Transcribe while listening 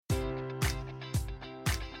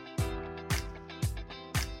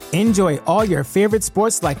Enjoy all your favorite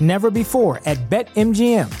sports like never before at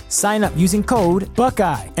BetMGM. Sign up using code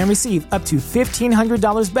Buckeye and receive up to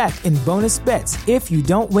 $1,500 back in bonus bets if you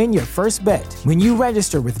don't win your first bet. When you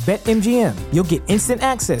register with BetMGM, you'll get instant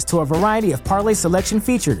access to a variety of parlay selection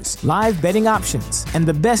features, live betting options, and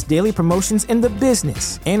the best daily promotions in the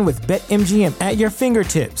business. And with BetMGM at your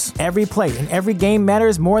fingertips, every play and every game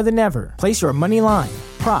matters more than ever. Place your money line,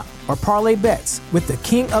 prop, or parlay bets with the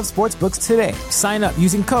king of sportsbooks today. Sign up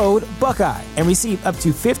using code Buckeye and receive up to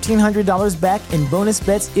 $1,500 back in bonus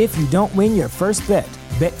bets if you don't win your first bet.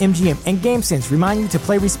 BetMGM and GameSense remind you to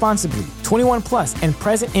play responsibly. 21 plus and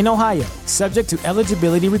present in Ohio, subject to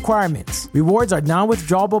eligibility requirements. Rewards are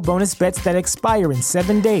non-withdrawable bonus bets that expire in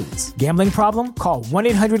 7 days. Gambling problem? Call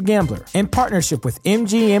 1-800-GAMBLER. In partnership with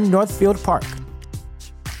MGM Northfield Park.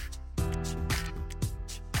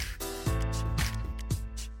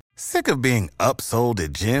 Sick of being upsold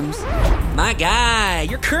at gyms? My guy,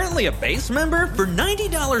 you're currently a base member? For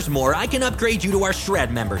 $90 more, I can upgrade you to our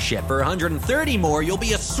Shred membership. For $130 more, you'll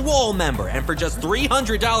be a Swole member. And for just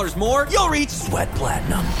 $300 more, you'll reach Sweat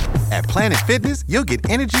Platinum. At Planet Fitness, you'll get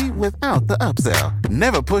energy without the upsell.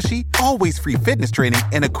 Never pushy, always free fitness training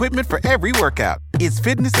and equipment for every workout. It's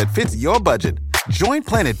fitness that fits your budget. Join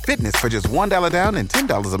Planet Fitness for just $1 down and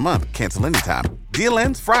 $10 a month. Cancel anytime. Deal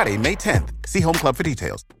ends Friday, May 10th. See Home Club for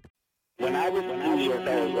details. When I was 2 years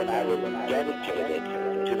old, when I was dedicated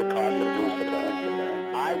to the cause of Lucifer,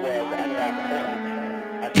 I was at that point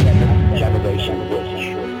a seventh-generation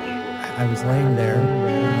witch. I was laying there,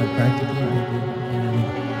 practically naked,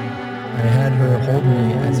 and I had her hold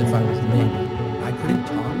me as if I was naked. I couldn't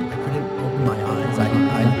talk. I couldn't open my eyes. I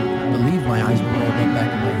believe my eyes were rolled up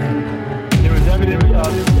back in my head. There was evidence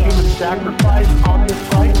of human sacrifice on this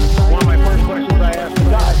site. One of my first questions I asked the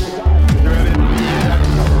guy, is there evidence of human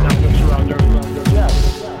sacrifice?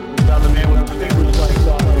 Yes. We found the man with the fingers like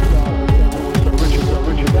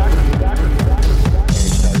Richard Backer.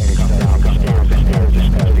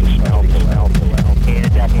 And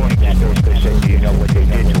at that point, they said, do you know what they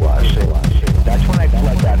did to us? That's when I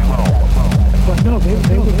fled that home. But no,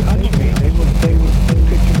 they would touch me. They would put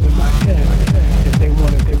pictures in my head if they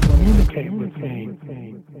wanted to communicate with me.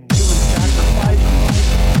 Human sacrifice.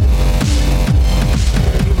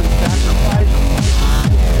 Human sacrifice.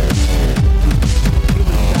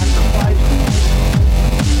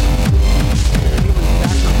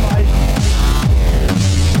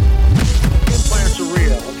 Implants are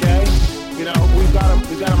real, okay? You know, we've got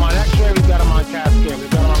them on X-ray, we've got them on CAT scan,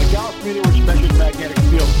 we've got them on the Gauss meter, which measures magnetic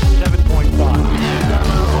field, 7.5. We've got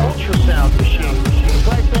them on an ultrasound machine. It's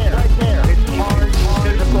right there. It's hard,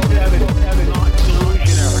 physical evidence, not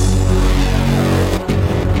delusionary.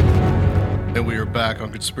 And we are back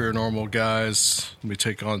on Conspiranormal, guys. Let me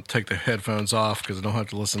take the headphones off because I don't have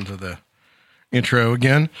to listen to the intro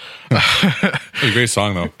again. It's a great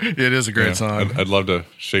song, though. It is a great song. I'd love to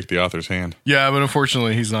shake the author's hand. Yeah, but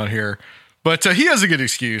unfortunately, he's not here. But he has a good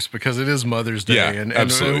excuse because it is Mother's Day. Yeah, and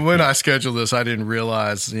absolutely. When I scheduled this, I didn't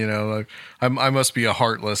realize, I must be a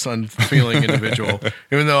heartless, unfeeling individual,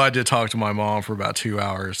 even though I did talk to my mom for about 2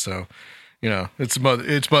 hours. So, it's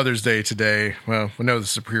Mother's Day today. Well, we know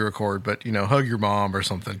this is a pre-record, but, hug your mom or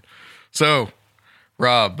something. So,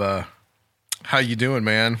 Rob, how you doing,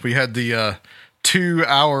 man? We had the 2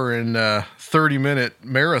 hour and 30-minute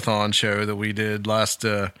marathon show that we did last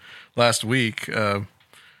week, of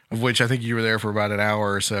which I think you were there for about an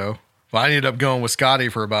hour or so. Well, I ended up going with Scotty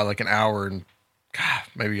for about like an hour and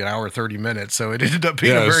maybe an hour 30 minutes. So it ended up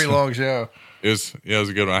being a very long show. It was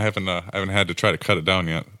a good one. I haven't had to try to cut it down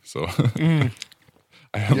yet, so I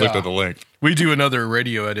haven't looked at the length. We do another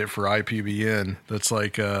radio edit for IPBN that's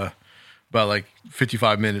like about like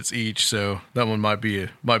 55 minutes each, so that one might be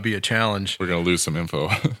a challenge. We're gonna lose some info.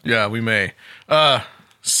 Yeah, we may.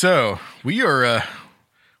 So we are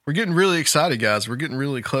we're getting really excited, guys. We're getting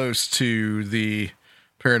really close to the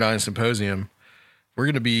Paradigm Symposium. We're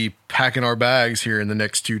going to be packing our bags here in the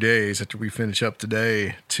next 2 days after we finish up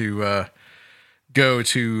today to go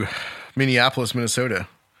to Minneapolis, Minnesota,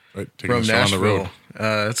 Right, from Nashville.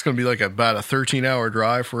 It's going to be like about a 13-hour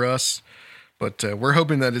drive for us, but we're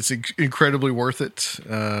hoping that it's incredibly worth it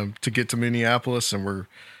to get to Minneapolis, and we're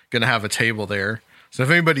going to have a table there. So if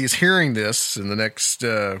anybody is hearing this in the next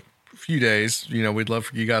few days, we'd love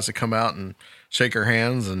for you guys to come out and shake our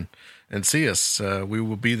hands and see us. We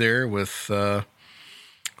will be there with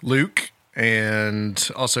Luke and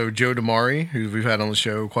also Joe Damari, who we've had on the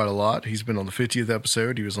show quite a lot. He's been on the 50th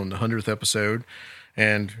episode. He was on the 100th episode.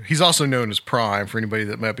 And he's also known as Prime for anybody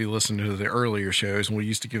that might be listening to the earlier shows, and we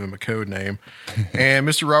used to give him a code name. And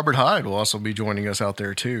Mr. Robert Hyde will also be joining us out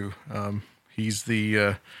there too. He's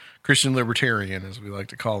the Christian libertarian, as we like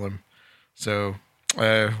to call him. So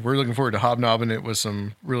we're looking forward to hobnobbing it with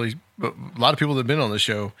a lot of people that have been on the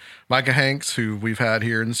show. Micah Hanks, who we've had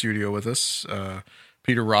here in the studio with us.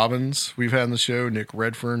 Peter Robbins, we've had on the show. Nick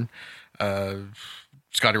Redfern.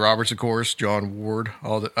 Scotty Roberts, of course. John Ward.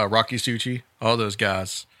 Rocky Suchi. All those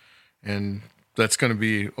guys. And that's going to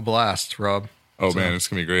be a blast, Rob. Oh, man, it's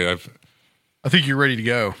going to be great. I think you're ready to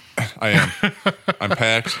go. I am. I'm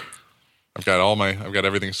packed. I've got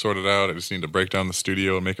everything sorted out. I just need to break down the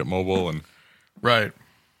studio and make it mobile and Right.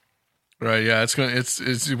 Yeah,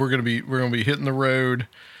 we're gonna be hitting the road,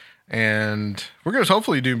 and we're gonna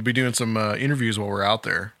hopefully be doing some interviews while we're out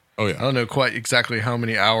there. Oh yeah. I don't know quite exactly how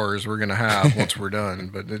many hours we're gonna have once we're done,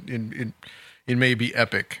 but it may be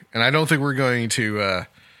epic. And I don't think we're going to I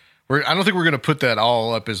don't think we're gonna put that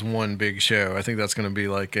all up as one big show. I think that's gonna be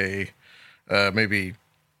like a maybe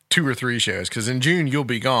 2 or 3 shows, because in June you'll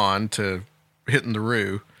be gone to hitting the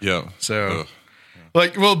Roo. Yeah. So.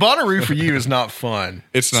 Bonnaroo for you is not fun.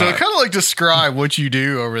 It's not. So kind of like describe what you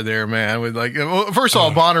do over there, man. With first of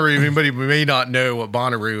all, Bonnaroo, anybody may not know what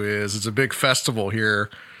Bonnaroo is. It's a big festival here,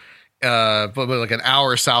 but like an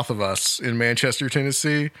hour south of us in Manchester,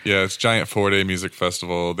 Tennessee. Yeah, it's a giant 4-day music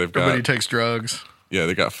festival. Everybody takes drugs. Yeah,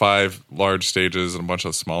 they got 5 large stages and a bunch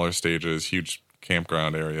of smaller stages, huge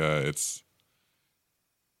campground area. It's,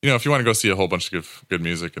 if you want to go see a whole bunch of good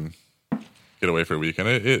music and get away for a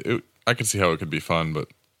weekend, I can see how it could be fun, but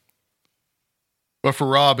for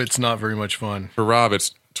Rob, it's not very much fun. For Rob,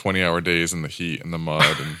 it's 20-hour days in the heat and the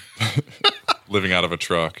mud and living out of a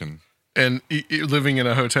truck and living in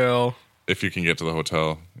a hotel. If you can get to the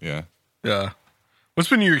hotel, yeah. Yeah. What's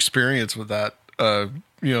been your experience with that? Trying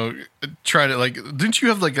to didn't you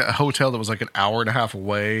have like a hotel that was like an hour and a half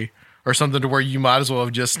away or something, to where you might as well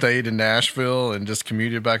have just stayed in Nashville and just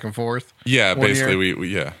commuted back and forth? Yeah, basically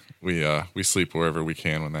we sleep wherever we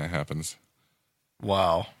can when that happens.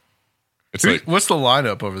 Wow. It's what's the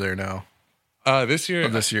lineup over there now? This year.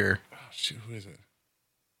 Oh, shoot, who is it?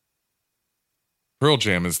 Pearl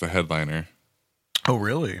Jam is the headliner. Oh,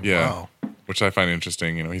 really? Yeah. Wow. Which I find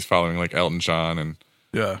interesting. He's following like Elton John and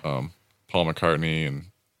Paul McCartney and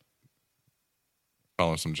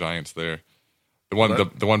following some giants there. The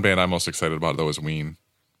one band I'm most excited about though is Ween.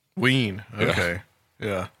 Ween. Okay.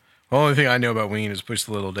 Yeah. The only thing I know about Ween is push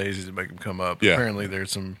the little daisies and make them come up. Yeah. Apparently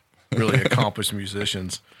there's some really accomplished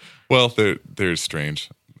musicians. Well, they're strange.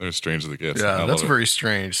 They're strange as it gets. Yeah, that's a very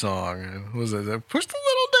strange song. What was it? Push the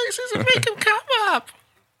little daisies and make them come up.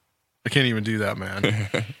 I can't even do that,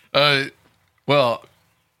 man. Well,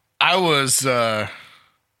 I was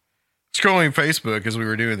scrolling Facebook as we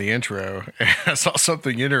were doing the intro, and I saw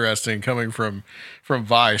something interesting coming from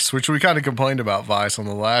Vice, which we kind of complained about Vice on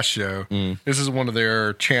the last show. This is one of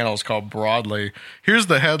their channels called Broadly. Here's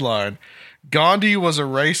the headline: Gandhi was a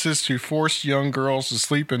racist who forced young girls to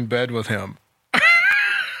sleep in bed with him.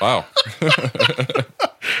 Wow.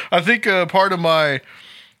 I think part of my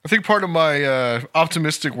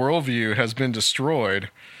optimistic worldview has been destroyed.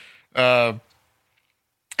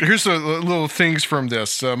 Here's the little things from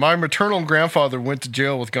this. My maternal grandfather went to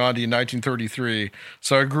jail with Gandhi in 1933.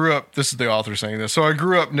 So I grew up, this is the author saying this. So I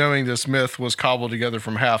grew up knowing this myth was cobbled together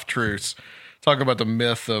from half-truths. Talk about the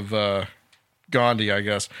myth of Gandhi, I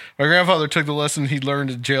guess. My grandfather took the lesson he learned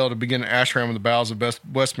in jail to begin an ashram in the bowels of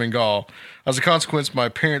West Bengal. As a consequence, my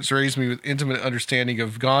parents raised me with intimate understanding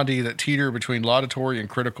of Gandhi that teetered between laudatory and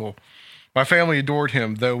critical. My family adored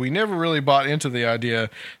him, though we never really bought into the idea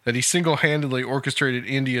that he single-handedly orchestrated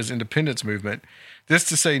India's independence movement. This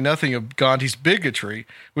to say nothing of Gandhi's bigotry,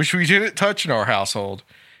 which we didn't touch in our household.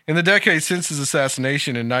 In the decades since his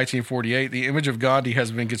assassination in 1948, the image of Gandhi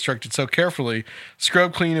has been constructed so carefully,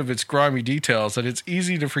 scrubbed clean of its grimy details, that it's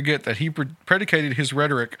easy to forget that he predicated his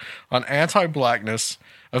rhetoric on anti-blackness,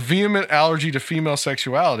 a vehement allergy to female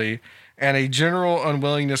sexuality, and a general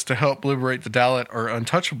unwillingness to help liberate the Dalit or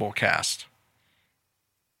untouchable caste.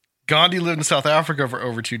 Gandhi lived in South Africa for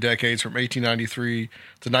over 2 decades, from 1893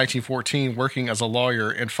 to 1914, working as a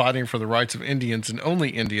lawyer and fighting for the rights of Indians and only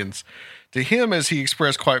Indians. To him, as he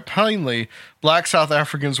expressed quite plainly, black South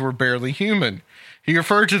Africans were barely human. He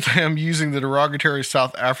referred to them using the derogatory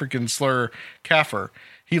South African slur, Kaffir.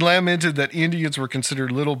 He lamented that Indians were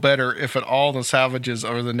considered little better, if at all, than savages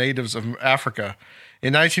or the natives of Africa.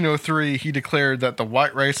 In 1903, he declared that the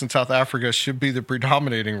white race in South Africa should be the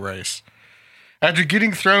predominating race. After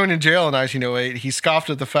getting thrown in jail in 1908, he scoffed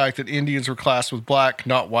at the fact that Indians were classed with black,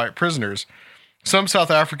 not white prisoners. Some South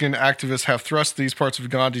African activists have thrust these parts of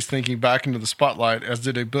Gandhi's thinking back into the spotlight, as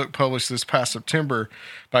did a book published this past September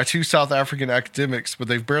by 2 South African academics, but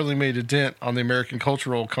they've barely made a dent on the American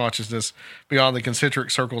cultural consciousness beyond the concentric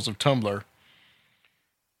circles of Tumblr.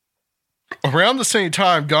 Around the same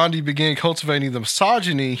time, Gandhi began cultivating the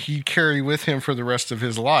misogyny he'd carry with him for the rest of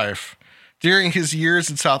his life. During his years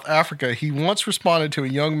in South Africa, he once responded to a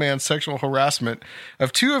young man's sexual harassment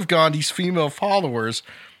of two of Gandhi's female followers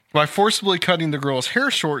by forcibly cutting the girl's hair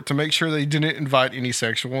short to make sure they didn't invite any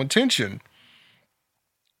sexual attention.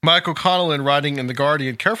 Michael Connellan, writing in The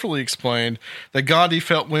Guardian, carefully explained that Gandhi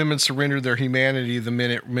felt women surrendered their humanity the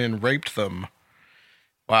minute men raped them.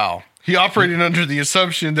 Wow. He operated under the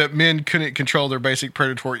assumption that men couldn't control their basic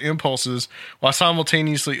predatory impulses while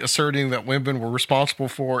simultaneously asserting that women were responsible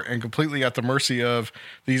for and completely at the mercy of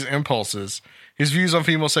these impulses. His views on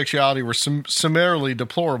female sexuality were summarily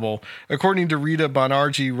deplorable. According to Rita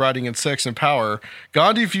Banerjee, writing in Sex and Power,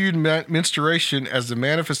 Gandhi viewed menstruation as the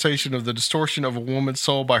manifestation of the distortion of a woman's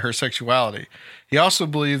soul by her sexuality. He also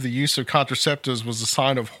believed the use of contraceptives was a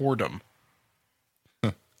sign of whoredom.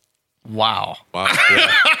 Wow.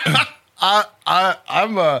 Yeah. I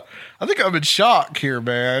think I'm in shock here,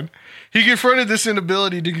 man. He confronted this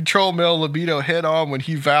inability to control male libido head on when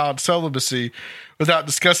he vowed celibacy without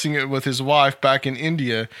discussing it with his wife back in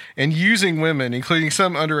India and using women, including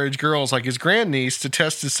some underage girls like his grandniece, to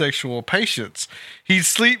test his sexual patience. He'd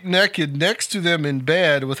sleep naked next to them in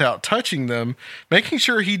bed without touching them, making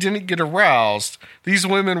sure he didn't get aroused. These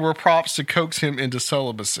women were props to coax him into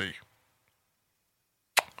celibacy.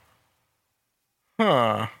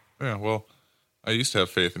 Huh. Yeah, well, I used to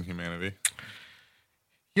have faith in humanity.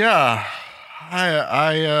 Yeah.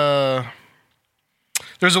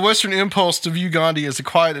 There's a Western impulse to view Gandhi as a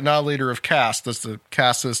quiet annihilator of caste. That's the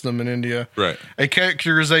caste system in India. Right. A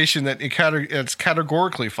characterization that it's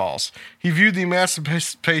categorically false. He viewed the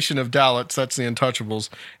emancipation of Dalits, that's the untouchables,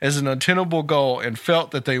 as an untenable goal and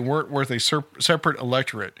felt that they weren't worth a separate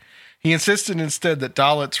electorate. He insisted instead that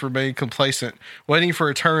Dalits remain complacent, waiting for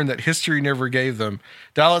a turn that history never gave them.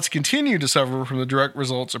 Dalits continue to suffer from the direct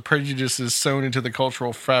results of prejudices sown into the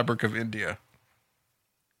cultural fabric of India.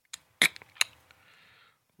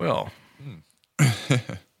 Well,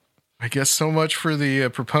 I guess so much for the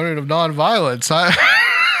proponent of nonviolence.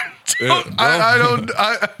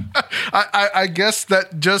 I guess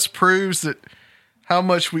that just proves that how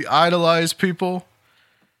much we idolize people,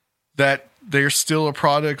 that they're still a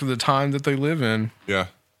product of the time that they live in. Yeah.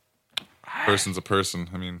 Person's a person.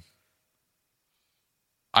 I mean,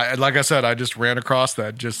 like I said, I just ran across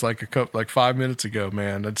that just like 5 minutes ago,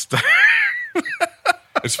 man. It's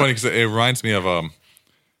it's funny because it reminds me of,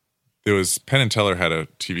 there was Penn and Teller had a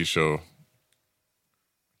TV show. I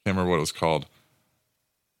can't remember what it was called.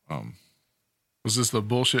 Was this the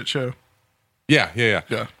bullshit show? Yeah.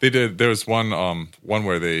 They did. There was one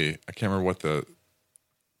where I can't remember what the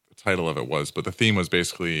title of it was, but the theme was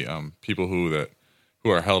basically people who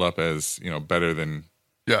are held up as better than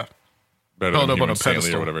held than up on a saintly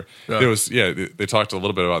pedestal or whatever. Yeah. There was they talked a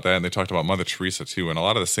little bit about that, and they talked about Mother Teresa too, and a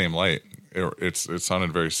lot of the same light. It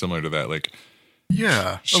sounded very similar to that. Like,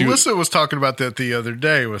 yeah, Alyssa was talking about that the other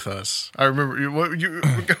day with us. I remember what you.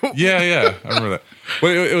 yeah, I remember that.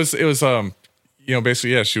 Well, it was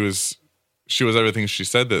basically she was everything she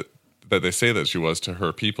said that they say that she was to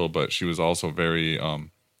her people, but she was also very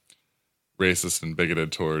racist and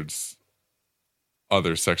bigoted towards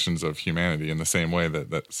other sections of humanity in the same way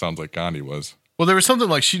that sounds like Gandhi was. Well, there was something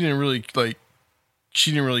like she didn't really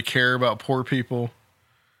care about poor people.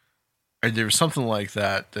 And there was something like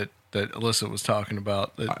that Alyssa was talking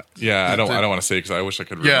about. I don't want to say because I wish I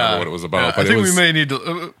could remember what it was about. But I think we may need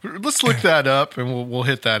to let's look that up and we'll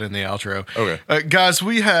hit that in the outro. Okay, guys,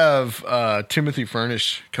 we have Timothy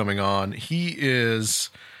Furnish coming on. He is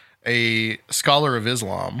a scholar of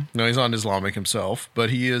Islam. No, he's not Islamic himself,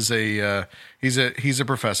 but he is he's a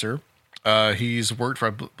professor. He's worked for,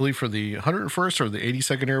 I believe, for the 101st or the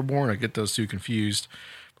 82nd Airborne. I get those two confused,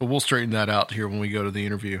 but we'll straighten that out here when we go to the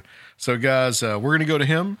interview. So, guys, we're going to go to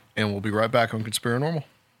him, and we'll be right back on Conspiranormal.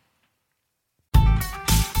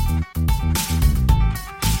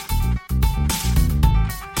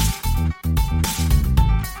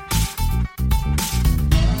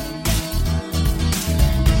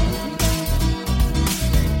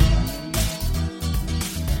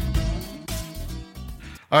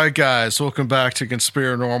 All right, guys, welcome back to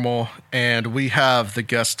Conspiranormal, and we have the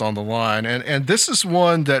guest on the line, and this is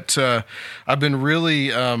one that I've been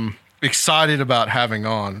really excited about having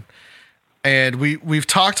on, and we've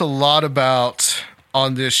talked a lot about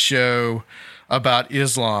on this show about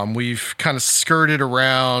Islam. We've kind of skirted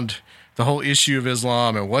around the whole issue of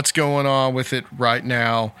Islam and what's going on with it right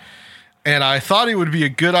now, and I thought it would be a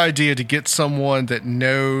good idea to get someone that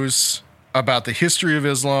knows about the history of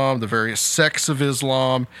Islam, the various sects of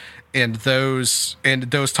Islam, and those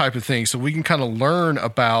type of things, so we can kind of learn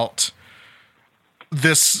about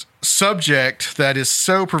this subject that is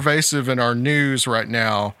so pervasive in our news right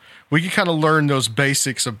now, we can kind of learn those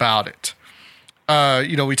basics about it.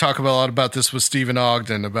 We talk a lot about this with Stephen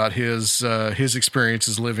Ogden, about his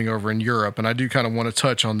experiences living over in Europe, and I do kind of want to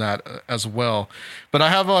touch on that as well. But I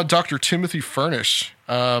have Dr. Timothy Furnish,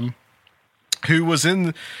 who is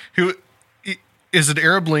an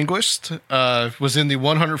Arab linguist, was in the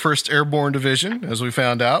 101st Airborne Division, as we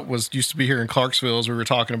found out, used to be here in Clarksville, as we were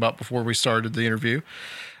talking about before we started the interview.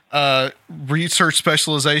 Research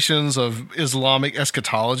specializations of Islamic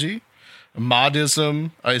eschatology,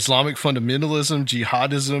 Mahdism, Islamic fundamentalism,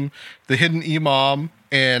 jihadism, the hidden imam,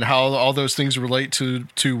 and how all those things relate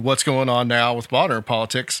to what's going on now with modern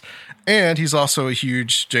politics. And he's also a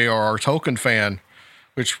huge J.R.R. Tolkien fan,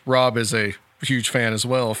 which Rob is a huge fan as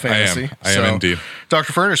well of fantasy. I am indeed.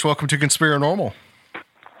 Dr. Furnish, welcome to Conspiranormal.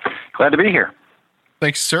 Glad to be here.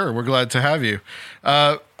 Thanks, sir. We're glad to have you.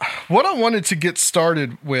 What I wanted to get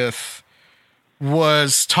started with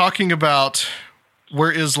was talking about where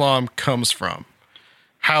Islam comes from,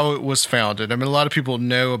 how it was founded. I mean, a lot of people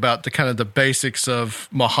know about the basics of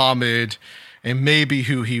Muhammad and maybe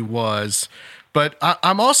who he was, but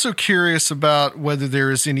I'm also curious about whether there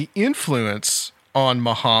is any influence on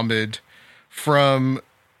Muhammad from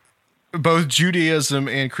both Judaism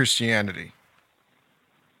and Christianity.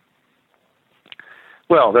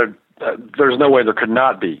 Well, there's no way there could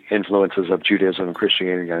not be influences of Judaism and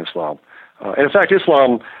Christianity on Islam. And in fact,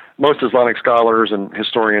 most Islamic scholars and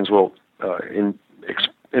historians will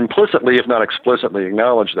implicitly, if not explicitly,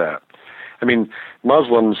 acknowledge that. I mean,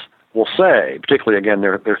 Muslims will say, particularly, again,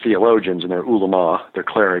 their theologians and their ulama, their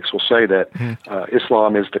clerics, will say that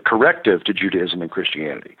Islam is the corrective to Judaism and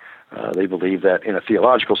Christianity. They believe that, in a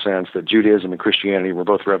theological sense, that Judaism and Christianity were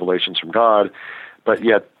both revelations from God, but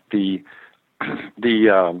yet the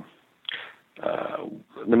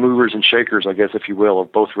movers and shakers, I guess, if you will,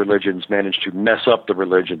 of both religions managed to mess up the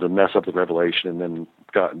religion, and mess up the revelation, and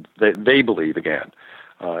then they believe again.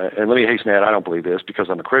 And let me hasten to add, I don't believe this because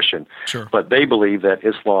I'm a Christian. Sure. But they believe that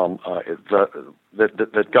Islam,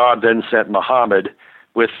 that God then sent Muhammad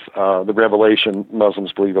with the revelation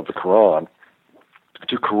Muslims believe of the Quran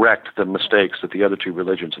to correct the mistakes that the other two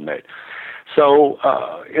religions have made. So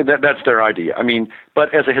that's their idea. I mean,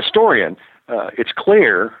 but as a historian, it's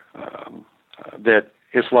clear that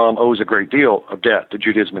Islam owes a great deal of debt to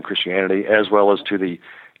Judaism and Christianity, as well as to the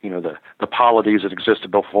polities that existed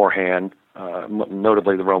beforehand,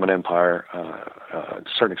 notably the Roman Empire, to a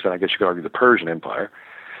certain extent, I guess you could argue the Persian Empire.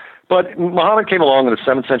 But Muhammad came along in the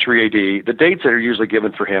 7th century AD. The dates that are usually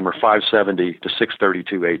given for him are 570 to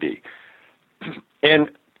 632 AD.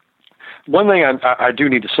 And one thing I do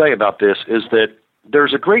need to say about this is that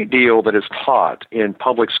there's a great deal that is taught in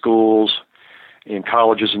public schools, in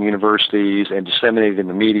colleges and universities, and disseminated in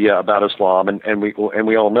the media about Islam, and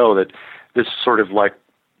we all know that this sort of like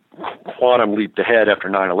quantum leaped ahead after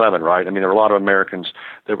 9/11, right? I mean, there were a lot of Americans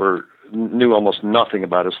that knew almost nothing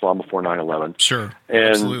about Islam before 9/11. Sure, and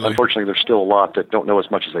absolutely. Unfortunately, there's still a lot that don't know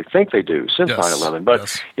as much as they think they do since 9/11.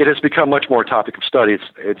 But it has become much more a topic of study.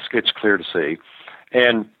 It's clear to see,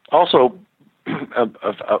 and also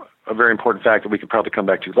a very important fact that we could probably come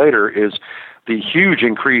back to later is the huge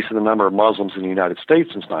increase in the number of Muslims in the United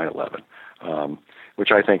States since 9/11,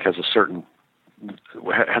 which I think has a certain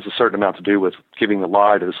amount to do with giving the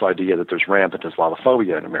lie to this idea that there's rampant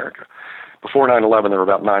Islamophobia in America. Before 9/11, there were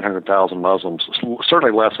about 900,000 Muslims,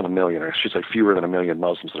 certainly less than 1 million, or I should say fewer than 1 million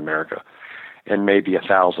Muslims in America, and maybe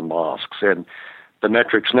 1,000 mosques. And the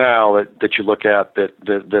metrics now that you look at that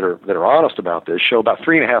are honest about this show about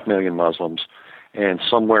 3.5 million Muslims and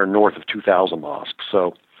somewhere north of 2,000 mosques.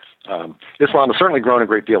 So Islam has certainly grown a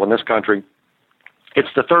great deal in this country. It's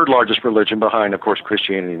the third largest religion behind, of course,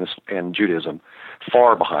 Christianity and Judaism.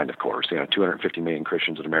 Far behind, of course. 250 million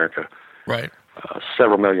Christians in America. Right.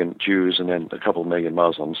 Several million Jews, and then a couple of million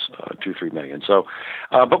Muslims, 2-3 million. So,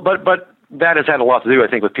 but that has had a lot to do, I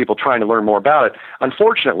think, with people trying to learn more about it.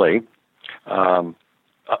 Unfortunately, a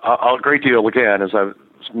great deal, again, as I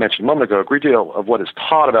mentioned a moment ago, a great deal of what is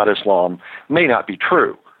taught about Islam may not be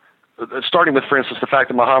true. Starting with, for instance, the fact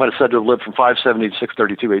that Muhammad is said to have lived from 570 to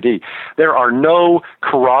 632 AD. There are no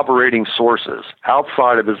corroborating sources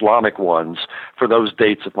outside of Islamic ones for those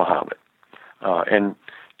dates of Muhammad. And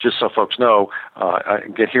just so folks know,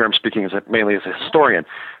 here I'm speaking mainly as a historian.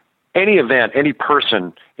 Any event, any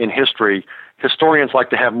person in history, historians like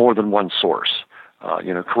to have more than one source,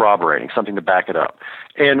 corroborating, something to back it up.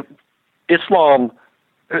 And Islam,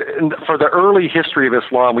 for the early history of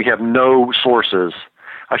Islam, we have no sources.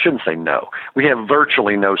 I shouldn't say no. We have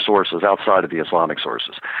virtually no sources outside of the Islamic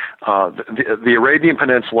sources. The Arabian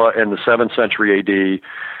Peninsula in the 7th century AD,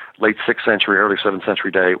 late 6th century, early 7th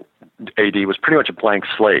century AD was pretty much a blank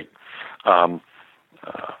slate.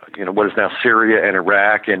 What is now Syria and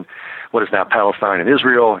Iraq and what is now Palestine and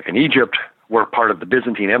Israel and Egypt were part of the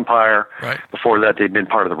Byzantine Empire. Right. Before that, they'd been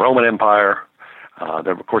part of the Roman Empire.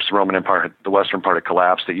 Of course, the Roman Empire, the western part had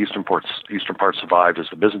collapsed. The eastern part survived as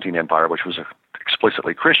the Byzantine Empire, which was an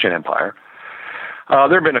explicitly Christian empire.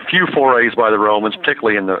 There have been a few forays by the Romans,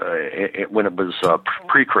 particularly when it was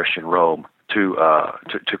pre-Christian Rome,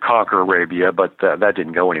 to conquer Arabia, but that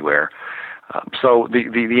didn't go anywhere. So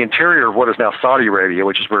the interior of what is now Saudi Arabia,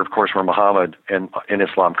 which is where Muhammad and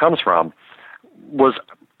Islam comes from, was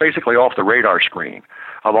basically off the radar screen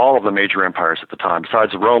of all of the major empires at the time.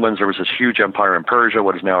 Besides the Romans, there was this huge empire in Persia,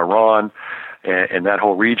 what is now Iran, and that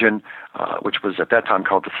whole region, which was at that time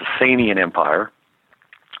called the Sasanian Empire,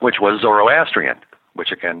 which was Zoroastrian,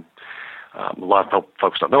 which again, a lot of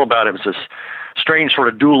folks don't know about it. It was this strange sort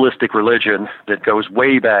of dualistic religion that goes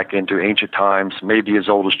way back into ancient times, maybe as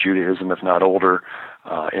old as Judaism, if not older.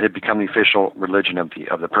 It had become the official religion of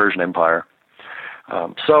the Persian Empire.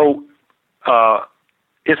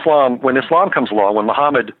 Islam, when Islam comes along, when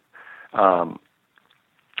Muhammad, when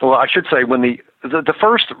the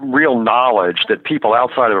first real knowledge that people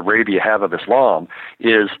outside of Arabia have of Islam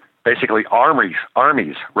is basically armies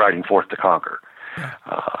riding forth to conquer.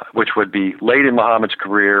 Which would be late in Muhammad's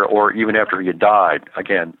career or even after he had died.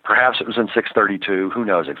 Again, perhaps it was in 632. Who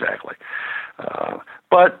knows exactly?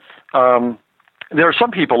 But there are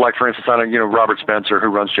some people, like, for instance, Robert Spencer, who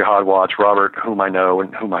runs Jihad Watch, Robert, whom I know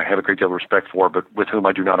and whom I have a great deal of respect for, but with whom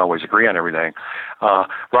I do not always agree on everything.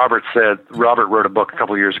 Robert wrote a book a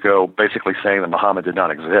couple of years ago basically saying that Muhammad did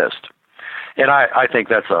not exist. And I think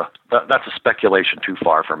that's a speculation too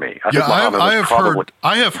far for me. I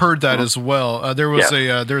have heard that as well.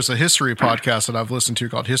 There's a history podcast that I've listened to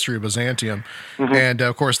called History of Byzantium, and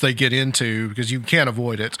of course they get into, because you can't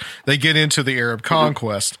avoid it, they get into the Arab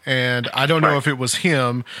conquest, and I don't know if it was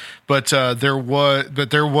him, but there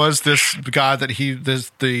was this guy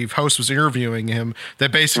that the host was interviewing him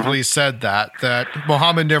that basically said that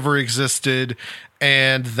Muhammad never existed.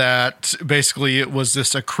 And that basically it was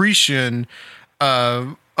this accretion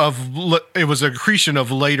of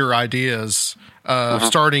later ideas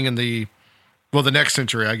starting in the next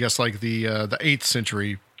century, I guess, like the 8th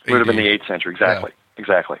century. Would have been the 8th century,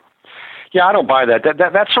 exactly. Yeah, I don't buy that.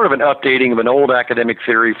 That's sort of an updating of an old academic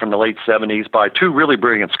theory from the late 70s by two really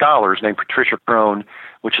brilliant scholars named Patricia Crone,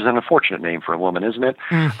 which is an unfortunate name for a woman, isn't it?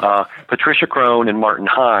 Patricia Crone and Martin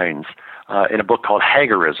Hines. In a book called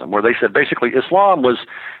Hagarism, where they said basically Islam was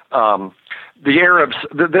the Arabs.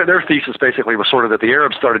 Their thesis basically was sort of that the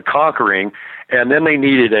Arabs started conquering, and then they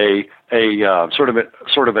needed a sort of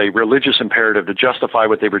a religious imperative to justify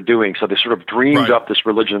what they were doing. So they sort of dreamed up this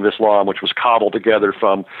religion of Islam, which was cobbled together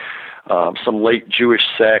from some late Jewish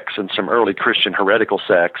sects and some early Christian heretical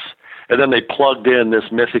sects. And then they plugged in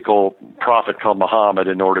this mythical prophet called Muhammad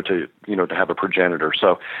in order to have a progenitor.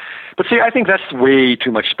 So, but see, I think that's way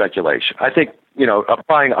too much speculation. I think,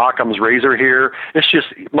 applying Occam's razor here, it's just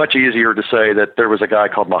much easier to say that there was a guy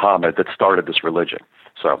called Muhammad that started this religion.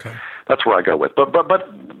 So that's where I go with.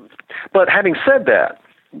 But having said that,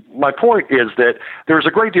 my point is that there's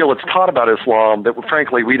a great deal that's taught about Islam that,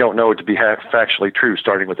 frankly, we don't know to be factually true,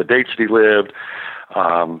 starting with the dates that he lived,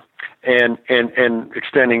 and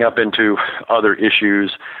extending up into other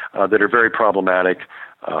issues that are very problematic.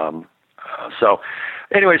 But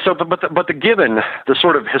given the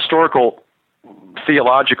sort of historical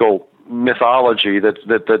theological mythology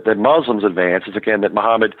that Muslims advance is, again, that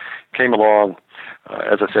Muhammad came along,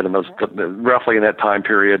 as I said, roughly in that time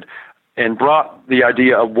period, and brought the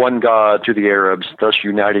idea of one God to the Arabs, thus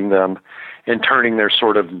uniting them and turning their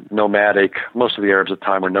sort of nomadic, most of the Arabs at the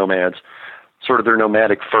time were nomads, sort of their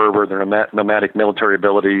nomadic fervor, their nomadic military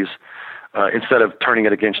abilities, instead of turning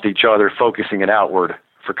it against each other, focusing it outward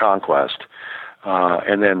for conquest.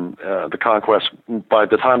 And then the conquest, by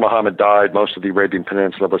the time Muhammad died, most of the Arabian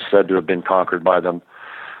Peninsula was said to have been conquered by them.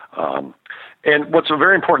 And what's a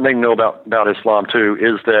very important thing to know about Islam, too,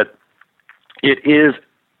 is that it is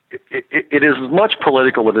as much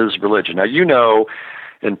political as it is religion. Now,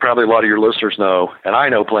 and probably a lot of your listeners know, and I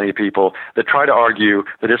know plenty of people that try to argue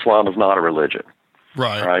that Islam is not a religion.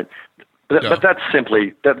 Right. But that's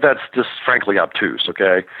just frankly obtuse,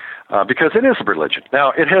 okay? Because it is a religion.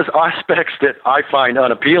 Now, it has aspects that I find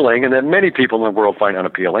unappealing and that many people in the world find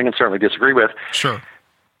unappealing and certainly disagree with. Sure.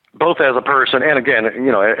 Both as a person and, again,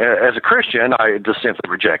 as a Christian, I just simply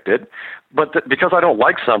reject it. But because I don't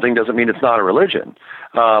like something doesn't mean it's not a religion.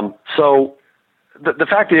 So the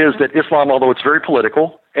fact is that Islam, although it's very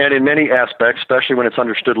political, and in many aspects, especially when it's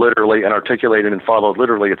understood literally and articulated and followed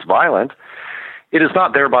literally, it's violent. it is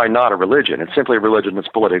not thereby not a religion. It's simply a religion that's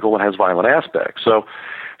political and has violent aspects. So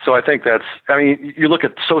I think that's, I mean, you look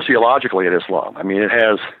at sociologically at Islam. I mean, it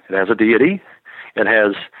has a deity. It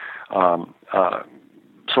has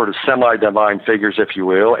sort of semi-divine figures, if you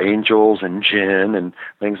will, angels and jinn and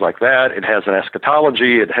things like that. It has an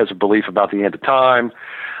eschatology. It has a belief about the end of time.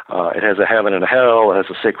 It has a heaven and a hell. It has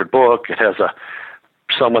a sacred book. It has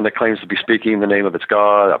someone that claims to be speaking in the name of its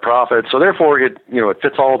God, a prophet. So therefore, it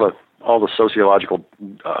fits all the sociological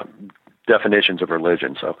definitions of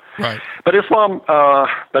religion. So, right. But Islam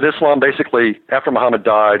basically, after Muhammad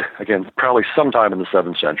died, again, probably sometime in the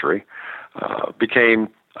 7th century, became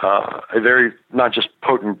a very, not just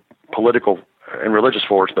potent political and religious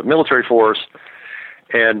force, but military force,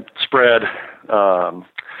 and spread,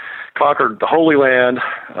 conquered the Holy Land,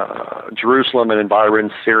 Jerusalem and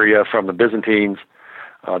environs, Syria from the Byzantines.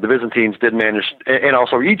 The Byzantines did manage, and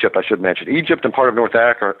also Egypt, I should mention. Egypt and part of North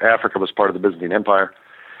Africa was part of the Byzantine Empire.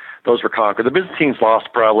 Those were conquered. The Byzantines lost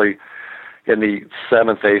probably in the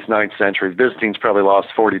 7th, 8th, 9th century. The Byzantines probably lost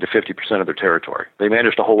 40 to 50% of their territory. They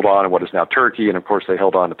managed to hold on in what is now Turkey, and of course they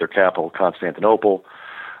held on at their capital, Constantinople,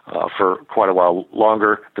 for quite a while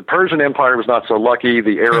longer. The Persian Empire was not so lucky.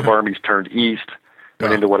 The Arab armies turned east,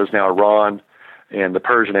 went into what is now Iran, and the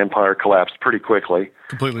Persian Empire collapsed pretty quickly.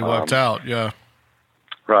 Completely wiped out, yeah.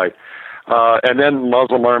 Right. And then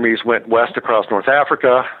Muslim armies went west across North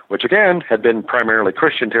Africa, which again had been primarily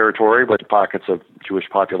Christian territory, with pockets of Jewish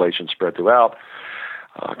population spread throughout,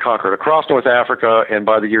 conquered across North Africa, and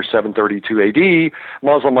by the year 732 AD,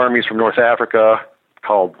 Muslim armies from North Africa,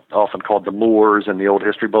 often called the Moors in the old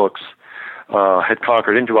history books, had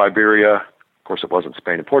conquered into Iberia. Of course, it wasn't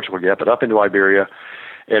Spain and Portugal yet, but up into Iberia,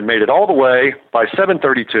 and made it all the way by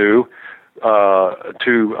 732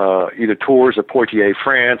 to either Tours or Poitiers,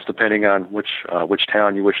 France, depending on which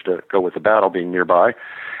town you wish to go with the battle being nearby,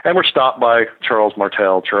 and were stopped by Charles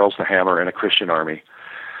Martel, Charles the Hammer, and a Christian army.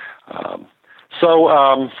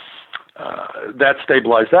 That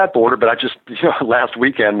stabilized that border. But I just, last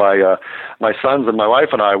weekend, my sons and my wife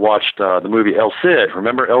and I watched the movie El Cid.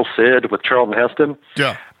 Remember El Cid with Charlton Heston?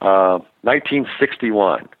 Yeah.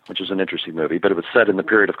 1961, which is an interesting movie, but it was set in the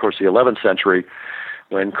period, of course, the 11th century,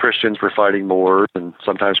 when Christians were fighting Moors, and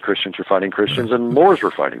sometimes Christians were fighting Christians, and Moors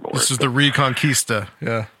were fighting Moors. This is the Reconquista,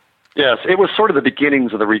 yeah. Yes, it was sort of the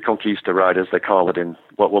beginnings of the Reconquista, right, as they call it in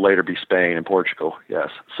what will later be Spain and Portugal, yes.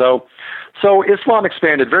 So Islam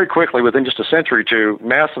expanded very quickly within just a century or two.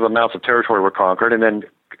 Massive amounts of territory were conquered, and then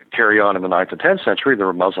carry on in the 9th and 10th century, there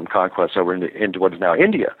were Muslim conquests over into what is now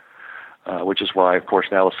India, which is why, of course,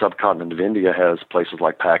 now the subcontinent of India has places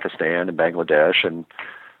like Pakistan and Bangladesh, and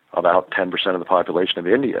about 10% of the population of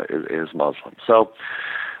India is Muslim. So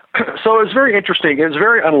it's very interesting. It's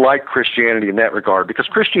very unlike Christianity in that regard, because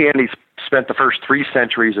Christianity spent the first 3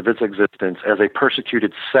 centuries of its existence as a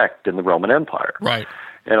persecuted sect in the Roman Empire. Right.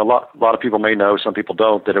 And a lot of people may know, some people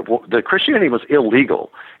don't, that Christianity was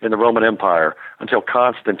illegal in the Roman Empire until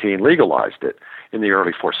Constantine legalized it in the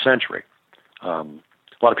early 4th century. A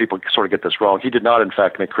lot of people sort of get this wrong. He did not, in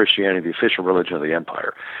fact, make Christianity the official religion of the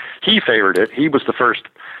empire. He favored it. He was the first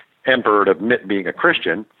emperor to admit being a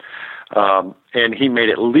Christian, and he made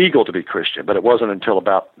it legal to be Christian, but it wasn't until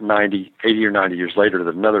about 80 or 90 years later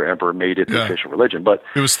that another emperor made it the official religion. But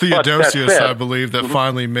it was Theodosius, I believe, that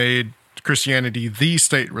finally made Christianity the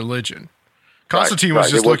state religion. Constantine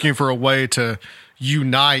was just looking for a way to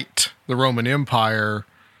unite the Roman Empire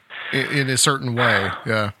in a certain way,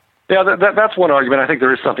 yeah. Yeah, that's one argument. I think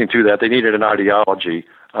there is something to that. They needed an ideology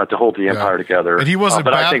to hold the empire together. And he wasn't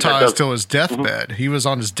baptized till his deathbed. Mm-hmm. He was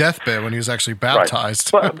on his deathbed when he was actually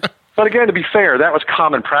baptized. Right. But again, to be fair, that was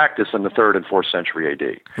common practice in the 3rd and 4th century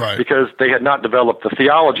AD. Right. Because they had not developed, the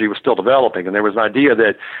theology was still developing, and there was an idea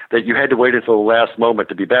that you had to wait until the last moment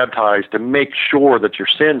to be baptized to make sure that your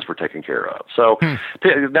sins were taken care of. So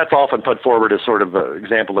that's often put forward as sort of an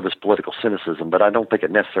example of this political cynicism, but I don't think it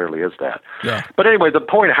necessarily is that. Yeah. But anyway, the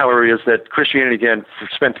point, however, is that Christianity, again,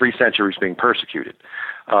 spent 3 centuries being persecuted,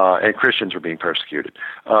 and Christians were being persecuted.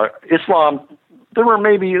 Islam, there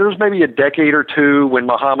was maybe a decade or two when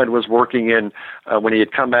Muhammad was working in, when he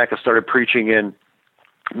had come back and started preaching in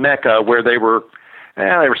Mecca, where they were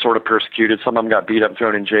sort of persecuted. Some of them got beat up and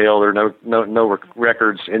thrown in jail. There are no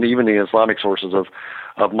records, and even the Islamic sources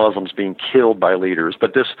of Muslims being killed by leaders.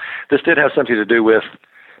 But this did have something to do with,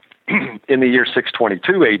 in the year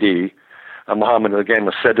 622 AD, Muhammad again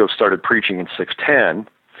was said to have started preaching in 610.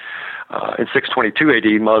 In 622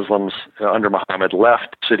 AD, Muslims under Muhammad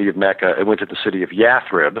left the city of Mecca and went to the city of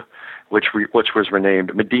Yathrib, which was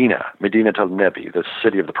renamed Medina al-Nabi, the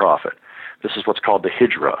city of the Prophet. This is what's called the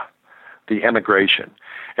Hijra, the emigration.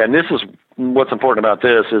 And this is what's important about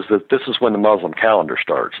this is that this is when the Muslim calendar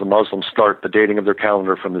starts. The Muslims start the dating of their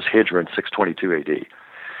calendar from this Hijra in 622 AD.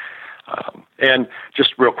 And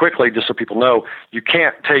just real quickly, just so people know, you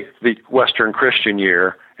can't take the Western Christian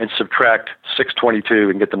year and subtract 622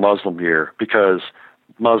 and get the Muslim year, because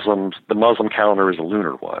the Muslim calendar is a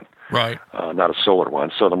lunar one, right? Not a solar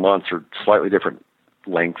one. So the months are slightly different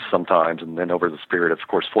lengths sometimes, and then over the period of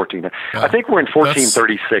course, 14. I think we're in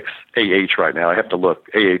 1436 AH right now. I have to look.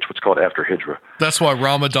 AH, what's called after Hijra. That's why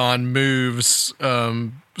Ramadan moves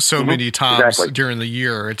so many times during the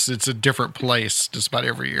year. It's a different place just about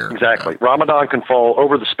every year. Exactly. Ramadan can fall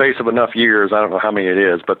over the space of enough years. I don't know how many it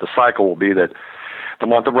is, but the cycle will be that the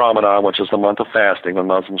month of Ramadan, which is the month of fasting, when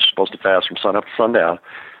Muslims are supposed to fast from sun up to sundown,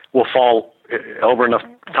 will fall over enough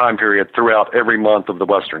time period throughout every month of the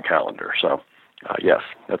Western calendar. So, yes,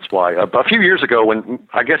 that's why. A few years ago, when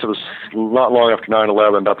I guess it was not long after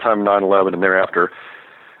 9/11, about the time of 9/11 and thereafter,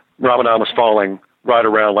 Ramadan was falling right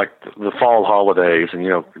around like the fall holidays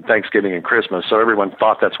and, Thanksgiving and Christmas. So everyone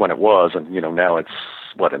thought that's when it was. And, now it's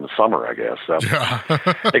in the summer, I guess. So yeah.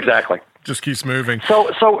 Exactly. Just keeps moving. So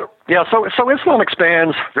Islam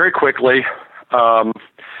expands very quickly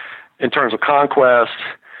in terms of conquest.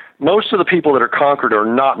 Most of the people that are conquered are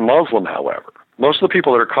not Muslim, however. Most of the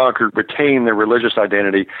people that are conquered retain their religious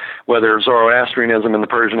identity, whether Zoroastrianism in the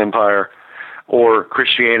Persian Empire or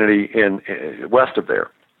Christianity in west of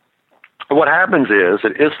there. What happens is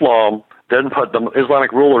that the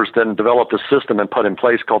Islamic rulers then developed a system and put in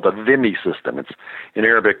place called the dhimmi system. It's in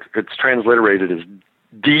Arabic, it's transliterated as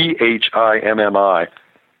dhimmi.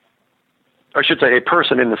 I should say a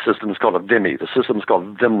person in the system is called a dhimmi. The system is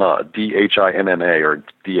called dhimma, dhimma or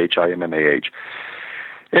dhimmah.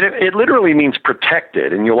 And it literally means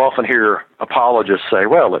protected, and you'll often hear apologists say,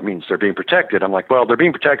 well, it means they're being protected. I'm like, well, they're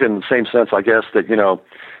being protected in the same sense, I guess, that,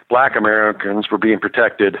 black Americans were being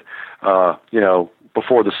protected,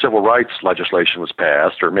 before the civil rights legislation was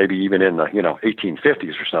passed, or maybe even in the,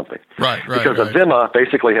 1850s or something. Right. Because a dhimma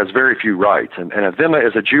basically has very few rights, and a dhimma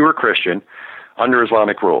is a Jew or Christian under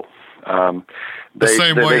Islamic rule. The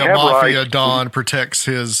same way a mafia don protects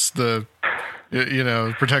his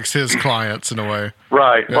clients in a way.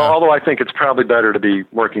 Right. Yeah. Well, although I think it's probably better to be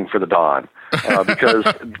working for the Don, because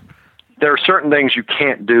there are certain things you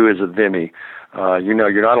can't do as a dhimmi.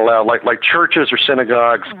 You're not allowed, like churches or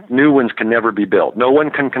synagogues, new ones can never be built. No one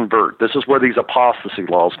can convert. This is where these apostasy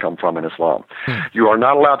laws come from in Islam. You are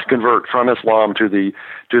not allowed to convert from Islam to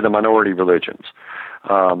the minority religions.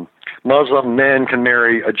 Muslim men can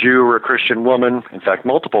marry a Jew or a Christian woman, in fact,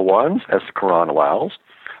 multiple ones, as the Quran allows.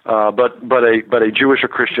 But a Jewish or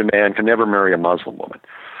Christian man can never marry a Muslim woman.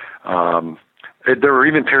 There were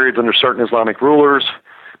even periods under certain Islamic rulers,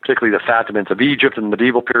 particularly the Fatimids of Egypt in the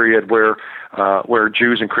medieval period, where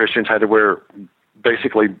Jews and Christians had to wear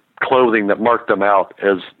basically clothing that marked them out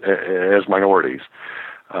as minorities.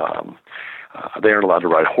 They aren't allowed to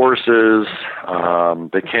ride horses.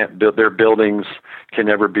 They can't build, their buildings can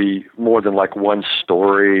never be more than like one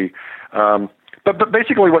story. But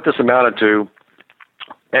basically, what this amounted to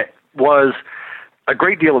was a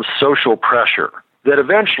great deal of social pressure that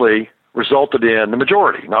eventually resulted in the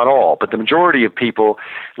majority, not all, but the majority of people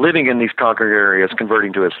living in these conquered areas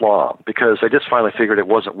converting to Islam, because they just finally figured it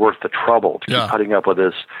wasn't worth the trouble to keep putting up with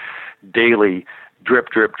this daily drip,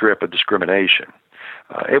 drip, drip of discrimination.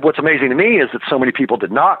 What's amazing to me is that so many people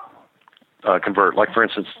did not convert. Like, for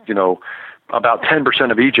instance, about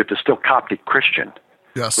 10% of Egypt is still Coptic Christian,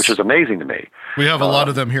 yes, which is amazing to me. We have a lot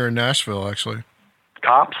of them here in Nashville, actually.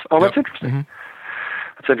 Copts? Oh, that's interesting. Mm-hmm.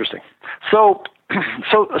 That's interesting. So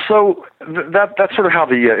that's sort of how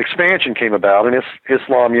the expansion came about, and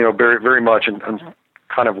Islam, very, very much in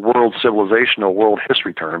kind of world civilizational, world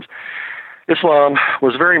history terms, Islam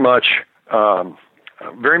was very much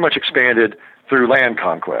expanded through land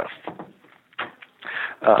conquest.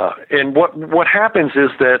 And what happens is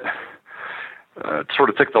that, sort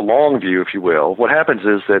of take the long view, if you will, what happens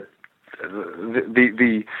is that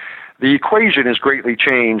the equation is greatly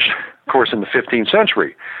changed, of course, in the 15th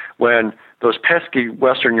century, when those pesky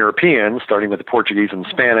Western Europeans, starting with the Portuguese and the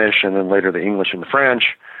Spanish, and then later the English and the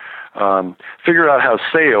French, figured out how to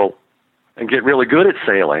sail and get really good at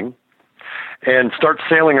sailing and start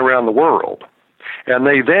sailing around the world. And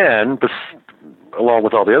they then, along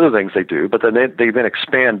with all the other things they do, but then they then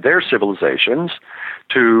expand their civilizations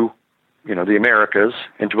to, the Americas,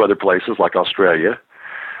 into other places like Australia,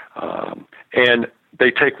 and they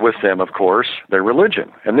take with them, of course, their religion.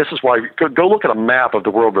 And this is why, go look at a map of the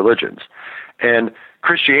world religions. And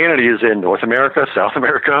Christianity is in North America, South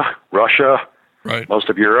America, Russia, right, most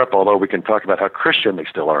of Europe, although we can talk about how Christian they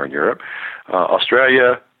still are in Europe,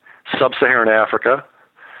 Australia, Sub-Saharan Africa,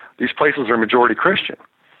 these places are majority Christian.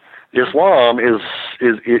 Islam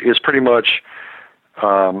is pretty much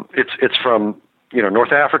it's from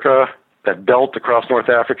North Africa, that belt across North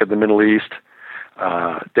Africa, the Middle East,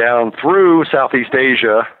 down through Southeast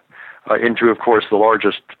Asia, into, of course, the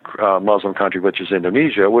largest Muslim country, which is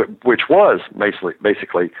Indonesia, which was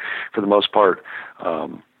basically, for the most part,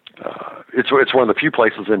 it's one of the few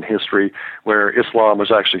places in history where Islam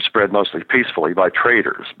was actually spread mostly peacefully by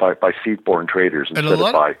traders, by seaborne traders, instead of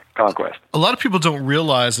by conquest. A lot of people don't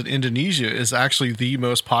realize that Indonesia is actually the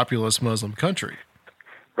most populous Muslim country.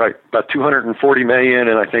 Right, about 240 million,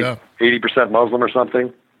 and I think 80% Muslim or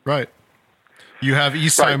something. Right. You have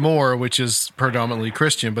East Timor, which is predominantly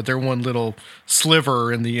Christian, but they're one little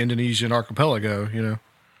sliver in the Indonesian archipelago,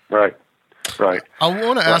 Right. I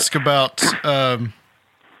want to ask about, and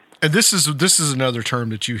this is another term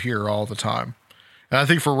that you hear all the time. And I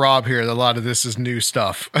think for Rob here, a lot of this is new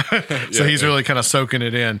stuff. So he's really kind of soaking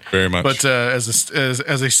it in. Very much. But as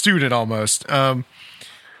a student almost, the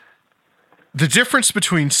difference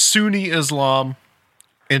between Sunni Islam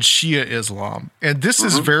and Shia Islam. And this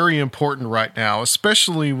is very important right now,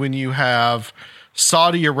 especially when you have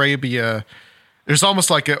Saudi Arabia. There's almost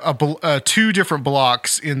like two different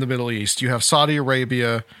blocks in the Middle East. You have Saudi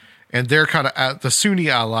Arabia and they're kind of the Sunni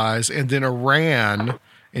allies, and then Iran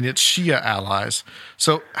and its Shia allies.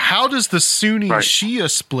 So how does the Sunni-Shia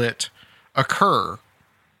split occur?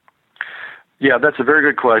 Yeah, that's a very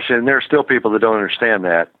good question. There are still people that don't understand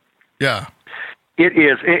that. Yeah. It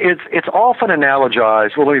is. It's often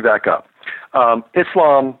analogized. Well, let me back up.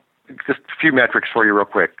 Islam, just a few metrics for you real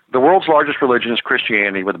quick. The world's largest religion is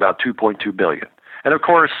Christianity with about 2.2 billion. And of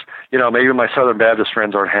course, maybe my Southern Baptist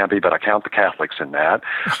friends aren't happy, but I count the Catholics in that.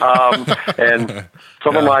 And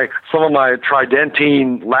some of my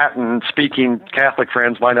Tridentine Latin-speaking Catholic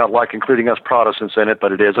friends might not like including us Protestants in it,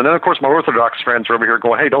 but it is. And then, of course, my Orthodox friends are over here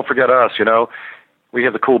going, "Hey, don't forget us. We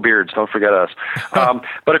have the cool beards. Don't forget us."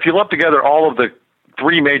 But if you lump together all of the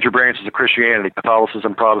three major branches of Christianity,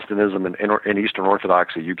 Catholicism, Protestantism, and Eastern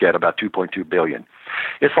Orthodoxy, you get about 2.2 billion.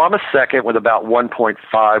 Islam is second with about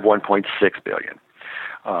 1.5, 1.6 billion.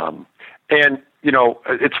 And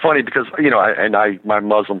it's funny because, my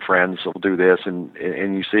Muslim friends will do this and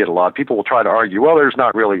you see it a lot. People will try to argue, well, there's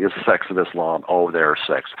not really a sects of Islam. Oh, there are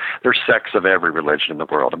sects. There's sects of every religion in the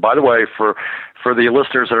world. And by the way, for the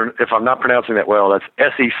listeners that are, if I'm not pronouncing that well, that's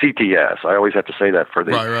SECTS. I always have to say that for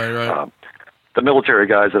the, right. The military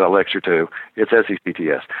guys that I lecture to. It's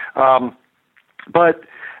SECTS.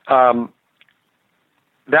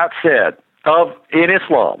 That said, in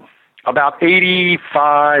Islam, about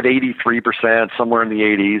 83%, somewhere in the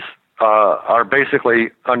 80s, are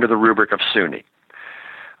basically under the rubric of Sunni.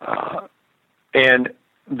 And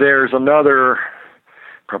there's another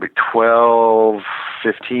probably 12,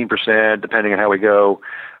 15%, depending on how we go,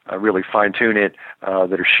 really fine-tune it,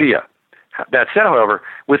 that are Shia. That said, however,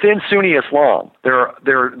 within Sunni Islam, there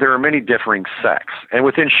are many differing sects. And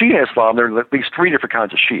within Shia Islam, there are at least three different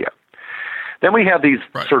kinds of Shia. Then we have these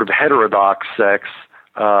sort of heterodox sects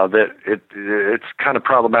that it's kind of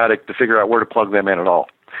problematic to figure out where to plug them in at all.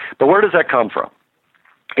 But where does that come from?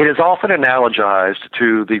 It is often analogized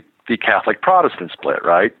to the Catholic Protestant split,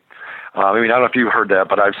 right? I don't know if you've heard that,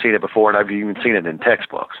 but I've seen it before, and I've even seen it in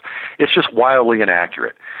textbooks. It's just wildly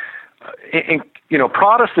inaccurate.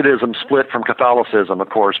 Protestantism split from Catholicism, of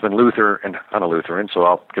course, when Luther, and I'm a Lutheran, so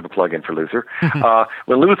I'll give a plug in for Luther.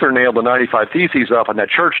 When Luther nailed the 95 Theses up on that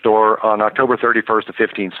church door on October 31st of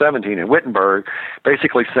 1517 in Wittenberg,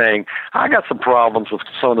 basically saying, I got some problems with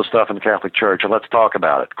some of the stuff in the Catholic Church, and let's talk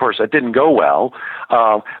about it. Of course, that didn't go well,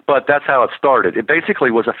 but that's how it started. It basically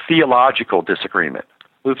was a theological disagreement.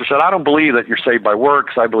 Luther said, I don't believe that you're saved by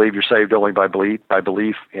works. I believe you're saved only by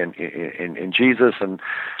belief in Jesus, and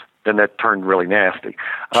then that turned really nasty.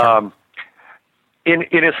 Sure. In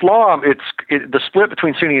Islam, the split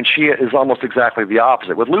between Sunni and Shia is almost exactly the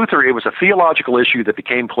opposite. With Luther, it was a theological issue that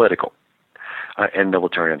became political and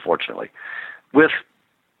military, unfortunately.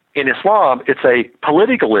 In Islam, it's a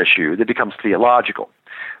political issue that becomes theological.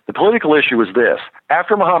 The political issue is this.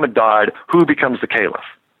 After Muhammad died, who becomes the caliph?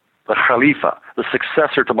 The Khalifa, the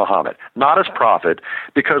successor to Muhammad, not as prophet,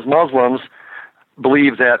 because Muslims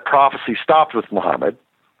believe that prophecy stopped with Muhammad.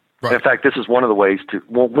 Right. In fact, this is one of the ways,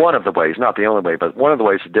 not the only way, but one of the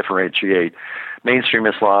ways to differentiate mainstream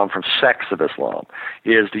Islam from sects of Islam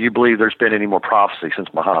is, do you believe there's been any more prophecy since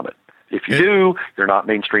Muhammad? If you do, you're not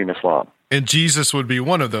mainstream Islam. And Jesus would be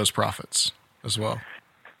one of those prophets as well.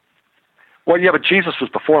 Well, yeah, but Jesus was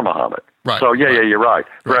before Muhammad. Right. So, you're right.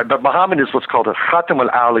 But Muhammad is what's called a Khatam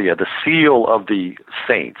al-Awliya, the seal of the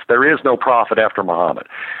saints. There is no prophet after Muhammad.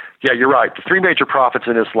 Yeah, you're right. The three major prophets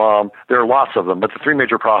in Islam, there are lots of them, but the three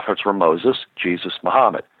major prophets were Moses, Jesus,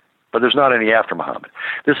 Muhammad. But there's not any after Muhammad.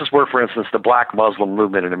 This is where, for instance, the black Muslim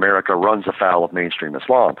movement in America runs afoul of mainstream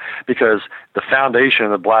Islam, because the foundation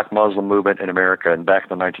of the black Muslim movement in America, and back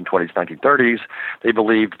in the 1920s, 1930s, they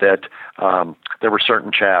believed that there were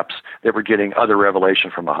certain chaps that were getting other revelation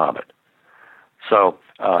from Muhammad. So,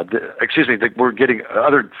 other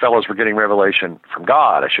fellows were getting revelation from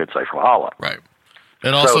God, I should say, from Allah. Right.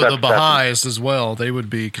 And also the Baha'is as well, they would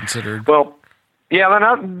be considered. Well, yeah,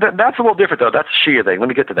 that's a little different, though. That's a Shia thing. Let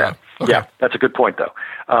me get to that. Oh, okay. Yeah, that's a good point, though.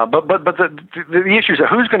 But the issue is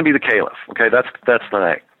who's going to be the caliph? Okay, that's the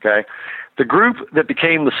thing. Okay, the group that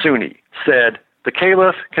became the Sunni said the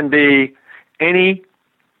caliph can be any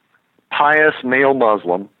pious male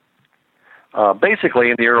Muslim. Basically,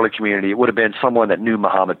 in the early community, it would have been someone that knew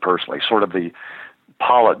Muhammad personally, sort of the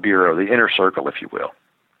Politburo, the inner circle, if you will.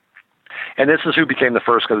 And this is who became the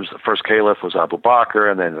first, because the first caliph was Abu Bakr,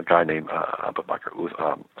 and then a guy named Abu Bakr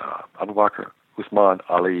Uthman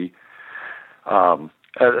Ali.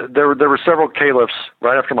 There were several caliphs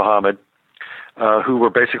right after Muhammad who were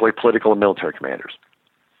basically political and military commanders.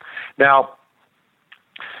 Now,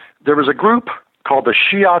 there was a group called the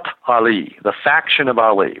Shi'at Ali, the faction of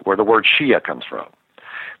Ali, where the word Shia comes from,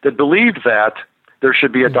 that believed that there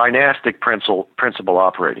should be a dynastic principle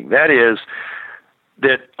operating. That is,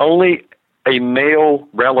 that only a male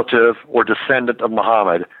relative or descendant of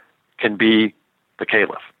Muhammad can be the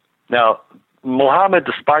caliph. Now, Muhammad,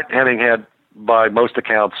 despite having had, by most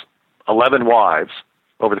accounts, 11 wives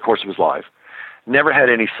over the course of his life, never had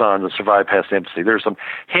any sons that survived past infancy. There's some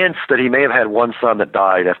hints that he may have had one son that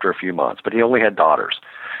died after a few months, but he only had daughters.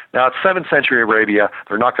 Now, it's 7th century Arabia.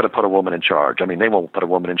 They're not going to put a woman in charge. I mean, they won't put a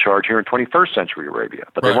woman in charge here in 21st century Arabia,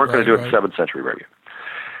 but they weren't going to do it in 7th century Arabia.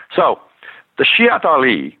 So, the Shi'at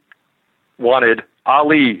Ali wanted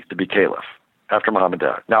Ali to be caliph after Muhammad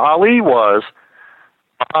died. Now, Ali was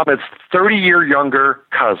Muhammad's 30-year younger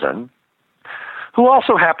cousin, who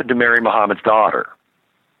also happened to marry Muhammad's daughter,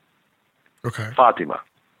 Fatima.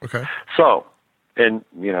 Okay. So, and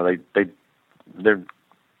they're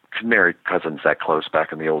married cousins that close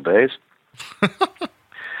back in the old days.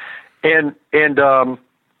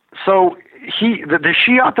 So the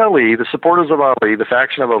Shi'at Ali, the supporters of Ali, the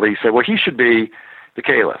faction of Ali, said, well, he should be the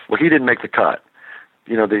caliph. Well, he didn't make the cut.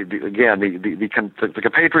 The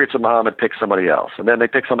compatriots of Muhammad picked somebody else, and then they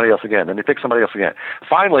picked somebody else again, and they picked somebody else again.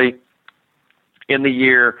 Finally, in the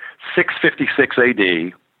year 656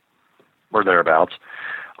 AD, or thereabouts,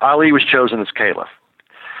 Ali was chosen as caliph.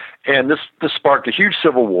 And this sparked a huge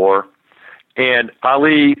civil war, and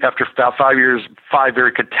Ali, after about 5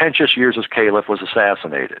 very contentious years as caliph, was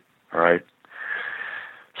assassinated. All right.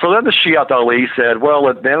 So then the Shi'at Ali said,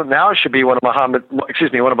 well, now it should be one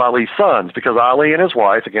of Ali's sons, because Ali and his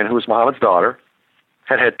wife, again, who was Muhammad's daughter,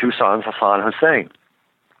 had 2 sons, Hassan and Hussein.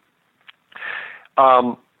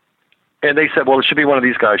 And they said, well, it should be one of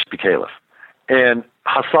these guys should be caliph. And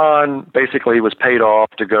Hassan basically was paid off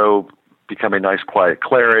to go become a nice, quiet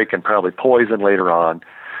cleric and probably poisoned later on.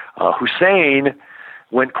 Hussein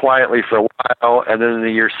went quietly for a while, and then in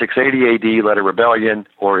the year 680 AD led a rebellion,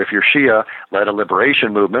 or if you're Shia, led a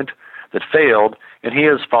liberation movement that failed, and he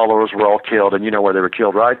and his followers were all killed. And you know where they were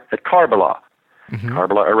killed, right? At Karbala,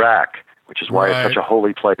 Karbala, Iraq, which is why it's such a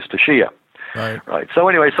holy place to Shia. Right. So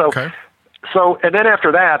anyway, so and then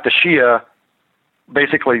after that, the Shia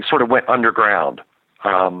basically sort of went underground.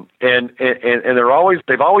 And they've always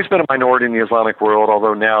been a minority in the Islamic world,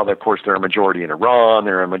 although now, of course, they're a majority in Iran,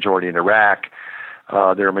 they're a majority in Iraq,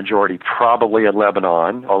 they're a majority probably in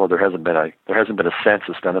Lebanon, although there hasn't been a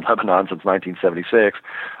census done in Lebanon since 1976.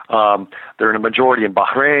 They're in a majority in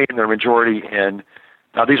Bahrain, they're a majority in,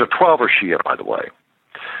 now these are 12 are Shia, by the way.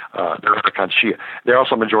 They're other kinds of Shia. They're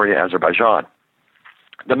also a majority in Azerbaijan.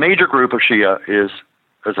 The major group of Shia is,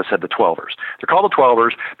 as I said, the Twelvers. They're called the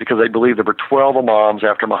Twelvers because they believe there were 12 imams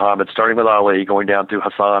after Muhammad, starting with Ali, going down through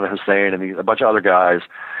Hassan and Hussein and a bunch of other guys.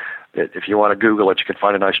 That if you want to Google it, you can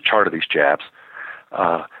find a nice chart of these chaps.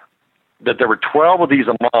 That there were 12 of these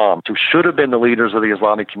imams who should have been the leaders of the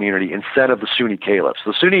Islamic community instead of the Sunni caliphs.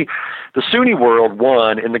 The Sunni world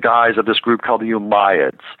won in the guise of this group called the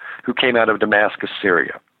Umayyads, who came out of Damascus,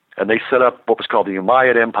 Syria. And they set up what was called the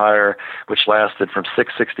Umayyad Empire, which lasted from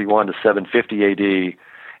 661 to 750 AD.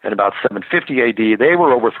 And about 750 AD, they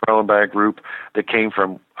were overthrown by a group that came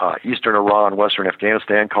from eastern Iran, western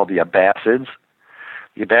Afghanistan, called the Abbasids.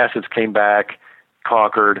 The Abbasids came back,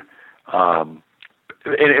 conquered, and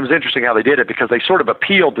it was interesting how they did it, because they sort of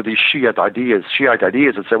appealed to these Shiite ideas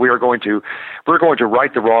and said, we're going to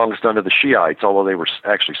right the wrongs done to the Shiites, although they were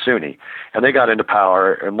actually Sunni. And they got into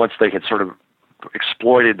power, and once they had sort of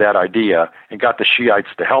exploited that idea and got the Shiites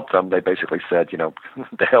to help them. They basically said,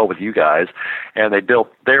 the hell with you guys. And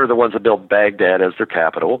they're the ones that built Baghdad as their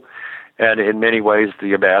capital. And in many ways,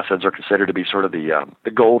 the Abbasids are considered to be sort of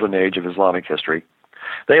the golden age of Islamic history.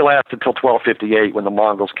 They lasted until 1258 when the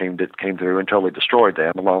Mongols came through and totally destroyed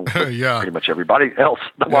them, along with pretty much everybody else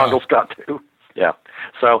the Mongols got to. Yeah.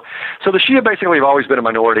 So the Shia basically have always been a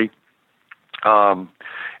minority. And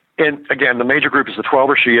again, the major group is the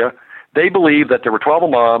 12er Shia. They believe that there were 12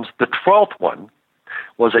 imams. The 12th one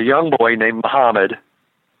was a young boy named Muhammad,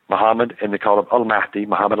 and they called him Al-Mahdi,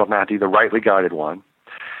 Muhammad al-Mahdi, the rightly guided one,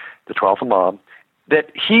 the 12th imam,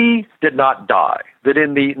 that he did not die, that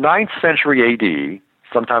in the 9th century AD,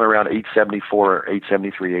 sometime around 874 or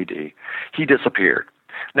 873 AD, he disappeared.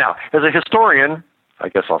 Now, as a historian, I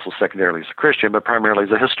guess also secondarily as a Christian, but primarily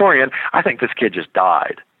as a historian, I think this kid just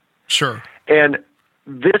died. Sure. And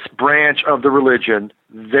this branch of the religion,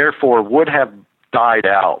 therefore, would have died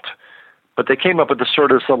out. But they came up with this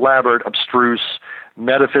sort of elaborate, abstruse,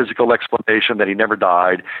 metaphysical explanation that he never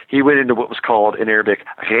died. He went into what was called in Arabic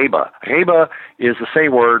ghaiba. Ghaiba is the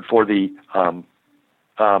same word for the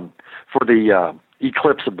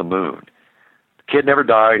eclipse of the moon. The kid never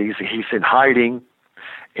died. He's in hiding,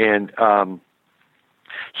 and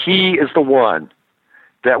he is the one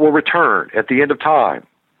that will return at the end of time,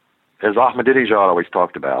 as Ahmadinejad always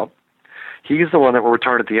talked about. He's the one that will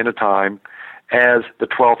return at the end of time as the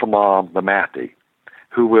 12th Imam, the Mahdi,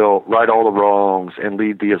 who will right all the wrongs and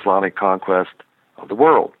lead the Islamic conquest of the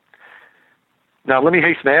world. Now, let me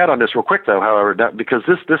hasten to add on this real quick, though, however, because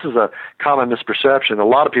this is a common misperception a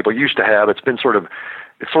lot of people used to have. It's sort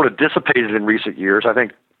of dissipated in recent years, I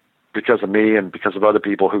think, because of me and because of other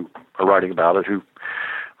people who are writing about it, who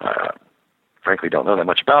frankly don't know that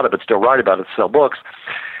much about it, but still write about it to sell books.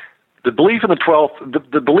 The belief in the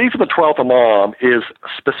 12th Imam is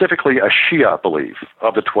specifically a Shia belief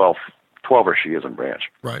of the 12er Shiism branch.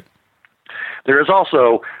 Right. There is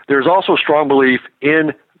also a strong belief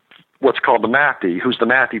in what's called the Mahdi, who's the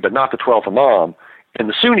Mahdi, but not the 12th Imam, in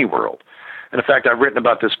the Sunni world. And in fact, I've written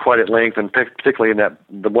about this quite at length, and particularly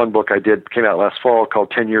in the one book I did, came out last fall, called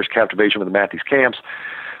 10 Years Captivation with the Mahdi's Camps.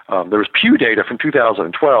 There was Pew data from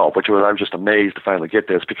 2012, I was just amazed to finally get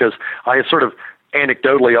this, because I had sort of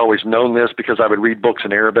anecdotally always known this because I would read books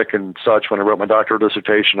in Arabic and such when I wrote my doctoral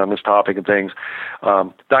dissertation on this topic and things.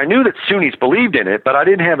 I knew that Sunnis believed in it, but I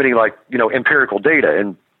didn't have any empirical data.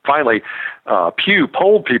 And finally, Pew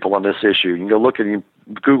polled people on this issue. You can go look at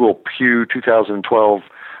Google Pew 2012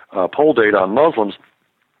 poll data on Muslims.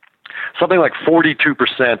 Something like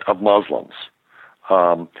 42% of Muslims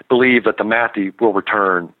believe that the Mahdi will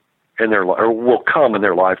return will come in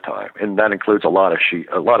their lifetime, and that includes a lot of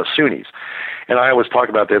Sunnis. And I always talk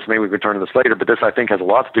about this. Maybe we can return to this later, but this I think has a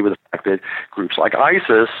lot to do with the fact that groups like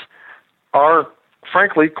ISIS are,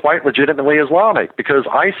 frankly, quite legitimately Islamic, because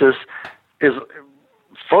ISIS is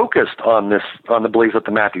focused on the belief that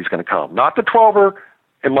the Mahdi is going to come, not the 12th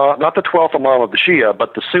Imam of the Shia,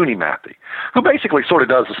 but the Sunni Mahdi, who basically sort of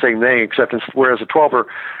does the same thing, except whereas the 12th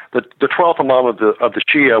Imam of the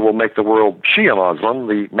Shia will make the world Shia Muslim,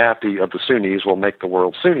 the Mahdi of the Sunnis will make the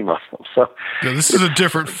world Sunni Muslim. So this is a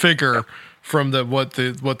different figure from what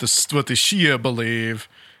the Shia believe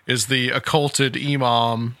is the occulted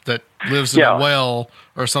imam that lives in a well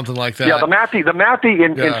or something like that. Yeah, the Mahdi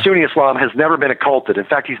in Sunni Islam has never been occulted. In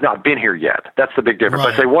fact, he's not been here yet. That's the big difference.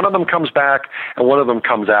 Right. I say one of them comes back and one of them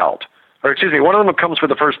comes out. Or excuse me, one of them comes for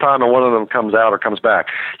the first time and one of them comes out or comes back.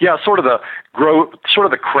 Yeah, sort of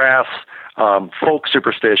the crass folk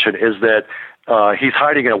superstition is that he's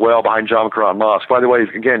hiding in a well behind Jam Quran Mosque. By the way,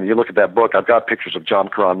 again, you look at that book, I've got pictures of Jam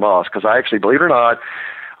Quran Mosque, because I actually, believe it or not,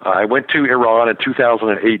 I went to Iran in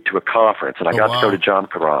 2008 to a conference, and I got to go to Jam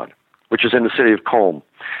Quran, which is in the city of Qom.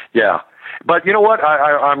 Yeah. But you know what?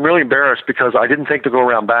 I'm really embarrassed because I didn't think to go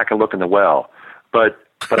around back and look in the well. But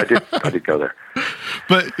I did go there.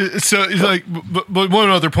 But but one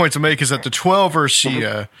other point to make is that the 12er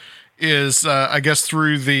Shia is, I guess,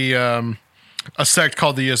 through the a sect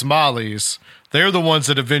called the Ismailis. They're the ones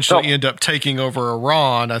that eventually end up taking over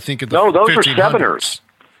Iran, I think, in the 1500s. Those are Seveners.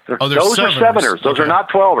 Those are Seveners. Those are not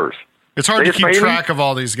 12ers. It's hard to keep track of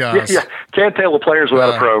all these guys. Yeah. Can't tell the players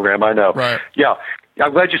without a program, I know. Right. Yeah.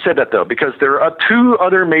 I'm glad you said that, though, because there are two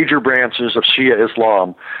other major branches of Shia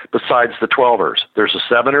Islam besides the 12ers. There's the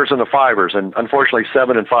 7ers and the 5ers, and unfortunately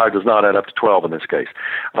 7 and 5 does not add up to 12 in this case.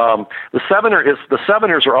 The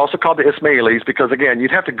 7ers are also called the Ismailis because, again,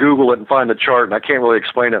 you'd have to Google it and find the chart, and I can't really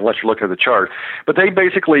explain it unless you look at the chart. But they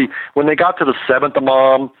basically, when they got to the 7th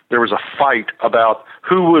Imam, there was a fight about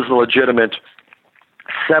who was the legitimate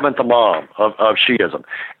 7th Imam of Shiism.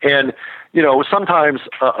 And, sometimes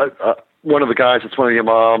one of the guys that's one of the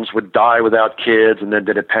imams would die without kids, and then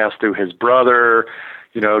did it pass through his brother?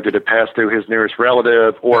 Did it pass through his nearest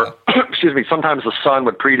relative? Or, excuse me, sometimes the son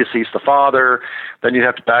would predecease the father. Then you'd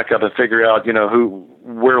have to back up and figure out,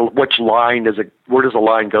 which line where does the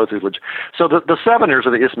line go through? So the Seveners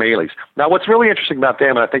are the Ismailis. Now, what's really interesting about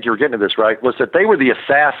them, and I think you were getting to this, right, was that they were the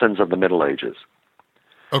assassins of the Middle Ages.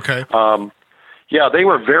 Okay. Yeah, they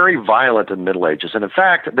were very violent in the Middle Ages, and in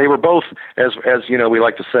fact, they were both, as we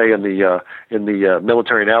like to say in the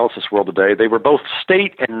military analysis world today, they were both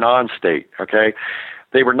state and non-state. Okay,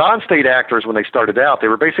 they were non-state actors when they started out. They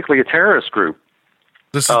were basically a terrorist group.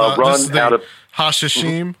 This is out of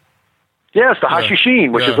Hashishim. Yes, the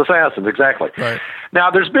Hashishin, which is assassins, exactly. Right.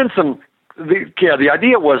 Now, there's been the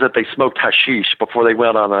idea was that they smoked hashish before they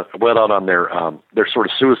went on their sort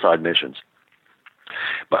of suicide missions.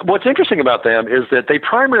 But what's interesting about them is that they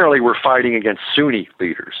primarily were fighting against Sunni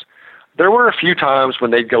leaders. There were a few times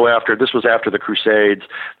when they'd go after, this was after the Crusades,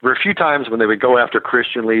 there were a few times when they would go after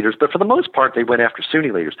Christian leaders, but for the most part, they went after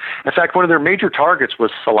Sunni leaders. In fact, one of their major targets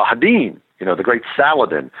was Salahuddin, the great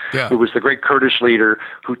Saladin, who was the great Kurdish leader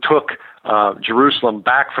who took Jerusalem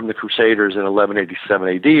back from the Crusaders in 1187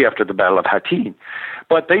 AD after the Battle of Hattin.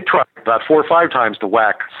 But they tried about 4 or 5 times to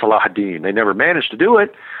whack Salahuddin. They never managed to do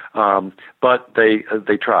it, but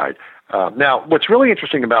they tried. Now, what's really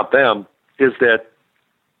interesting about them is that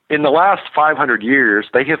in the last 500 years,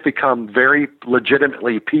 they have become very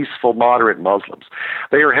legitimately peaceful, moderate Muslims.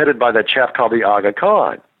 They are headed by that chap called the Aga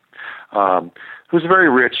Khan, who's a very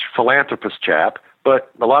rich philanthropist chap,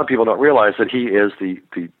 but a lot of people don't realize that he is the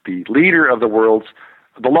leader of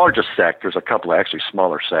the largest sect. There's a couple of actually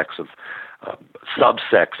smaller sects of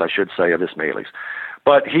subsects, I should say, of Ismailis.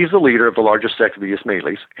 But he's the leader of the largest sect of the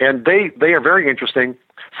Ismailis, and they are very interesting.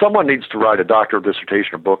 Someone needs to write a doctoral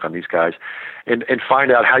dissertation or book on these guys and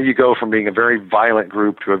find out how you go from being a very violent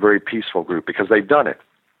group to a very peaceful group, because they've done it.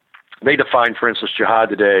 They define, for instance, jihad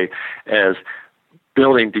today as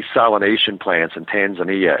building desalination plants in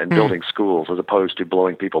Tanzania and building schools as opposed to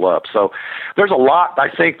blowing people up. So there's a lot, I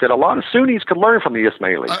think, that a lot of Sunnis could learn from the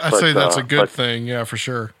Ismailis. I say that's a good thing, yeah, for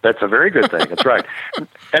sure. That's a very good thing, that's right.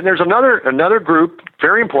 And there's another group,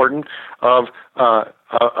 very important, of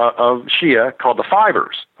Shia called the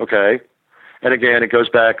Fivers, okay? And again, it goes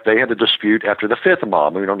back, they had a dispute after the 5th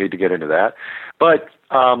Imam. We don't need to get into that. But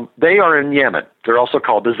they are in Yemen. They're also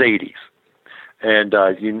called the Zaydis. And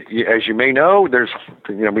as you may know,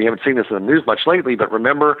 we haven't seen this in the news much lately, but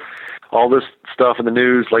remember all this stuff in the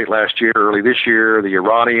news late last year, early this year, the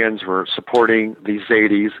Iranians were supporting these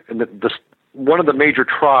Zaydis. And one of the major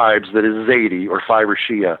tribes that is Zaydi or Fiver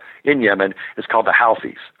Shia in Yemen is called the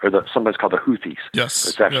Houthis, or sometimes called the Houthis. Yes.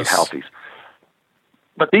 It's actually Houthis.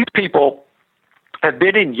 But these people have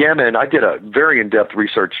been in Yemen. I did a very in-depth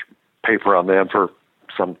research paper on them for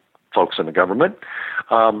some folks in the government.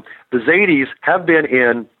 The Zaydis have been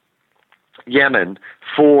in Yemen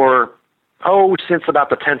since about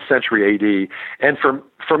the 10th century AD, and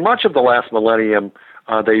for much of the last millennium,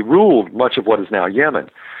 they ruled much of what is now Yemen.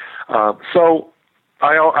 So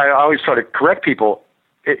I always try to correct people.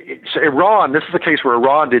 Iran, this is a case where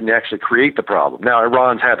Iran didn't actually create the problem. Now,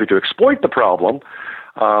 Iran's happy to exploit the problem,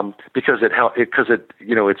 because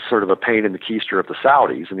it's sort of a pain in the keister of the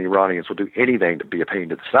Saudis, and the Iranians will do anything to be a pain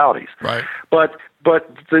to the Saudis. Right. But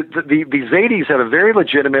the Zaydis have a very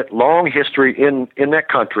legitimate, long history in that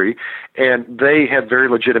country, and they had very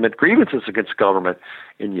legitimate grievances against government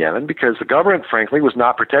in Yemen, because the government, frankly, was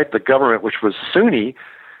not protected. The government, which was Sunni,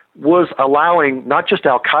 was allowing not just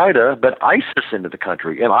Al-Qaeda, but ISIS into the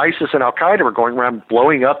country. And ISIS and Al-Qaeda were going around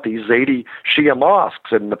blowing up these Zaydi Shia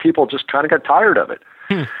mosques, and the people just kind of got tired of it.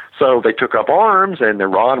 So they took up arms, and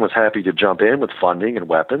Iran was happy to jump in with funding and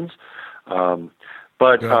weapons.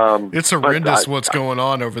 It's horrendous what's going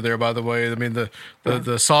on over there, by the way. I mean, the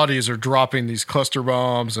Saudis are dropping these cluster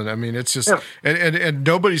bombs, and I mean, it's just, and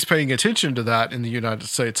nobody's paying attention to that in the United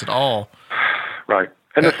States at all. Right.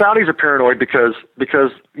 And the Saudis are paranoid because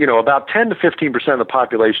about 10 to 15% of the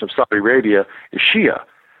population of Saudi Arabia is Shia.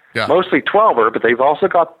 Yeah. Mostly Twelver, but they've also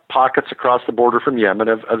got pockets across the border from Yemen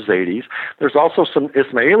of Zaydis. There's also some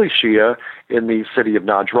Ismaili Shia in the city of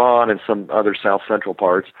Najran and some other south central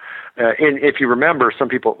parts. And if you remember, some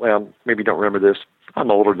people maybe don't remember this.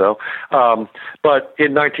 I'm older, though. But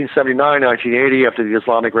in 1979, 1980, after the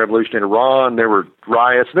Islamic Revolution in Iran, there were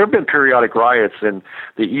riots. There have been periodic riots in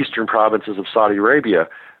the eastern provinces of Saudi Arabia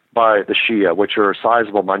by the Shia, which are a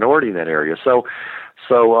sizable minority in that area. So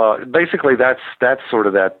basically, that's sort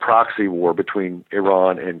of that proxy war between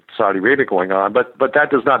Iran and Saudi Arabia going on. But that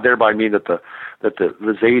does not thereby mean that the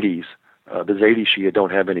Zaydis the Zaidi Shia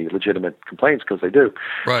don't have any legitimate complaints because they do.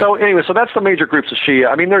 Right. So anyway, so that's the major groups of Shia.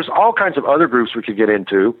 I mean, there's all kinds of other groups we could get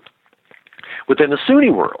into within the Sunni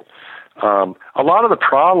world. A lot of the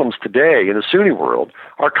problems today in the Sunni world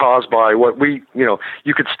are caused by what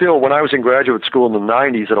you could still, when I was in graduate school in the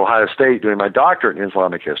 90s at Ohio State doing my doctorate in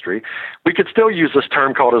Islamic history, we could still use this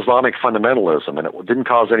term called Islamic fundamentalism, and it didn't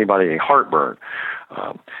cause anybody any heartburn.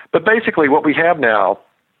 But basically what we have now,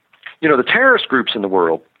 the terrorist groups in the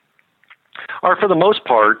world are, for the most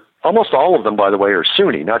part, almost all of them, by the way, are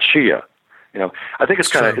Sunni, not Shia. I think it's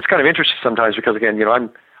kind of interesting sometimes because, again,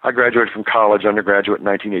 I graduated from college, undergraduate in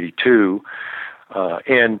 1982,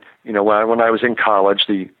 and when I was in college,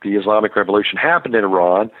 the Islamic Revolution happened in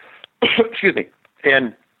Iran. Excuse me.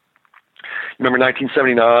 And remember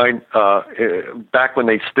 1979, back when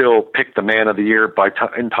they still picked the man of the year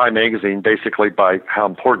in Time magazine, basically by how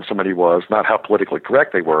important somebody was, not how politically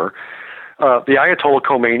correct they were. The Ayatollah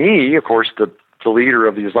Khomeini, of course, the leader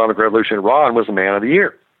of the Islamic Revolution in Iran, was the man of the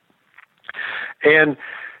year. And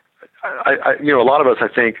a lot of us, I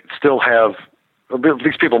think, still have, at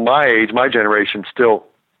least people my age, my generation, still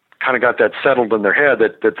kind of got that settled in their head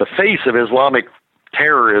that the face of Islamic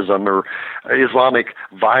terrorism or Islamic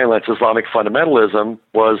violence, Islamic fundamentalism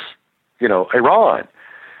was, Iran.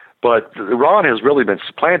 But Iran has really been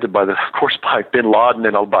supplanted by bin Laden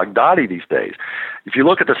and al-Baghdadi these days. If you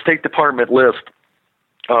look at the State Department list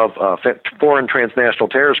of foreign transnational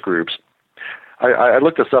terrorist groups, I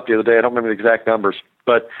looked this up the other day. I don't remember the exact numbers,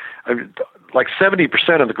 but like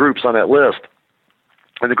 70% of the groups on that list,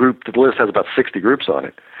 and the list has about 60 groups on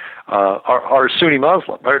it, are Sunni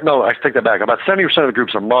Muslim. No, I take that back. About 70% of the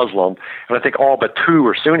groups are Muslim, and I think all but 2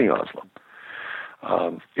 are Sunni Muslim.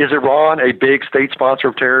 Is Iran a big state sponsor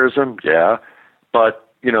of terrorism? Yeah, but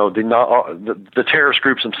the terrorist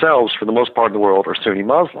groups themselves, for the most part of the world, are Sunni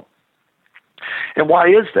Muslim. And why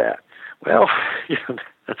is that? Well,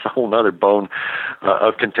 that's a whole other bone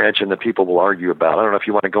of contention that people will argue about. I don't know if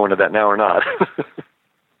you want to go into that now or not.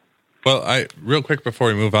 Well, real quick before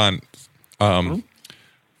we move on,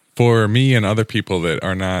 for me and other people that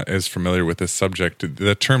are not as familiar with this subject,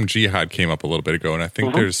 the term jihad came up a little bit ago, and I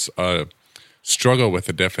think there's a struggle with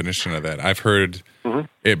the definition of that. I've heard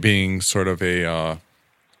it being sort of a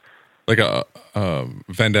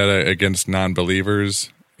vendetta against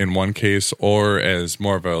non-believers in one case, or as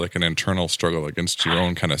more of an internal struggle against your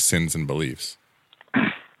own kind of sins and beliefs.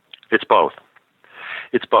 It's both.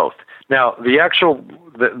 It's both. Now, the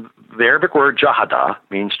Arabic word jahada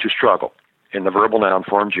means to struggle. In the verbal noun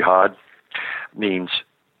form, jihad means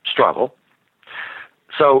struggle.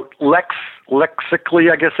 So lexically,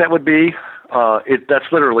 I guess that would be,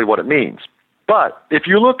 that's literally what it means. But if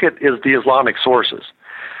you look at the Islamic sources,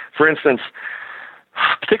 for instance,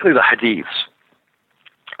 particularly the hadiths,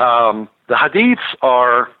 the hadiths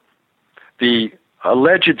are the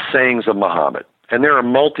alleged sayings of Muhammad, and there are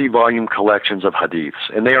multi-volume collections of hadiths,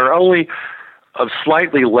 and they are only of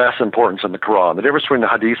slightly less importance than the Quran. The difference between the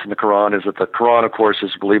hadiths and the Quran is that the Quran, of course,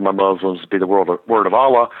 is believed by Muslims to be the word of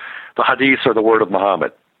Allah. The hadiths are the word of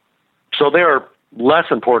Muhammad. So they are less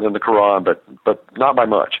important than the Quran, but not by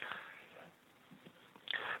much.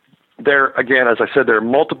 There, again, as I said, there are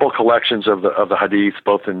multiple collections of the hadiths,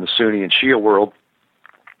 both in the Sunni and Shia world.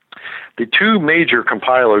 The 2 major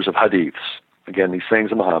compilers of hadiths, again, these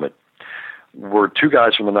sayings of Muhammad, were 2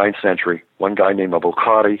 guys from the 9th century, one guy named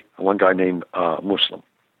al-Bukhari and one guy named Muslim.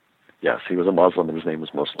 Yes, he was a Muslim and his name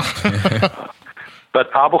was Muslim.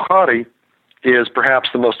 But al-Bukhari is perhaps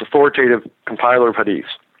the most authoritative compiler of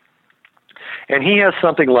hadiths. And he has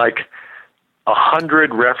something like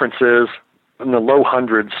 100 references, in the low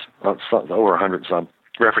hundreds, over 100 some,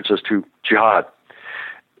 references to jihad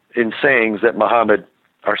in sayings that Muhammad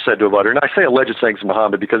are said to have uttered. And I say alleged sayings of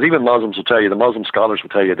Muhammad because even Muslims will tell you, the Muslim scholars will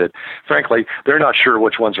tell you that, frankly, they're not sure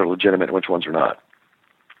which ones are legitimate and which ones are not.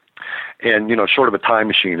 And, short of a time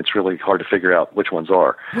machine, it's really hard to figure out which ones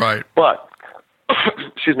are. Right. But,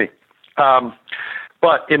 excuse me,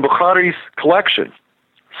 but in Bukhari's collection,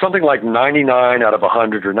 something like 99 out of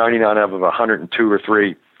 100 or 99 out of 102 or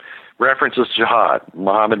 3 references to jihad,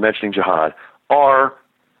 Muhammad mentioning jihad, are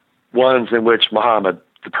ones in which Muhammad,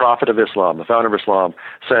 the prophet of Islam, the founder of Islam,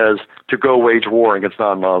 says to go wage war against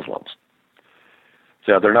non-Muslims.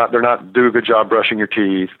 So they're not do a good job brushing your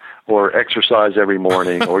teeth or exercise every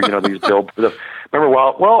morning or these remember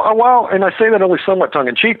a while, and I say that only somewhat tongue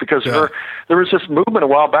in cheek because there was this movement a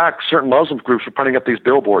while back. Certain Muslim groups were putting up these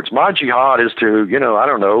billboards. My jihad is to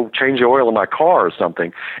change the oil in my car or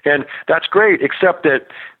something, and that's great, except that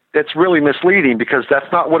it's really misleading because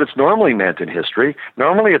that's not what it's normally meant in history.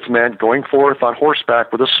 Normally it's meant going forth on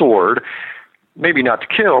horseback with a sword, maybe not to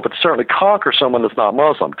kill, but to certainly conquer someone that's not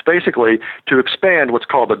Muslim. It's basically to expand what's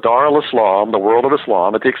called the Dar al-Islam, the world of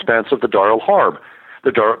Islam, at the expense of the Dar al-Harb,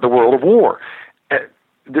 the world of war.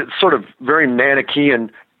 The sort of very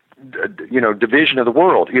Manichaean, division of the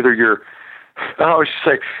world. Either you're, I always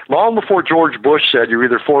say, long before George Bush said you're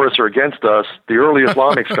either for us or against us, the early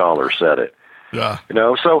Islamic scholars said it. Yeah.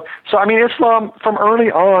 So I mean, Islam from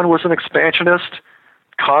early on was an expansionist,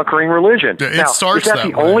 conquering religion. Yeah, now, starts is that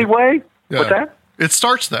the only way? Yeah. What's that? It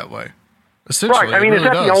starts that way. Essentially, right. I mean, it is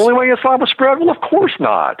really that does. the only way Islam was spread? Well, of course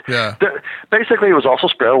not. Yeah. Basically, it was also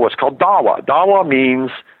spread what's called dawah. Dawah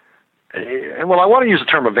means, and I want to use the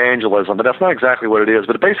term evangelism, but that's not exactly what it is.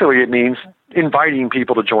 But basically, it means inviting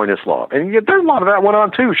people to join Islam. And there's a lot of that went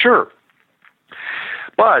on too, sure.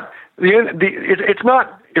 But it's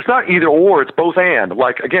not either or. It's both and.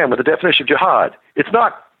 Like again, with the definition of jihad, it's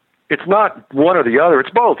not one or the other.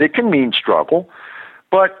 It's both. It can mean struggle.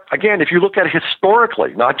 But again, if you look at it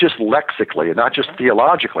historically, not just lexically and not just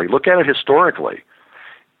theologically, look at it historically,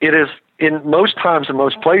 it is in most times in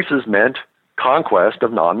most places meant conquest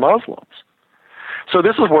of non-Muslims. So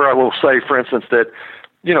this is where I will say, for instance, that,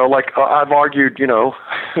 like I've argued,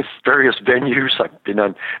 various venues, I've been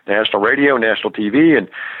on national radio, national TV, and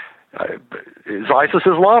is ISIS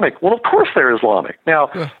Islamic? Well, of course they're Islamic. Now,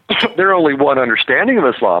 they're only one understanding of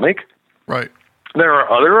Islamic. Right. There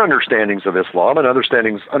are other understandings of Islam and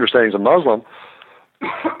understandings of Muslim.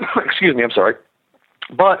 Excuse me, I'm sorry.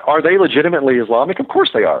 But are they legitimately Islamic? Of course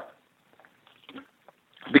they are.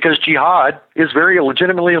 Because jihad is very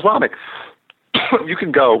legitimately Islamic. You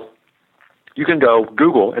can go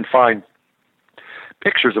Google and find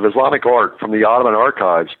pictures of Islamic art from the Ottoman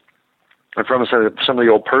archives and from some of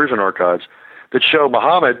the old Persian archives that show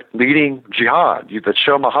Muhammad leading jihad, that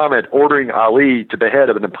show Muhammad ordering Ali to behead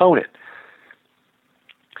an opponent.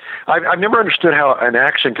 I've never understood how an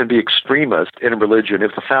action can be extremist in a religion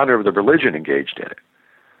if the founder of the religion engaged in it.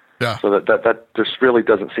 Yeah. So that just really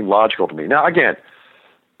doesn't seem logical to me. Now, again,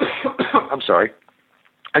 I'm sorry.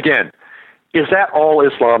 Again, is that all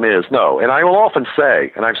Islam is? No. And I will often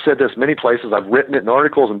say, and I've said this many places, I've written it in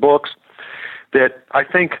articles and books, that I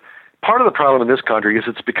think part of the problem in this country is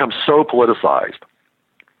it's become so politicized.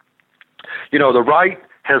 The right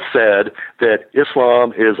has said that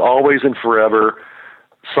Islam is always and forever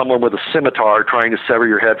someone with a scimitar trying to sever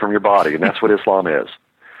your head from your body, and that's what Islam is.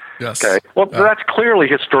 Yes. Okay. Well, that's clearly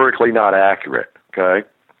historically not accurate. Okay.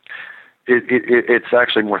 It's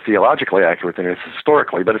actually more theologically accurate than it is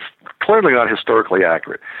historically, but it's clearly not historically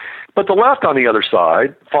accurate. But the left on the other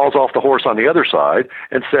side falls off the horse on the other side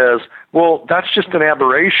and says, well, that's just an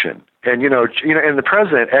aberration. And, and the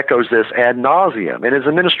president echoes this ad nauseum, and his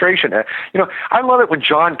administration, I love it when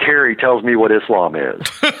John Kerry tells me what Islam is.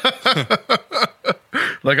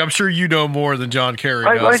 Like, I'm sure you know more than John Kerry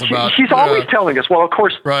knows about. He's always telling us, well, of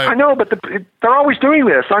course, right. I know, but they're always doing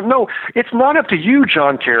this. No, it's not up to you,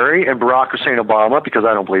 John Kerry and Barack Hussein Obama, because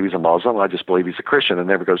I don't believe he's a Muslim. I just believe he's a Christian and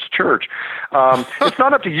never goes to church. It's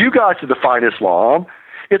not up to you guys to define Islam.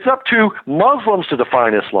 It's up to Muslims to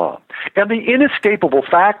define Islam. And the inescapable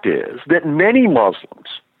fact is that many Muslims,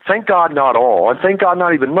 thank God not all, and thank God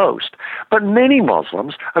not even most, but many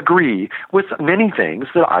Muslims agree with many things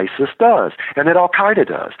that ISIS does, and that Al-Qaeda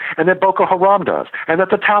does, and that Boko Haram does, and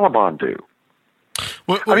that the Taliban do.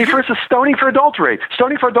 For instance, stoning for adultery.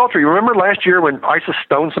 Remember last year when ISIS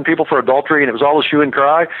stoned some people for adultery and it was all a hue and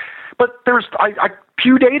cry? But there's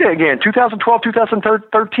Pew data again, 2012,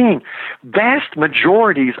 2013. Vast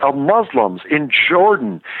majorities of Muslims in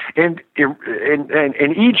Jordan, in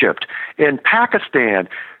Egypt, in Pakistan,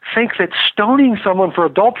 think that stoning someone for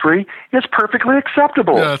adultery is perfectly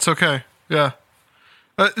acceptable. Yeah, it's okay. Yeah.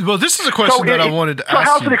 Well, this is a question that I wanted to ask you.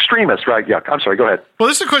 So how's an extremist, right? Yeah, I'm sorry, go ahead. Well,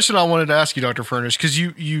 this is a question I wanted to ask you, Dr. Furnish, because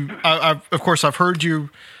I've heard you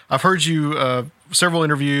several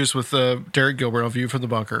interviews with Derek Gilbert on View from the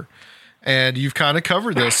Bunker, and you've kind of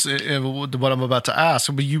covered this in what I'm about to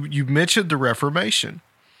ask. But you mentioned the Reformation,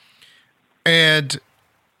 and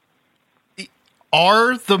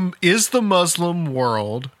is the Muslim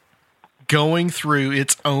world going through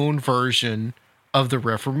its own version of the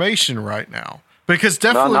Reformation right now? Because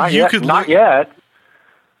definitely not yet.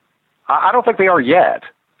 I don't think they are yet.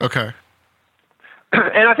 Okay.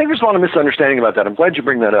 And I think there's a lot of misunderstanding about that. I'm glad you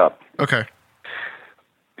bring that up. Okay.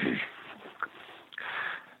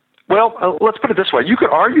 Well, let's put it this way. You could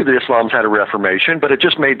argue that Islam's had a reformation, but it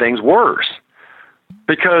just made things worse.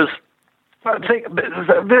 Because,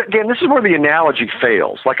 again, this is where the analogy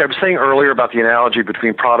fails. Like I was saying earlier about the analogy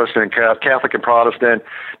between Protestant and Catholic and Protestant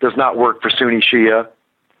does not work for Sunni Shia.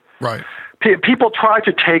 Right. People try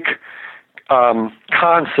to take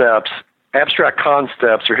concepts abstract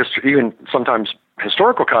concepts or even sometimes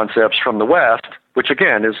historical concepts from the West, which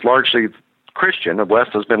again is largely Christian. The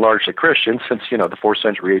West has been largely Christian since, the 4th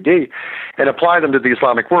century AD, and apply them to the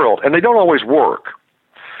Islamic world. And they don't always work.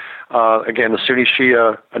 Again, the Sunni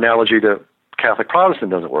Shia analogy to Catholic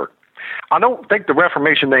Protestant doesn't work. I don't think the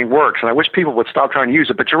Reformation thing works, and I wish people would stop trying to use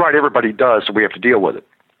it, but you're right, everybody does, so we have to deal with it.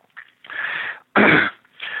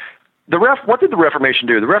 What did the Reformation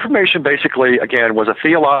do? The Reformation basically, again, was a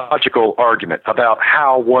theological argument about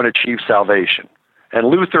how one achieves salvation. And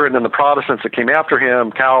Luther and then the Protestants that came after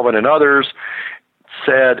him, Calvin and others,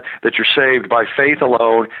 said that you're saved by faith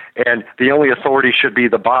alone, and the only authority should be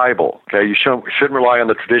the Bible. Okay, you shouldn't rely on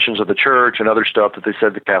the traditions of the church and other stuff that they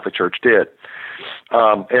said the Catholic Church did,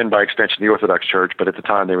 and by extension the Orthodox Church, but at the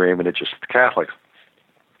time they were aiming at just the Catholics.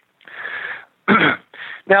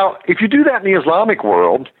 Now, if you do that in the Islamic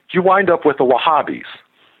world, you wind up with the Wahhabis,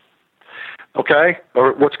 okay,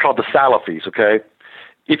 or what's called the Salafis, okay?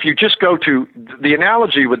 If you just go to, the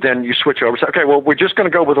analogy would then you switch over, say, okay, well, we're just going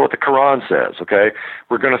to go with what the Quran says, okay?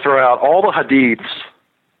 We're going to throw out all the hadiths,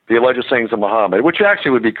 the alleged sayings of Muhammad, which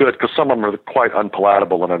actually would be good because some of them are quite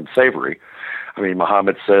unpalatable and unsavory. I mean,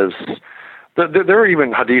 Muhammad says, there are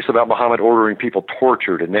even hadiths about Muhammad ordering people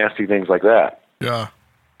tortured and nasty things like that. Yeah.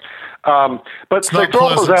 But it's not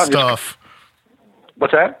pleasant stuff.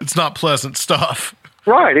 What's that? It's not pleasant stuff.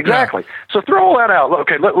 Right, exactly. Yeah. So throw all that out.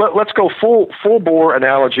 Okay, let's go full bore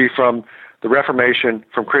analogy from the Reformation,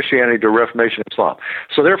 from Christianity to Reformation Islam.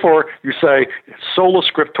 So therefore, you say sola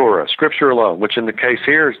scriptura, Scripture alone, which in the case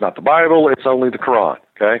here is not the Bible, it's only the Quran.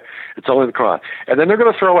 Okay, it's only the Quran, and then they're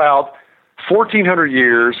going to throw out 1,400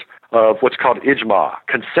 years of what's called ijma,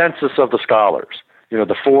 consensus of the scholars.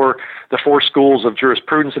 The four schools of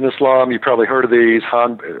jurisprudence in Islam. You probably heard of these.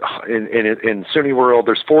 In Sunni world,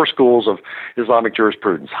 there's 4 schools of Islamic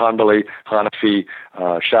jurisprudence: Hanbali, Hanafi,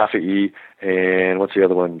 Shafi'i, and what's the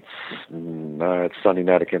other one? It's Sunday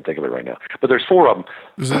night. I can't think of it right now. But there's 4 of them.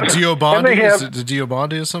 Is it Deobandi? Is it the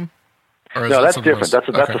Deobandism? No, that's different. That's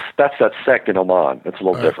that sect in Oman. That's a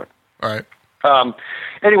little different. All right.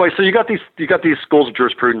 Anyway, so you got these schools of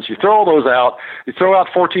jurisprudence. You throw all those out. You throw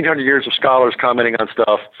out 1,400 years of scholars commenting on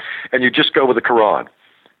stuff, and you just go with the Quran.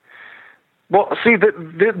 Well, see,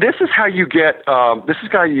 this is how you get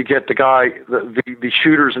the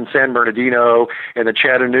shooters in San Bernardino and the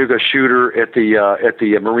Chattanooga shooter at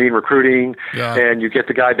the Marine recruiting, and you get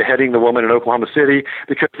the guy beheading the woman in Oklahoma City,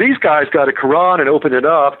 because these guys got a Quran and opened it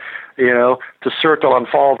up, to Surat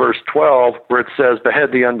al-Anfal verse 12, where it says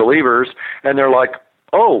behead the unbelievers, and they're like,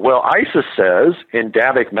 oh, well, ISIS says in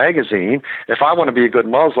Dabiq magazine, if I want to be a good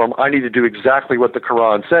Muslim, I need to do exactly what the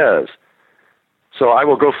Quran says. So I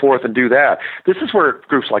will go forth and do that. This is where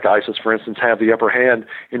groups like ISIS, for instance, have the upper hand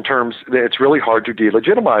in terms that it's really hard to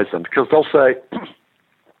delegitimize them, because they'll say,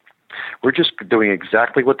 we're just doing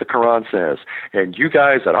exactly what the Quran says, and you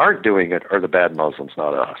guys that aren't doing it are the bad Muslims,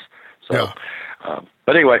 not us. So,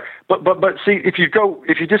 but anyway, but see, if you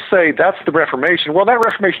just say that's the Reformation, well, that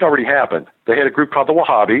Reformation already happened. They had a group called the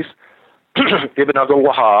Wahhabis. Ibn Abdul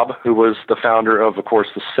Wahhab, who was the founder of course,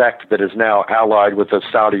 the sect that is now allied with the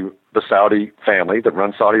Saudi family that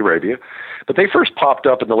runs Saudi Arabia. But they first popped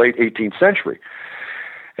up in the late 18th century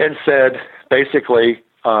and said basically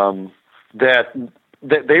that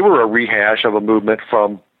they were a rehash of a movement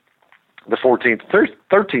from the 14th,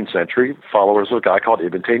 13th century, followers of a guy called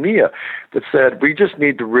Ibn Taymiyyah, that said we just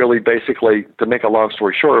need to really basically, to make a long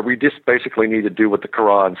story short, we just basically need to do what the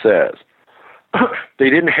Quran says. They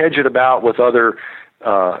didn't hedge it about with other,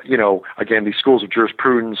 again, these schools of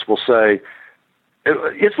jurisprudence will say,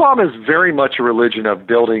 Islam is very much a religion of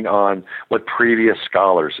building on what previous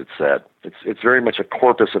scholars had said. It's very much a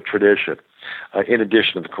corpus of tradition, in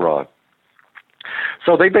addition to the Quran.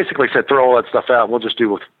 So they basically said, throw all that stuff out, and we'll just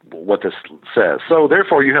do what this says. So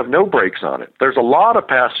therefore, you have no breaks on it. There's a lot of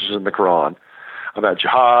passages in the Quran about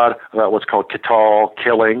jihad, about what's called qital,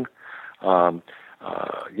 killing,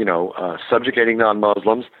 subjugating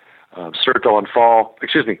non-Muslims, Surat al-Anfal,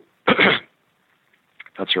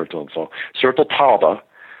 not Surat al-Anfal, Surat al-Tawbah,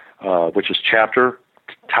 which is chapter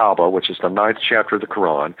Tawbah, which is the 9th chapter of the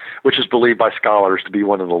Quran, which is believed by scholars to be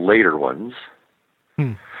one of the later ones,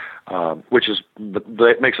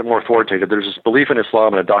 that makes it more authoritative. There's this belief in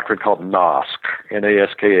Islam and a doctrine called Naskh,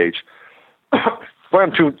 N-A-S-K-H. Boy,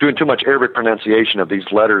 I'm doing too much Arabic pronunciation of these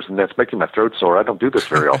letters, and that's making my throat sore. I don't do this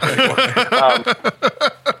very often anymore.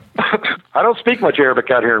 I don't speak much Arabic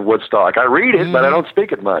out here in Woodstock. I read it, but I don't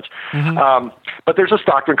speak it much. But there's this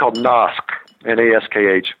doctrine called Naskh,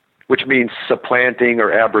 N-A-S-K-H, which means supplanting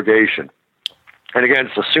or abrogation. And again,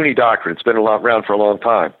 it's a Sunni doctrine. It's been around for a long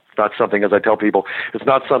time. It's not something, as I tell people, it's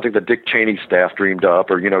not something that Dick Cheney's staff dreamed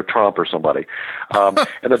up, or Trump or somebody. And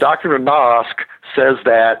the doctrine of Naskh says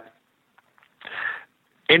that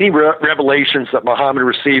any revelations that Muhammad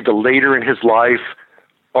received later in his life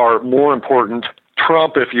are more important,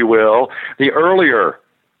 trump, if you will, the earlier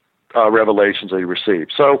revelations that he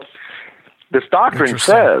received. So this doctrine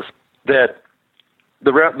says that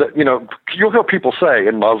you'll hear people say,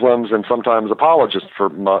 and Muslims and sometimes apologists for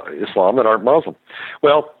Islam that aren't Muslim,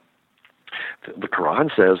 well, the Quran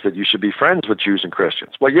says that you should be friends with Jews and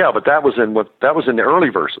Christians. Well, yeah, but that was in the early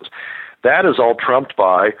verses. That is all trumped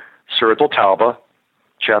by Surat al-Tawbah,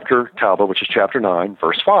 chapter Tawbah, which is chapter 9,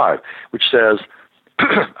 verse 5, which says,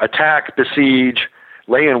 attack, besiege,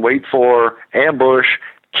 lay in wait for, ambush,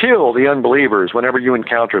 kill the unbelievers whenever you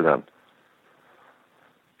encounter them.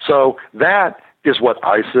 So that is what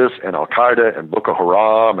ISIS and Al-Qaeda and Boko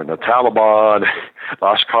Haram and the Taliban,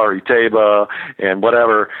 Lashkar-e-Taiba and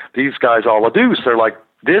whatever, these guys all do. So they're like,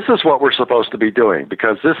 this is what we're supposed to be doing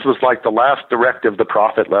because this was like the last directive the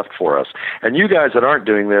prophet left for us. And you guys that aren't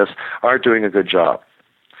doing this aren't doing a good job.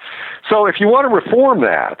 So if you want to reform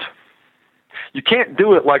that, you can't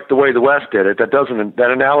do it like the way the West did it.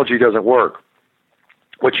 That analogy doesn't work.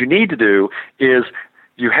 What you need to do is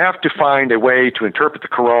you have to find a way to interpret the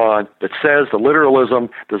Quran that says the literalism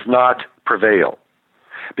does not prevail.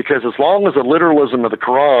 Because as long as the literalism of the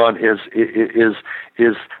Quran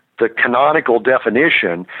is the canonical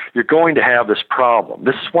definition, you're going to have this problem.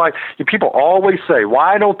 This is why people always say,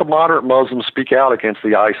 why don't the moderate Muslims speak out against the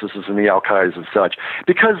ISISes and the Al-Qaedas and such?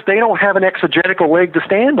 Because they don't have an exegetical leg to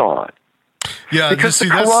stand on. Yeah, because the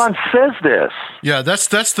Quran says this. Yeah,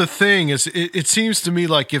 that's the thing. Is it seems to me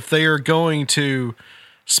like if they are going to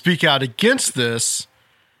speak out against this,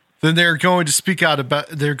 then they're going to speak out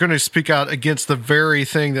against the very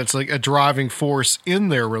thing that's like a driving force in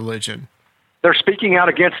their religion. They're speaking out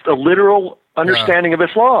against a literal understanding of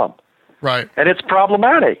Islam. Right. And it's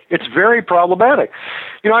problematic. It's very problematic.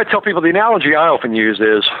 I tell people the analogy I often use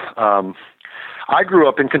is I grew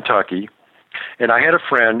up in Kentucky, and I had a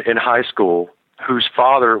friend in high school whose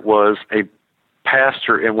father was a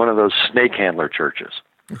pastor in one of those snake handler churches.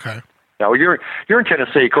 Okay. Now you're in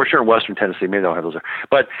Tennessee. Of course, you're in Western Tennessee. Maybe they don't have those there.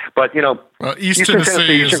 But East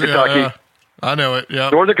Tennessee, Eastern Kentucky. I know it. Yeah.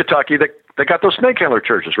 Northern Kentucky. They got those snake handler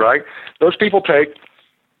churches, right? Those people take.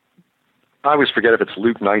 I always forget if it's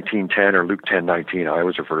Luke 19:10 or Luke 10:19. I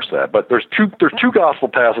always reverse that. But there's two gospel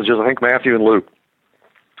passages. I think Matthew and Luke,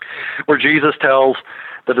 where Jesus tells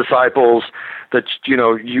the disciples that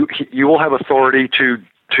you will have authority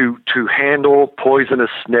to handle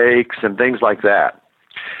poisonous snakes and things like that.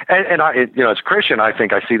 And I, as a Christian, I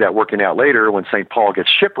think I see that working out later when St. Paul gets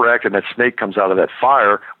shipwrecked and that snake comes out of that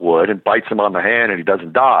firewood and bites him on the hand and he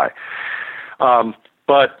doesn't die.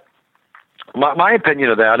 But my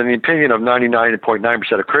opinion of that, and the opinion of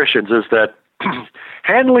 99.9% of Christians, is that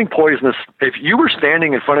handling poisonous, if you were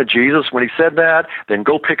standing in front of Jesus when he said that, then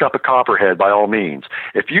go pick up a copperhead by all means.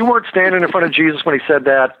 If you weren't standing in front of Jesus when he said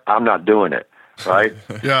that, I'm not doing it, right?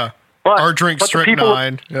 Yeah. But, or drink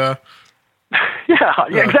strychnine. Yeah. Yeah,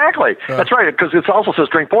 exactly. That's right, because it also says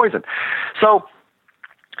drink poison. So,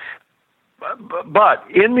 but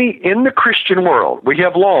in the Christian world, we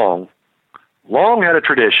have long had a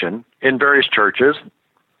tradition in various churches,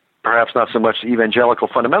 perhaps not so much evangelical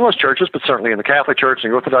fundamentalist churches, but certainly in the Catholic Church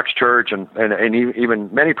and the Orthodox Church and even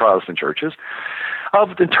many Protestant churches,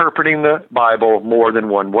 of interpreting the Bible more than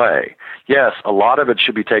one way. Yes, a lot of it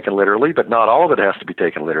should be taken literally, but not all of it has to be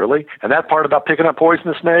taken literally. And that part about picking up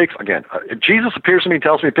poisonous snakes, again, if Jesus appears to me and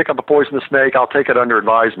tells me to pick up a poisonous snake, I'll take it under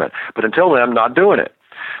advisement. But until then, I'm not doing it.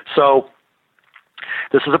 So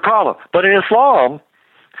this is a problem. But in Islam,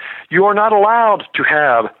 you are not allowed to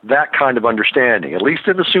have that kind of understanding, at least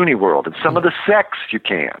in the Sunni world. In some of the sects, you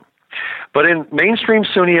can. But in mainstream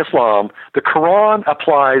Sunni Islam, the Quran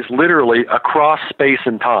applies literally across space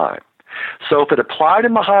and time. So if it applied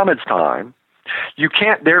in Muhammad's time, you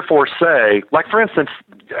can't therefore say, like for instance,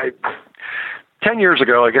 10 years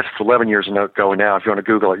ago, I guess it's 11 years ago now, if you want to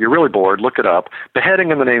Google it, you're really bored, look it up,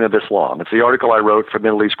 Beheading in the Name of Islam. It's the article I wrote for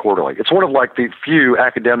Middle East Quarterly. It's one of like the few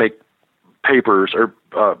academic papers or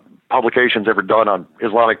publications ever done on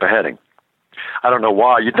Islamic beheading. I don't know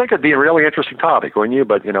why. You'd think it'd be a really interesting topic, wouldn't you?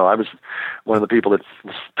 But, I was one of the people that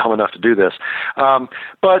was dumb enough to do this.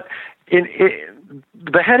 But in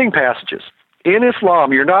beheading passages, in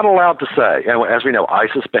Islam, you're not allowed to say, and as we know,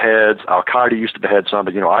 ISIS beheads, Al-Qaeda used to behead some,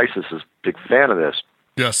 but, ISIS is a big fan of this.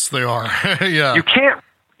 Yes, they are. Yeah.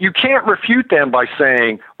 You can't refute them by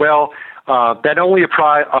saying, well, that only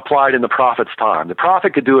applied in the prophet's time. The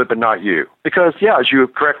prophet could do it, but not you. Because, yeah, as you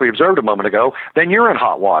correctly observed a moment ago, then you're in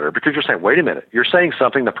hot water because you're saying, wait a minute, you're saying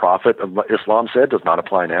something the prophet of Islam said does not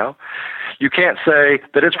apply now. You can't say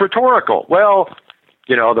that it's rhetorical. Well,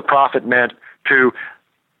 the prophet meant to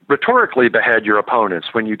rhetorically behead your opponents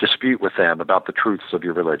when you dispute with them about the truths of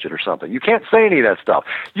your religion or something. You can't say any of that stuff.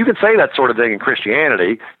 You can say that sort of thing in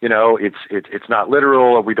Christianity. It's not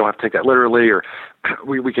literal, or we don't have to take that literally, or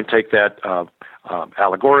we can take that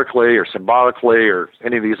allegorically or symbolically, or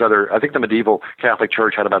any of these other. I think the medieval Catholic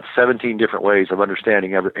Church had about 17 different ways of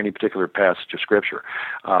understanding any particular passage of Scripture.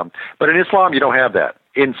 But in Islam, you don't have that.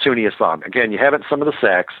 In Sunni Islam, again, you have it in some of the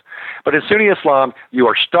sects, but in Sunni Islam, you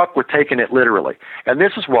are stuck with taking it literally. And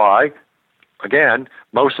this is why, again,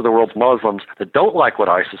 most of the world's Muslims that don't like what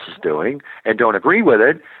ISIS is doing and don't agree with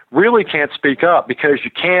it really can't speak up, because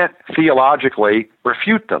you can't theologically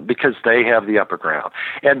refute them because they have the upper ground.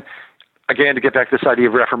 And again, to get back to this idea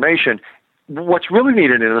of reformation, what's really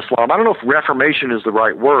needed in Islam, I don't know if reformation is the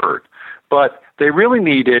right word, but they really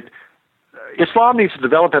need it. Islam needs to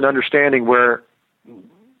develop an understanding where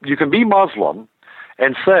you can be Muslim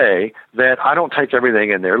and say that I don't take everything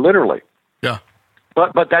in there literally. Yeah.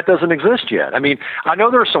 But that doesn't exist yet. I mean, I know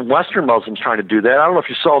there are some Western Muslims trying to do that. I don't know if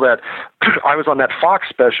you saw that. I was on that Fox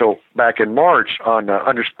special back in March on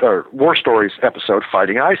War Stories episode,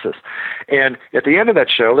 Fighting ISIS. And at the end of that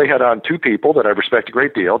show, they had on two people that I respect a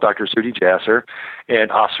great deal, Dr. Zuhdi Jasser and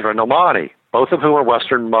Asra Nomani, both of whom are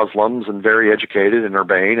Western Muslims and very educated and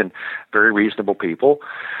urbane and very reasonable people.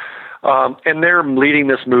 And they're leading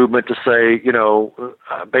this movement to say,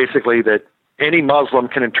 basically that any Muslim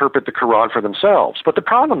can interpret the Quran for themselves. But the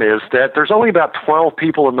problem is that there's only about 12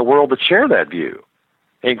 people in the world that share that view,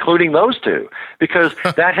 including those two, because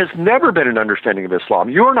that has never been an understanding of Islam.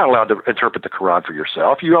 You're not allowed to interpret the Quran for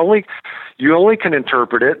yourself. You only can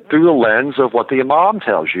interpret it through the lens of what the Imam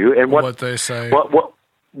tells you and what they say.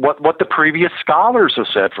 What the previous scholars have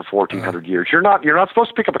said for 1,400 years. You're not supposed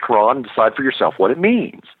to pick up the Quran and decide for yourself what it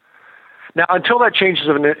means. Now, until that changes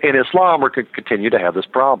in Islam, we're going to continue to have this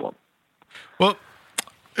problem. Well,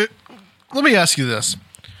 let me ask you this.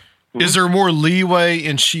 Mm-hmm. Is there more leeway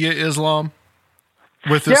in Shia Islam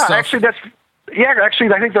with this stuff? Actually,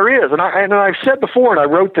 I think there is. And I've said before, and I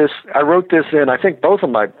wrote this in, I think, both of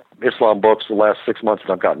my Islam books the last 6 months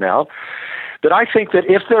that I've gotten out, that I think that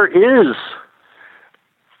if there is,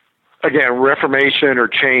 again, reformation or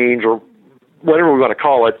change or whatever we want to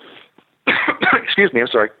call it, excuse me, I'm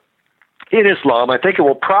sorry, in Islam, I think it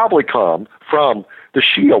will probably come from the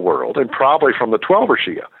Shia world and probably from the Twelver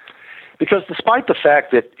Shia. Because despite the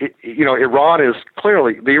fact that, Iran is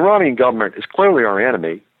clearly, the Iranian government is clearly our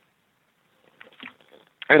enemy,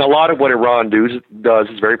 and a lot of what Iran does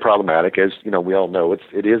is very problematic, as we all know.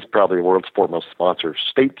 It is probably the world's foremost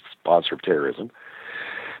state sponsor of terrorism.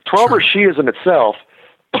 Twelver Shiism itself,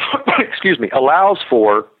 excuse me, allows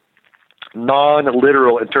for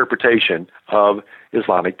non-literal interpretation of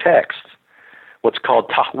Islamic texts, what's called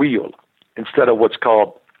tahwil, instead of what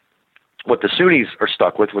the Sunnis are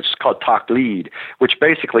stuck with, which is called taqlid, which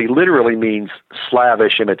basically literally means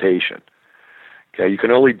Slavish imitation. Okay, you can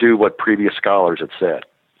only do what previous scholars have said.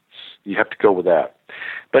 You have to go with that.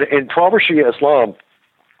 But in Twelver Shia Islam,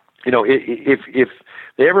 if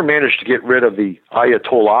they ever manage to get rid of the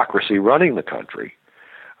Ayatollahocracy running the country,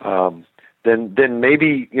 then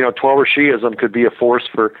maybe, Twelver Shiism could be a force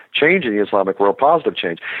for change in the Islamic world, positive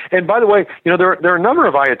change. And by the way, there are a number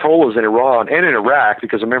of Ayatollahs in Iran and in Iraq,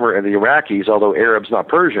 because remember, the Iraqis, although Arabs, not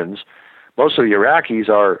Persians, most of the Iraqis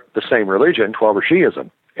are the same religion, Twelver Shiism.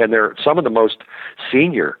 And they're some of the most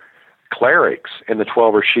senior clerics in the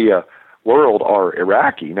Twelver Shia world are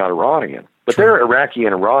Iraqi, not Iranian. But they're Iraqi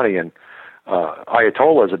and Iranian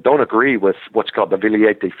Ayatollahs that don't agree with what's called the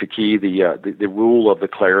Vilayat al-Fiqh, the rule of the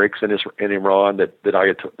clerics in Iran that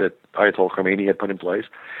Ayatollah Khomeini had put in place.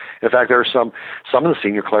 In fact, there are some of the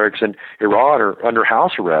senior clerics in Iran are under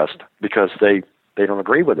house arrest because they don't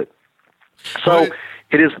agree with it. So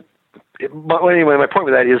it is. Anyway, my point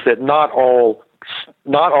with that is that not all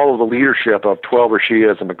of the leadership of Twelver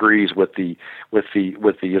Shiism agrees with the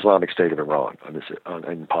Islamic State of Iran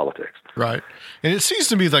in politics. Right, and it seems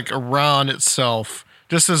to me like Iran itself,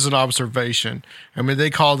 just as an observation, I mean, they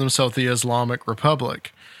call themselves the Islamic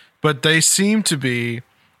Republic, but they seem to be,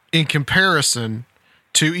 in comparison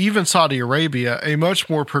to even Saudi Arabia, a much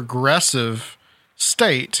more progressive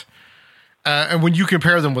state. And when you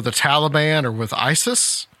compare them with the Taliban or with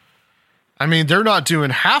ISIS, I mean, they're not doing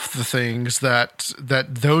half the things that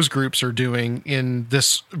those groups are doing in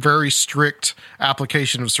this very strict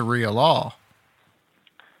application of Sharia law.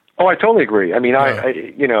 Oh, I totally agree. I mean,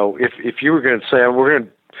 if you were going to say we're going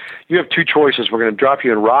to you have two choices. We're going to drop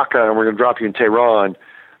you in Raqqa and we're going to drop you in Tehran.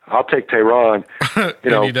 I'll take Tehran. Of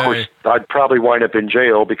course, I'd probably wind up in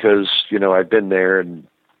jail because, I've been there. And,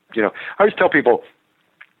 I always tell people,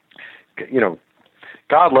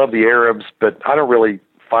 God love the Arabs, but I don't really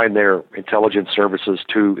find their intelligence services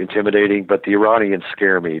too intimidating. But the Iranians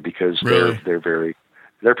scare me because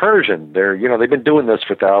they're Persian. They've been doing this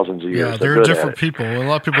for thousands of years. Yeah, they're different people. A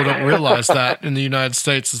lot of people don't realize that in the United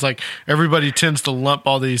States. It's like everybody tends to lump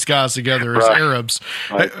all these guys together as Arabs.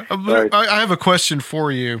 Right. I have a question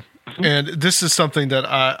for you, and this is something that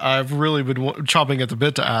I've really been chomping at the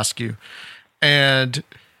bit to ask you. And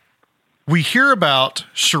we hear about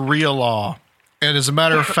Sharia law. And as a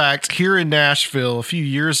matter of fact, here in Nashville a few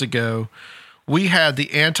years ago, we had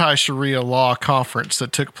the anti-Sharia law conference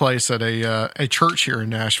that took place at a church here in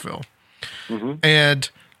Nashville. Mm-hmm. And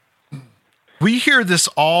we hear this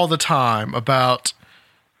all the time about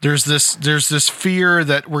there's this fear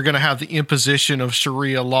that we're going to have the imposition of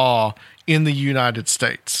Sharia law in the United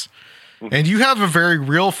States. Mm-hmm. And you have a very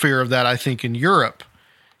real fear of that, I think, in Europe.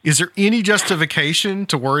 Is there any justification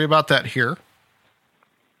to worry about that here?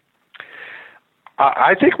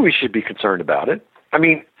 I think we should be concerned about it. I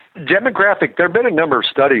mean, there have been a number of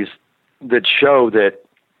studies that show that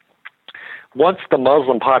once the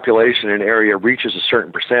Muslim population in an area reaches a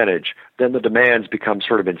certain percentage, then the demands become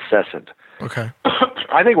sort of incessant. Okay.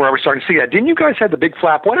 I think we're starting to see that. Didn't you guys have the big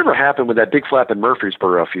flap? Whatever happened with that big flap in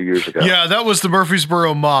Murfreesboro a few years ago? Yeah, that was the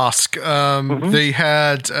Murfreesboro Mosque. They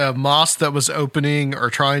had a mosque that was opening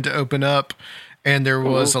or trying to open up, and there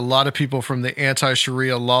was a lot of people from the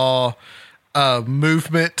anti-Sharia law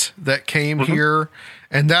movement that came here.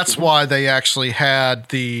 And that's why they actually had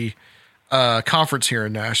the conference here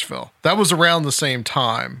in Nashville. That was around the same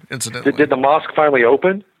time, incidentally. Did the mosque finally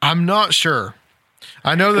open? I'm not sure.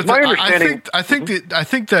 I know that I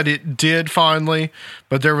think that it did finally,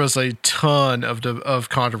 but there was a ton of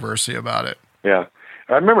controversy about it. Yeah,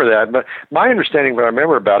 I remember that. But my understanding, what I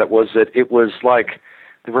remember about it, was that it was like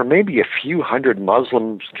there were maybe a few hundred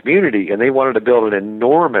Muslims community, and they wanted to build an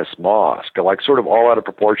enormous mosque, like sort of all out of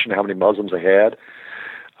proportion to how many Muslims they had.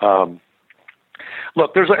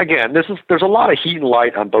 Look, there's a lot of heat and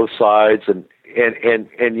light on both sides, and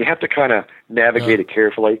you have to kind of navigate it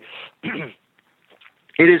carefully.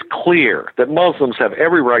 It is clear that Muslims have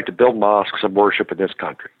every right to build mosques and worship in this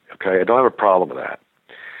country. Okay, I don't have a problem with that,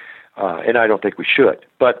 and I don't think we should.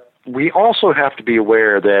 But we also have to be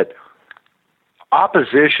aware that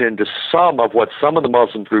opposition to some of what some of the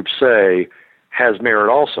Muslim groups say has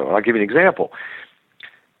merit also. And I'll give you an example.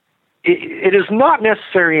 It is not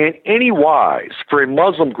necessary in any wise for a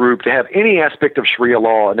Muslim group to have any aspect of Sharia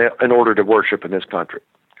law in order to worship in this country.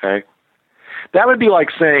 Okay? That would be like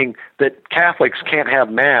saying that Catholics can't have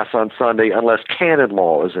Mass on Sunday unless canon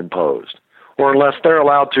law is imposed, or unless they're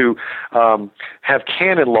allowed to have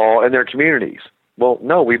canon law in their communities. Well,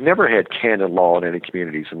 no, we've never had canon law in any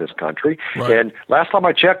communities in this country. Right. And last time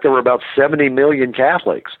I checked, there were about 70 million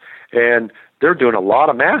Catholics, and they're doing a lot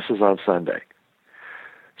of Masses on Sunday.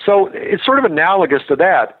 So it's sort of analogous to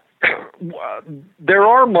that. There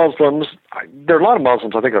are a lot of Muslims,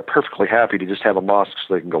 I think, are perfectly happy to just have a mosque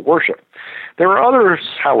so they can go worship. There are others,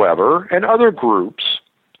 however, and other groups,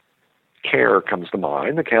 CARE comes to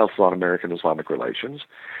mind, the Council on American Islamic Relations,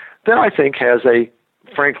 that I think has a,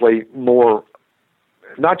 frankly, more,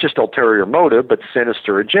 not just ulterior motive, but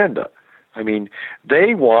sinister agenda. I mean,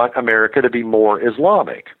 they want America to be more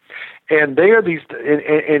Islamic. And they are these,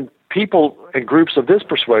 and people and groups of this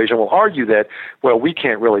persuasion will argue that, well, we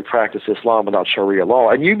can't really practice Islam without Sharia law.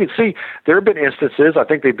 And you can see there have been instances, I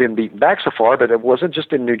think they've been beaten back so far, but it wasn't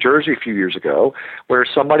just in New Jersey a few years ago, where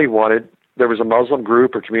there was a Muslim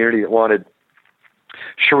group or community that wanted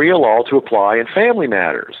Sharia law to apply in family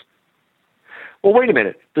matters. Well, wait a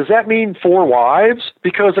minute. Does that mean 4 wives?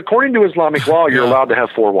 Because according to Islamic law, you're allowed to have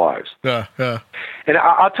 4 wives. Yeah. And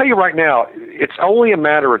I'll tell you right now, it's only a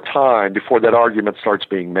matter of time before that argument starts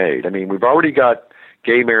being made. I mean, we've already got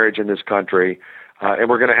gay marriage in this country, and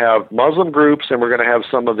we're going to have Muslim groups, and we're going to have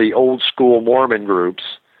some of the old school Mormon groups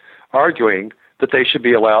arguing that they should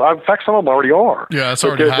be allowed. In fact, some of them already are. Yeah, it's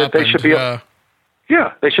already happened. They should be,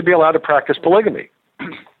 they should be allowed to practice polygamy.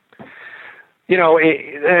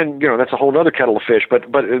 That's a whole other kettle of fish. But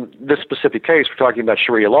in this specific case, we're talking about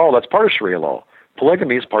Sharia law. That's part of Sharia law.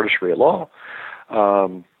 Polygamy is part of Sharia law.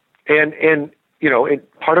 And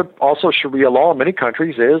part of also Sharia law in many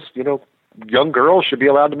countries is, young girls should be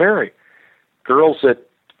allowed to marry. Girls that,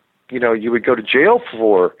 you would go to jail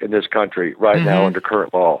for in this country right now under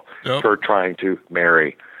current law for trying to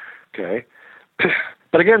marry. Okay.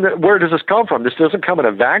 But again, where does this come from? This doesn't come in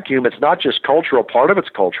a vacuum. It's not just cultural. Part of it's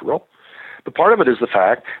cultural. But part of it is the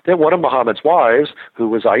fact that one of Muhammad's wives, who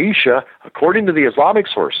was Aisha, according to the Islamic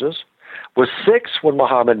sources, was 6 when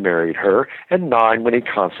Muhammad married her and 9 when he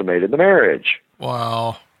consummated the marriage.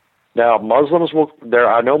 Wow. Now, Muslims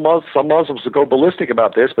I know some Muslims will go ballistic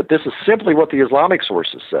about this, but this is simply what the Islamic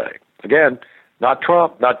sources say. Again, not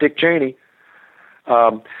Trump, not Dick Cheney.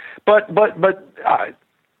 So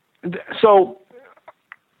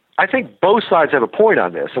I think both sides have a point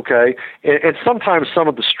on this, okay? And sometimes some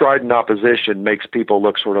of the strident opposition makes people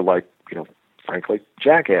look sort of like, frankly,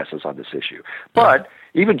 jackasses on this issue. But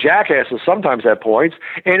even jackasses sometimes have points,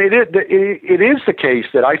 and it is the case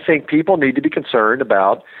that I think people need to be concerned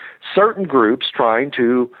about certain groups trying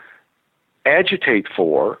to agitate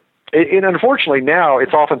for, and unfortunately now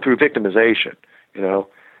it's often through victimization,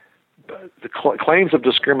 the claims of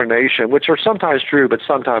discrimination, which are sometimes true but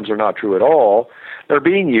sometimes are not true at all, they're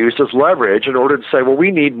being used as leverage in order to say, well,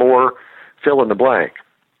 we need more fill in the blank.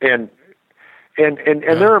 And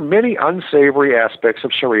there are many unsavory aspects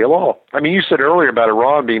of Sharia law. I mean, you said earlier about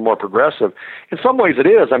Iran being more progressive. In some ways it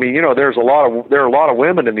is. I mean, there are a lot of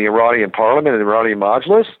women in the Iranian parliament and the Iranian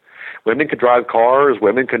Majlis. Women can drive cars,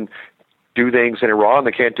 women can do things in Iran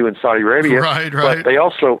they can't do in Saudi Arabia. Right.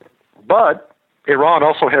 But Iran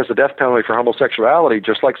also has the death penalty for homosexuality,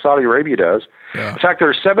 just like Saudi Arabia does. Yeah. In fact, there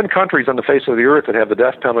are 7 countries on the face of the earth that have the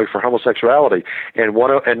death penalty for homosexuality, and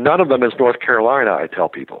none of them is North Carolina, I tell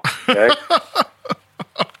people. Okay?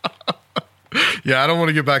 Yeah, I don't want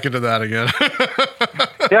to get back into that again.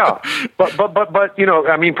 Yeah, but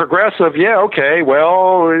progressive, yeah, okay,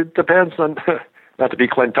 well, it depends on, not to be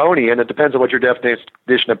Clintonian, it depends on what your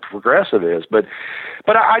definition of progressive is, but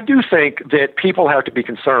I do think that people have to be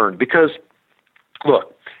concerned because,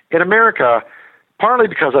 look, in America, partly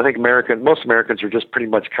because I think most Americans are just pretty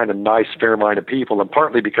much kind of nice, fair-minded people, and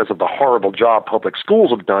partly because of the horrible job public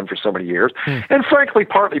schools have done for so many years, and frankly,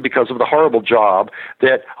 partly because of the horrible job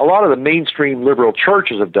that a lot of the mainstream liberal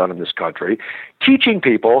churches have done in this country, teaching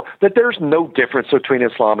people that there's no difference between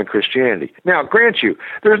Islam and Christianity. Now, grant you,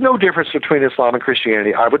 there's no difference between Islam and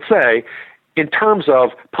Christianity, I would say, in terms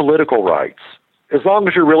of political rights, as long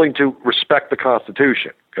as you're willing to respect the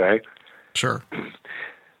Constitution, okay? Sure.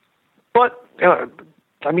 But,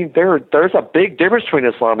 there's a big difference between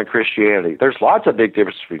Islam and Christianity. There's lots of big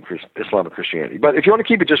differences between Islam and Christianity. But if you want to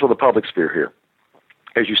keep it just with the public sphere here,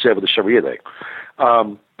 as you said with the Sharia thing,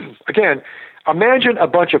 again, imagine a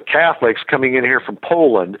bunch of Catholics coming in here from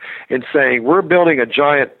Poland and saying, we're building a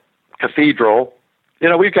giant cathedral.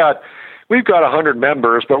 We've got 100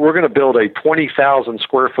 members, but we're going to build a 20,000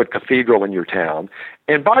 square foot cathedral in your town.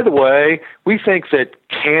 And by the way, we think that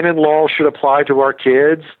canon law should apply to our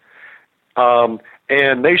kids.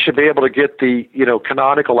 And they should be able to get the,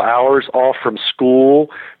 canonical hours off from school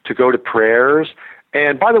to go to prayers.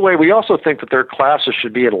 And by the way, we also think that their classes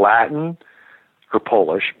should be in Latin or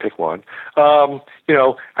Polish, pick one.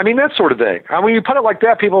 That sort of thing. When you put it like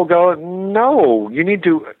that, people go, no, you need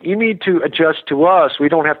to adjust to us. We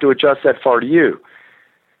don't have to adjust that far to you.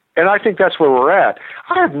 And I think that's where we're at.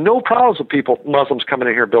 I have no problems with Muslims coming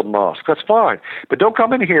in here and building mosques. That's fine. But don't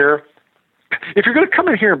come in here. If you're going to come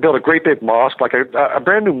in here and build a great big mosque, like a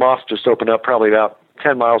brand new mosque just opened up probably about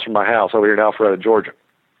 10 miles from my house over here in Alpharetta, Georgia.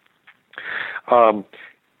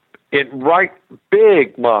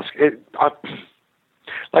 Big mosque.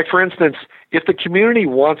 Like, for instance, if the community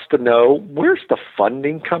wants to know where's the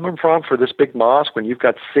funding coming from for this big mosque when you've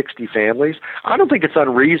got 60 families, I don't think it's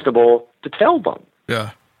unreasonable to tell them.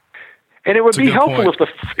 Yeah. And it would be helpful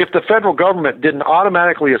if the federal government didn't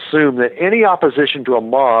automatically assume that any opposition to a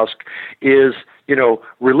mosque is,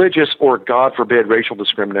 religious or, God forbid, racial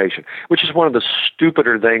discrimination, which is one of the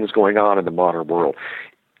stupider things going on in the modern world.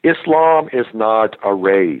 Islam is not a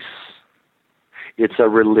race. It's a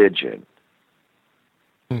religion.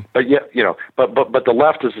 But but the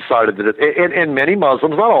left has decided that and many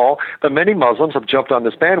Muslims, not all, but many Muslims have jumped on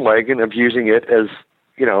this bandwagon of using it as,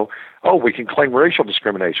 we can claim racial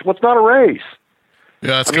discrimination. Well, it's not a race.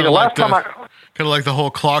 Yeah, it's kind of like the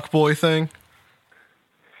whole clock boy thing.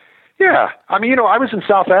 Yeah. I was in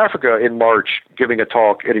South Africa in March giving a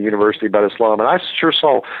talk at a university about Islam, and I sure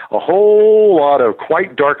saw a whole lot of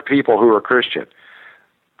quite dark people who are Christian.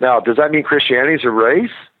 Now, does that mean Christianity is a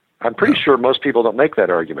race? I'm pretty sure most people don't make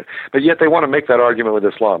that argument, but yet they want to make that argument with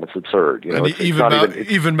Islam. It's absurd.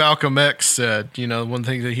 Even Malcolm X said, one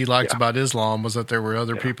thing that he liked about Islam was that there were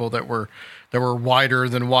other people that were whiter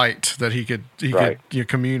than white that he could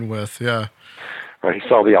commune with. Yeah. Right. He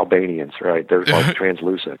saw the Albanians. Right. They're like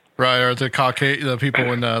translucent. Right. Or the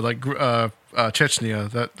people in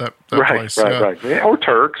Chechnya. That right, place. Right. Yeah, or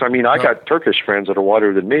Turks. I got Turkish friends that are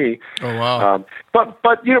whiter than me. Oh wow. But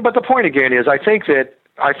the point again is, I think that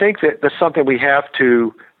I think that that's something we have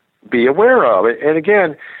to be aware of. And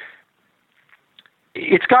again,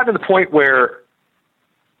 it's gotten to the point where,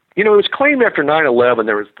 it was claimed after 9/11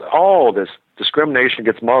 there was all this discrimination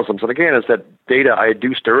against Muslims. And again, as that data I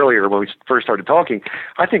adduced earlier when we first started talking,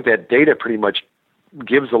 I think that data pretty much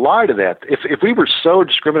gives a lie to that. If we were so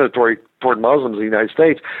discriminatory toward Muslims in the United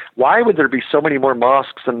States, why would there be so many more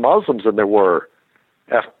mosques and Muslims than there were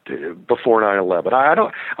before 9/11?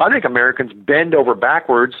 I think Americans bend over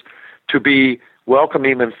backwards to be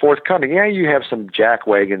welcoming and forthcoming. Yeah, you have some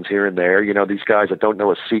jackwagons here and there, these guys that don't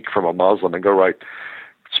know a Sikh from a Muslim and go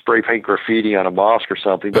spray paint graffiti on a mosque or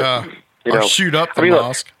something. But or shoot up the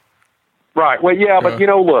mosque. Right. Well, yeah, but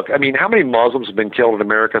look, I mean, how many Muslims have been killed in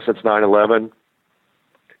America since 9/11?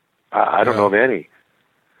 I don't know of any.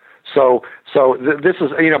 So this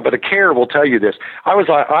is, but the CARE will tell you this. I was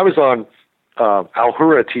on Al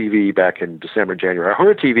Hurra TV back in December, January. Al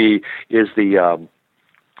Hurra TV is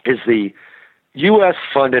the U.S.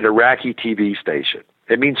 funded Iraqi TV station.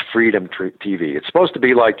 It means Freedom TV. It's supposed to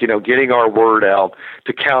be like, getting our word out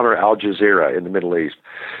to counter Al Jazeera in the Middle East.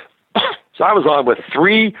 So I was on with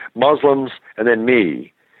 3 Muslims and then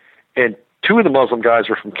me, and 2 of the Muslim guys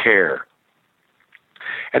were from CARE.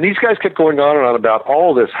 And these guys kept going on and on about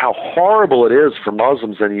all this, how horrible it is for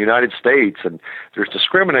Muslims in the United States, and there's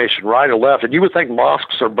discrimination right and left. And you would think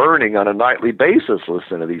mosques are burning on a nightly basis.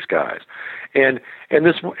 Listen to these guys, and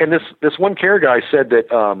this one CARE guy said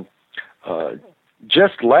that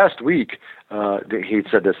just last week, he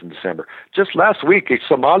said this in December. Just last week, a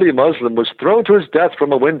Somali Muslim was thrown to his death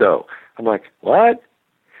from a window. I'm like, what?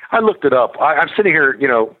 I looked it up. I'm sitting here,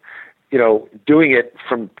 doing it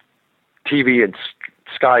from TV and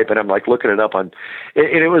Skype, and I'm like looking it up on. And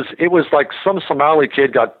it was like some Somali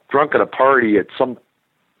kid got drunk at a party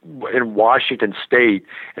in Washington State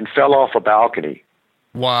and fell off a balcony.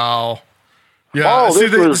 Wow. Yeah.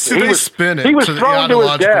 They spin it. He was to the thrown to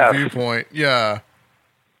his death. Viewpoint. Yeah.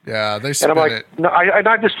 Yeah, they spin it. And I'm like, it. No,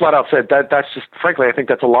 I just flat out said that's just, frankly, I think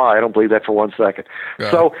that's a lie. I don't believe that for one second. Yeah.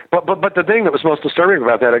 So, but the thing that was most disturbing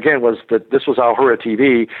about that, again, was that this was Al Hurra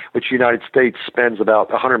TV, which the United States spends about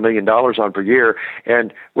 $100 million on per year.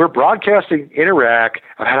 And we're broadcasting in Iraq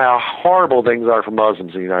about how horrible things are for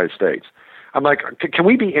Muslims in the United States. I'm like, can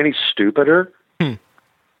we be any stupider?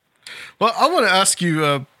 Well, I want to ask you,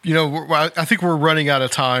 I think we're running out of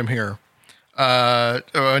time here.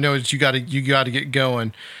 I know you got to get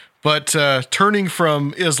going, but turning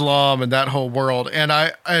from Islam and that whole world, and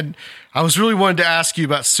I was really wanting to ask you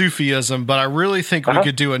about Sufism, but I really think we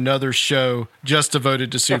could do another show just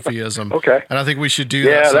devoted to Sufism. Okay, and I think we should do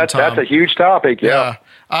that sometime. That's a huge topic. Yeah,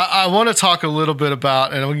 I want to talk a little bit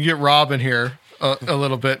about, and we can get Robin here a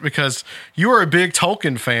little bit, because you are a big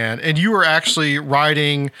Tolkien fan, and you are actually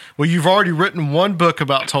writing. Well, you've already written one book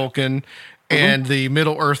about Tolkien and the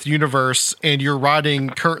Middle-earth universe, and you're writing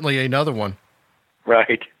currently another one.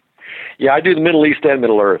 Right. Yeah, I do the Middle East and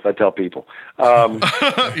Middle-earth, I tell people.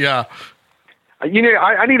 Yeah.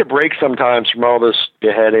 I need a break sometimes from all this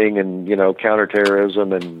beheading and,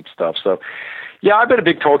 counterterrorism and stuff. So, yeah, I've been a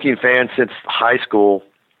big Tolkien fan since high school.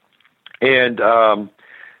 And,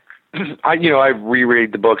 I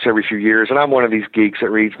reread the books every few years, and I'm one of these geeks that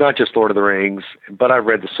reads not just Lord of the Rings, but I've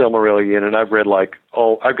read the Silmarillion, and I've read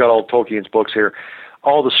I've got all Tolkien's books here,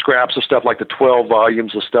 all the scraps of stuff, like the 12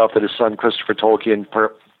 volumes of stuff that his son Christopher Tolkien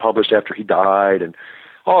published after he died, and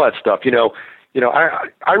all that stuff.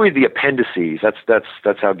 I read the appendices. That's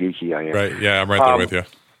how geeky I am. Right. Yeah, I'm right there with you.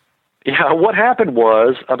 Yeah. What happened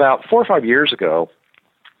was about 4 or 5 years ago,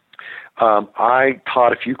 I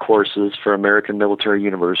taught a few courses for American Military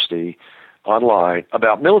University online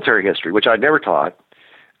about military history, which I'd never taught.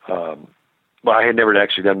 But I had never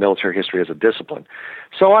actually done military history as a discipline.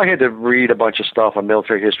 So I had to read a bunch of stuff on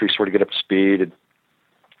military history, sort of get up to speed, and,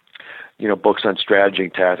 books on strategy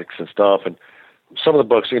and tactics and stuff. And some of the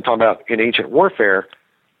books you're talking about in ancient warfare,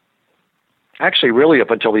 actually really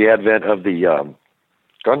up until the advent of the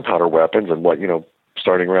gunpowder weapons and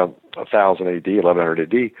starting around 1000 AD,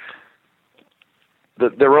 1100 AD,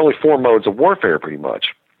 there were only 4 modes of warfare pretty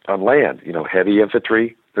much on land. Heavy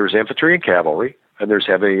infantry, there's infantry and cavalry, and there's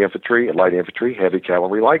heavy infantry and light infantry, heavy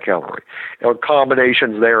cavalry, light cavalry, and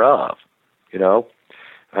combinations thereof.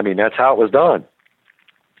 That's how it was done.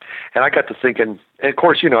 And I got to thinking, and of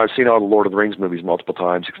course, I've seen all the Lord of the Rings movies multiple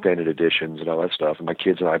times, extended editions and all that stuff, and my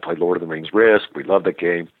kids and I played Lord of the Rings Risk. We loved that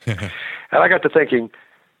game. And I got to thinking,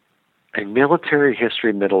 a military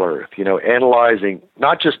history Middle-earth, analyzing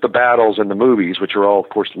not just the battles in the movies, which are all, of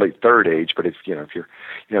course, late Third Age, but if you're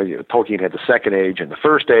Tolkien had the Second Age and the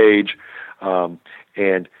First Age,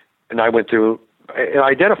 and I went through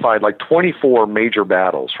identified like 24 major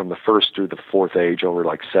battles from the first through the fourth age over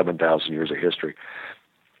like 7,000 years of history.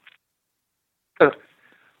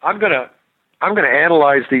 I'm gonna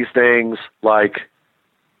analyze these things like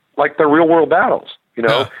the real world battles,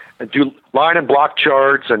 and do line and block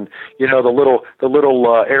charts, and the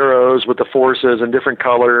little arrows with the forces and different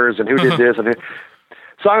colors and who did this and who.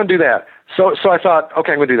 So I'm gonna do that. So I thought,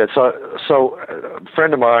 okay, I'm gonna do that. So a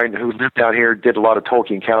friend of mine who lived down here did a lot of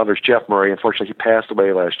Tolkien calendars, Jeff Murray. Unfortunately, he passed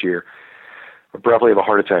away last year, abruptly of a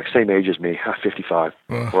heart attack. Same age as me, 55.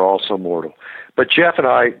 We're all so mortal. But Jeff and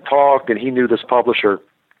I talked, and he knew this publisher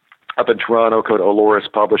up in Toronto called Oloris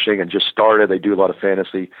Publishing, and just started. They do a lot of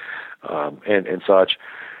fantasy and such.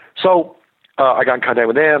 So I got in contact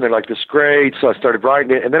with them. They're like, "This is great." So I started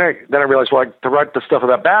writing it, and then I realized, well, to write the stuff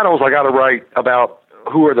about battles, I got to write about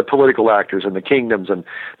who are the political actors and the kingdoms and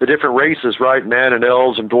the different races, right? Men and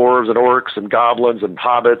elves and dwarves and orcs and goblins and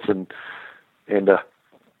hobbits and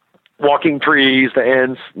walking trees, the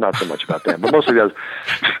Ents. Not so much about them, but mostly those.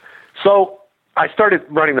 So I started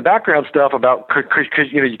writing the background stuff about,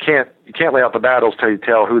 because you can't lay out the battles till you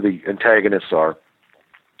tell who the antagonists are,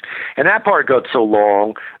 and that part got so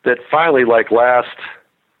long that finally, like last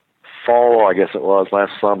fall, I guess it was,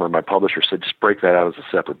 last summer, my publisher said, just break that out as a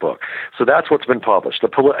separate book. So that's what's been published, A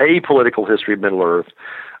Political History of Middle-earth.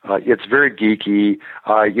 It's very geeky.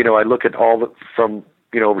 I look at from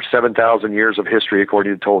over 7,000 years of history,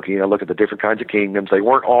 according to Tolkien. I look at the different kinds of kingdoms. They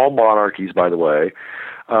weren't all monarchies, by the way.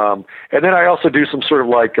 And then I also do some sort of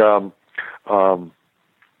like,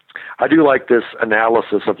 I do like this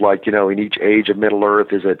analysis of like, in each age of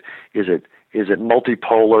Middle-earth, is it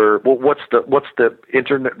multipolar? Well, what's the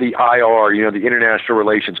internet, the IR, the international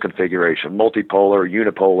relations configuration? Multipolar,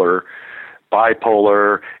 unipolar,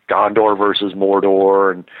 bipolar, Gondor versus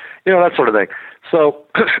Mordor, and that sort of thing. So,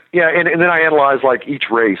 yeah, and then I analyze like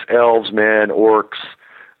each race: elves, men, orcs,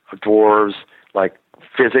 dwarves, like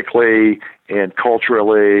physically and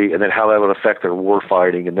culturally, and then how that would affect their war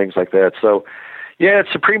fighting and things like that. So, yeah,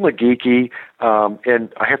 it's supremely geeky,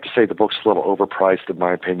 and I have to say the book's a little overpriced in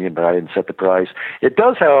my opinion, but I didn't set the price. It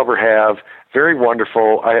does, however, have very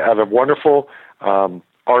wonderful. I have a wonderful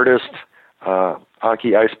artist,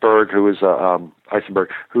 Anki Eisenberg,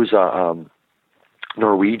 who's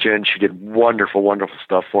Norwegian. She did wonderful, wonderful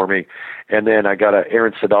stuff for me. And then I got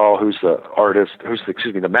Aaron Sedal, who's the artist,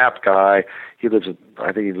 the map guy. I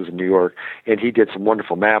think he lives in New York, and he did some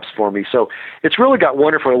wonderful maps for me. So it's really got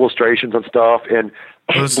wonderful illustrations and stuff. And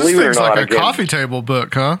believe it or not, like a coffee table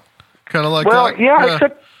book, huh? Kind of like well, that.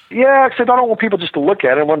 Yeah, except I don't want people just to look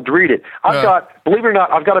at it. I want to read it. Believe it or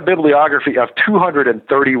not, I've got a bibliography of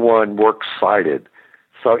 231 works cited.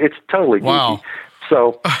 So it's totally geeky. Wow.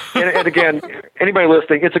 So, and again, anybody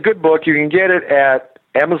listening, it's a good book. You can get it at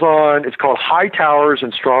Amazon. It's called High Towers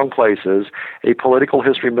and Strong Places, A Political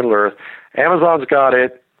History of Middle-earth. Amazon's got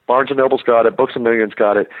it. Barnes & Noble's got it. Books A Million's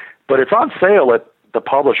got it. But it's on sale at the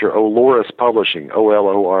publisher, Oloris Publishing,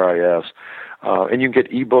 Oloris. And you can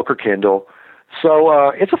get ebook or Kindle.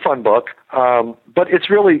 So it's a fun book. But it's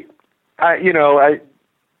really, the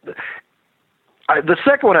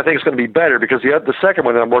second one I think is going to be better because the second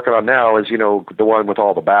one that I'm working on now is, the one with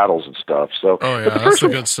all the battles and stuff. So, oh yeah, but the that's first the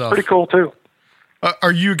one's good stuff. Pretty cool too.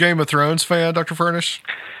 Are you a Game of Thrones fan, Dr. Furnish?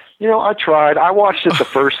 I tried. I watched it the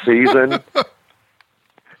first season.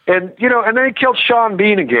 And, and then he killed Sean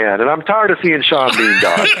Bean again, and I'm tired of seeing Sean Bean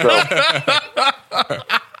die. So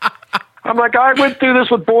I'm like, I went through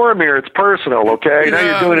this with Boromir. It's personal, okay? Now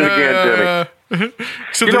you're doing it again to me.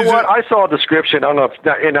 So you know what? I saw a description. I don't know if,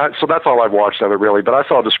 so that's all I've watched of it, really. But I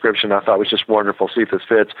saw a description I thought was just wonderful. See if this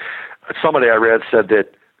fits. Somebody I read said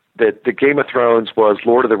that the Game of Thrones was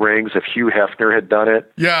Lord of the Rings if Hugh Hefner had done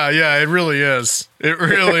it. Yeah, it really is. It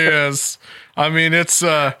really is. I mean, it's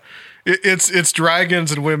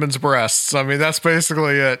dragons and women's breasts. I mean, that's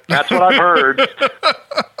basically it. That's what I've heard.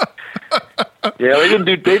 Yeah,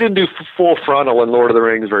 they didn't do full frontal in Lord of the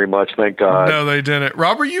Rings very much, thank God. No, they didn't.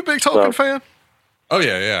 Rob, are you a big Tolkien fan? Oh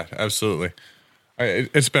yeah, absolutely.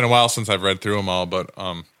 It's been a while since I've read through them all, but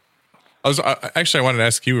I wanted to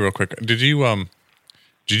ask you real quick. Did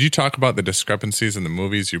you talk about the discrepancies in the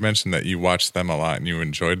movies? You mentioned that you watched them a lot and you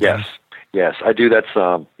enjoyed them. Yes, I do. That's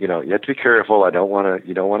you have to be careful. You don't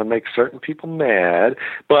want to make certain people mad.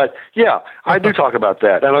 But yeah, I do talk about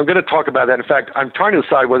that, and I'm going to talk about that. In fact, I'm trying to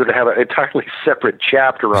decide whether to have an entirely separate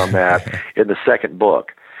chapter on that in the second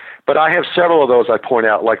book. But I have several of those I point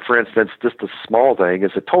out. Like for instance, just a small thing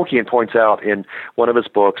is that Tolkien points out in one of his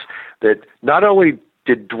books that not only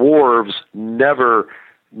did dwarves never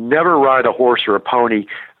ride a horse or a pony,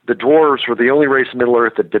 the dwarves were the only race in Middle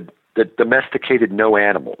Earth that domesticated no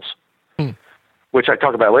animals. which I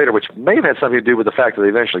talk about later, which may have had something to do with the fact that they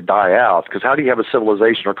eventually die out. Because how do you have a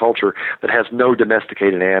civilization or culture that has no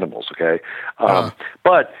domesticated animals? Okay,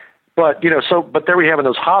 but there we have in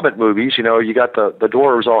those Hobbit movies. You know, you got the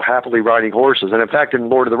dwarves all happily riding horses, and in fact, in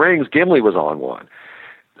Lord of the Rings, Gimli was on one.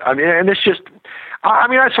 I mean, and it's just. I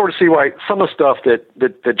mean, I sort of see why some of the stuff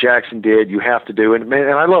that Jackson did, you have to do, and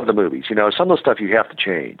I love the movies. You know, some of the stuff you have to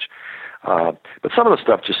change, but some of the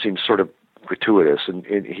stuff just seems sort of gratuitous, and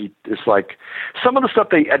it's like some of the stuff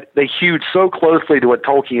they hewed so closely to what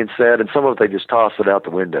Tolkien said, and some of it they just tossed it out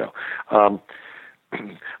the window.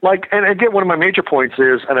 Like, and again, one of my major points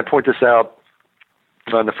is, and I point this out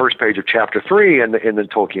on the first page of chapter 3 in the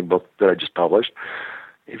Tolkien book that I just published.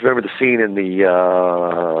 If you remember the scene in the,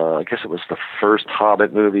 I guess it was the first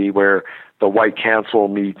Hobbit movie where the White Council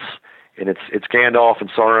meets, and it's Gandalf and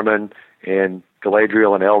Saruman and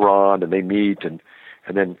Galadriel and Elrond, and they meet, and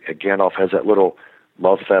then Gandalf has that little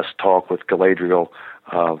love fest talk with Galadriel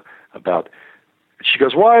about. She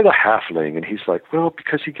goes, "Why the halfling?" And he's like, "Well,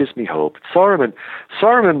 because he gives me hope.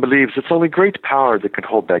 Saruman believes it's only great power that can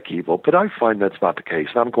hold back evil, but I find that's not the case."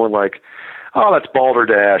 And I'm going like, oh, that's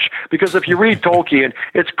balderdash. Because if you read Tolkien,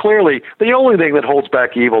 it's clearly the only thing that holds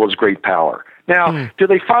back evil is great power. Now, do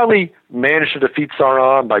they finally manage to defeat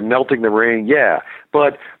Sauron by melting the ring? Yeah.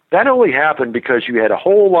 But that only happened because you had a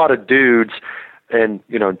whole lot of dudes and,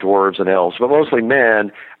 you know, dwarves and elves, but mostly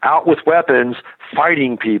men, out with weapons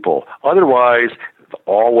fighting people. Otherwise,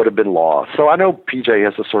 all would have been lost. So I know PJ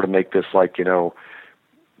has to sort of make this like, you know,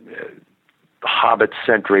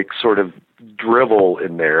 Hobbit-centric sort of drivel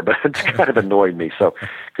in there, but it's kind of annoyed me. So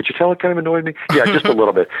could you tell it kind of annoyed me? Yeah, just a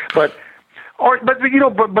little bit. But you know,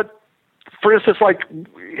 but for instance, like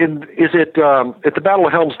at the Battle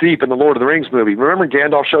of Helm's Deep in the Lord of the Rings movie, remember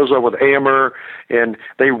Gandalf shows up with Éomer and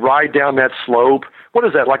they ride down that slope. What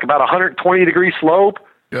is that, like about 120-degree slope?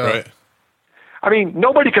 Yeah. Right. I mean,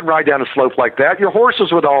 nobody can ride down a slope like that. Your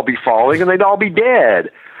horses would all be falling and they'd all be dead.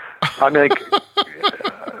 I mean, like,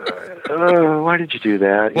 why did you do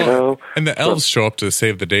that? You know, and the elves show up to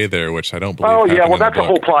save the day there, which I don't believe. Oh yeah, well that's a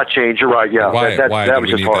whole plot change. You're right. Yeah, why that was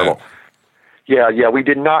just horrible. That? Yeah, we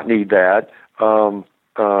did not need that. You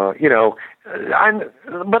know,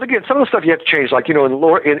 but again, some of the stuff you have to change. Like, you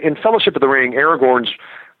know, in Fellowship of the Ring, Aragorn's,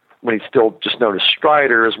 when he's still just known as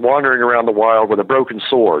Strider, is wandering around the wild with a broken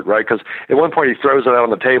sword, right? Because at one point he throws it out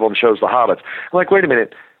on the table and shows the hobbits. I'm like, wait a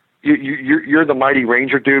minute. You're the mighty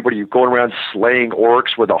ranger dude, but are you going around slaying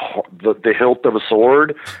orcs with the hilt of a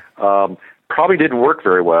sword? Probably didn't work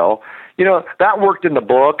very well. You know, that worked in the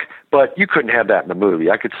book, but you couldn't have that in the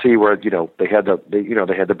movie. I could see where, you know, they had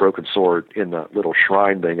the broken sword in the little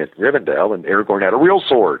shrine thing at Rivendell, and Aragorn had a real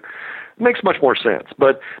sword. It makes much more sense.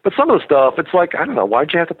 But some of the stuff, it's like, I don't know,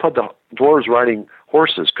 why'd you have to put the dwarves riding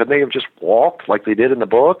horses? Couldn't they have just walked like they did in the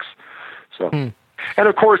books? So. And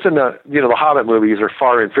of course, in the Hobbit movies are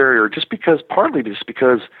far inferior, partly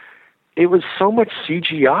because it was so much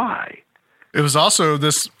CGI. It was also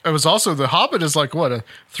the Hobbit is like what, a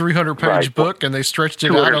 300-page book, and they stretched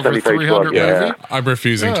it out over 300 movie. I'm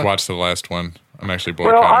refusing to watch the last one. I'm actually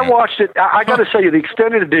boycotting. Well, I watched it. I got to say, the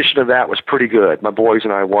extended edition of that was pretty good. My boys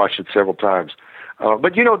and I watched it several times.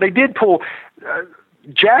 But you know, they did pull.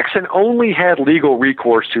 Jackson only had legal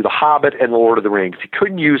recourse to The Hobbit and The Lord of the Rings. He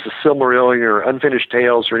couldn't use the Silmarillion or Unfinished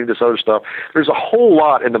Tales or any of this other stuff. There's a whole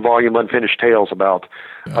lot in the volume Unfinished Tales about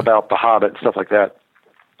The Hobbit and stuff like that.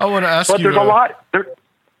 I want to ask you. But there's a lot.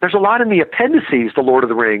 There's a lot in the appendices to Lord of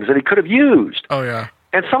the Rings that he could have used. Oh yeah.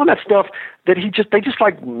 And some of that stuff that they just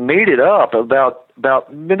like made it up about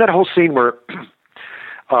that whole scene where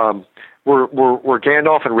Gandalf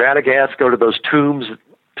and Radagast go to those tombs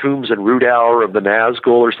in Rudauer of the Nazgul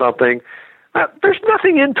or something. There's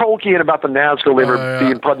nothing in Tolkien about the Nazgul ever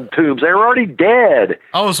being put in tombs. They were already dead.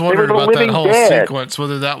 I was wondering about that whole sequence,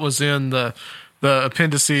 whether that was in the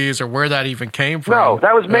appendices or where that even came from. No,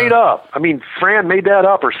 that was made up. I mean, Fran made that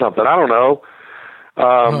up or something. I don't know.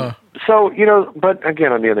 So, you know, but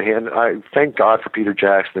again, on the other hand, I thank God for Peter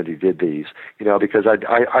Jackson that he did these, you know, because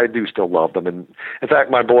I do still love them. And in fact,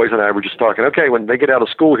 my boys and I were just talking, okay, when they get out of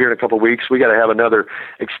school here in a couple of weeks, we got to have another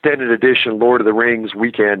extended edition Lord of the Rings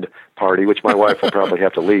weekend party, which my wife will probably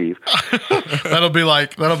have to leave. That'll be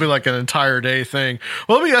like an entire day thing.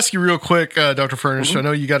 Well, let me ask you real quick, Dr. Furnish, I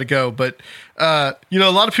know you got to go, but, you know,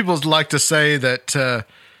 a lot of people like to say that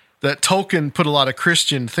Tolkien put a lot of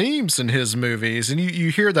Christian themes in his movies, and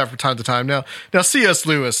you hear that from time to time. Now C.S.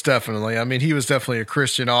 Lewis, definitely. I mean, he was definitely a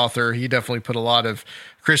Christian author. He definitely put a lot of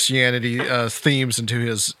Christianity themes into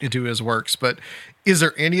his works. But is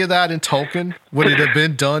there any of that in Tolkien? Would it have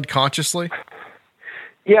been done consciously?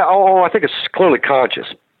 Yeah, I think it's clearly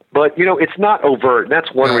conscious. But, it's not overt, and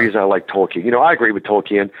that's one reason I like Tolkien. I agree with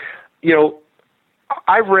Tolkien.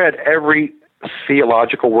 I've read every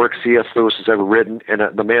theological work C.S. Lewis has ever written, and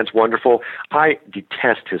the man's wonderful. I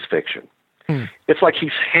detest his fiction. It's like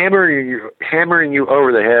he's hammering you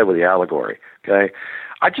over the head with the allegory, okay?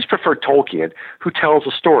 I just prefer Tolkien, who tells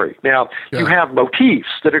a story. Now, you have motifs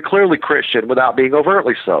that are clearly Christian without being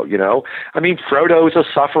overtly so, I mean, Frodo's a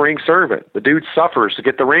suffering servant. The dude suffers to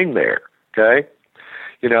get the ring there, okay?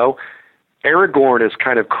 Aragorn is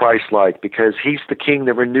kind of Christ-like because he's the king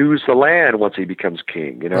that renews the land once he becomes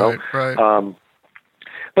king, Right.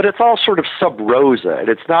 But it's all sort of sub rosa, and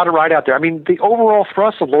it's not right out there. I mean, the overall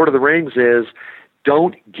thrust of Lord of the Rings is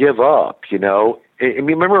don't give up, I mean,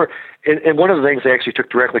 remember, and one of the things they actually took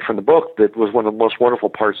directly from the book that was one of the most wonderful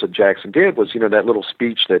parts that Jackson did was, that little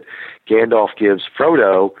speech that Gandalf gives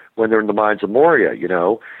Frodo when they're in the mines of Moria,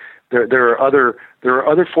 There are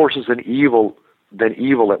other forces than evil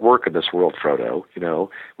at work in this world, Frodo,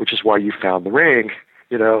 which is why you found the ring,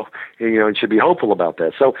 and should be hopeful about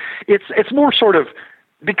that. So it's more sort of,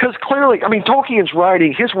 because clearly, I mean, Tolkien's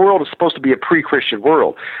writing, his world is supposed to be a pre-Christian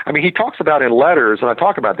world. I mean, he talks about in letters, and I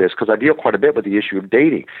talk about this because I deal quite a bit with the issue of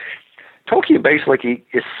dating. Tolkien basically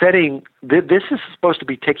is setting, this is supposed to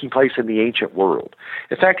be taking place in the ancient world.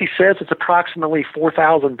 In fact, he says it's approximately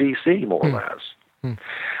 4000 BC, more or less.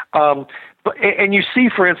 And you see,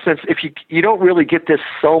 for instance, if you don't really get this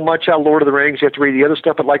so much out of Lord of the Rings, you have to read the other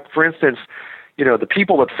stuff. But like, for instance, the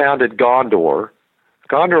people that founded Gondor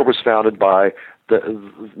was founded by the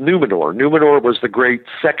Numenor. Numenor was the great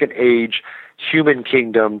Second Age human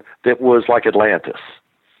kingdom that was like Atlantis,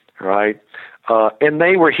 right? And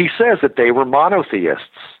he says that they were monotheists.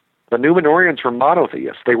 The Numenorians were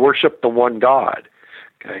monotheists. They worshiped the one God.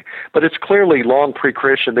 Okay, but it's clearly long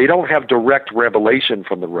pre-Christian. They don't have direct revelation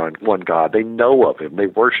from the one God. They know of him. They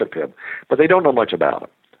worship him, but they don't know much about him.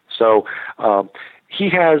 So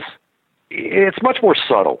it's much more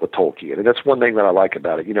subtle with Tolkien, and that's one thing that I like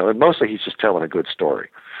about it. And mostly he's just telling a good story.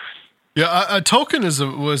 Yeah, Tolkien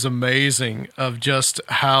was amazing of just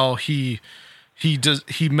how he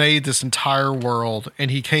made this entire world,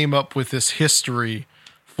 and he came up with this history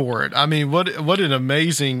for it. I mean, what an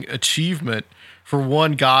amazing achievement for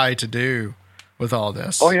one guy to do with all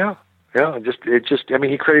this. Oh yeah. I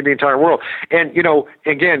mean, he created the entire world, and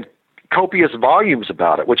again, copious volumes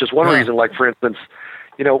about it, which is one reason. Like, for instance,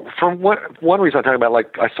 from one reason I'm talking about,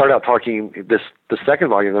 like, I started out talking the second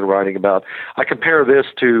volume that I'm writing about. I compare this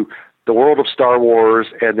to the world of Star Wars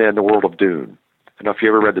and then the world of Dune. I don't know if you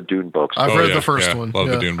ever read the Dune books. I've read the first one. Love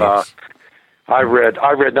the Dune books. I read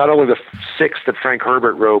not only the 6 that Frank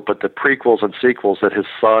Herbert wrote, but the prequels and sequels that his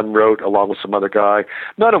son wrote along with some other guy,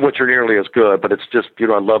 none of which are nearly as good, but it's just,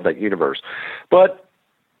 I love that universe. But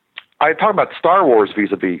I talk about Star Wars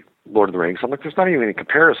vis-a-vis Lord of the Rings. I'm like, there's not even any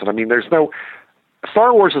comparison. I mean,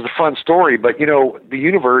 Star Wars is a fun story, but, the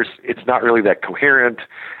universe, it's not really that coherent.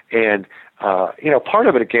 And, part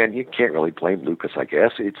of it, again, you can't really blame Lucas, I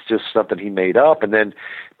guess. It's just something he made up. And then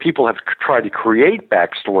people have tried to create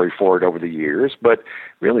backstory for it over the years, but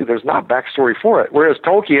really there's not backstory for it. Whereas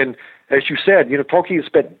Tolkien, as you said, Tolkien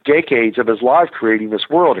spent decades of his life creating this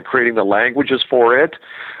world and creating the languages for it.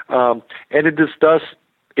 And it just does,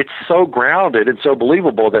 it's so grounded and so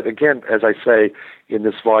believable that, again, as I say in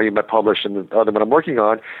this volume I published and the other one I'm working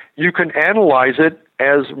on, you can analyze it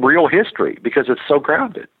as real history because it's so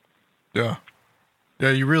grounded. Yeah. Yeah,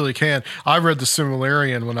 you really can. I read the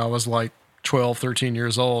Silmarillion when I was like 12, 13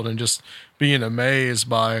 years old and just being amazed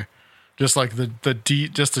by just like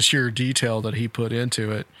just the sheer detail that he put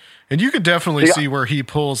into it. And you can definitely see where he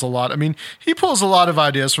pulls a lot. I mean, he pulls a lot of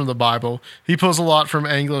ideas from the Bible. He pulls a lot from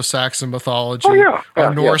Anglo-Saxon mythology,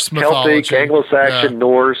 Norse mythology. Celtic, Anglo-Saxon,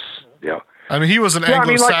 Norse. Yeah. I mean, he was an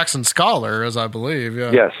Anglo-Saxon scholar, as I believe.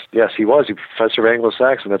 Yeah. Yes, he was. He was a professor of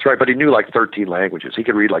Anglo-Saxon. That's right. But he knew like 13 languages. He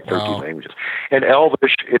could read like 13 languages. And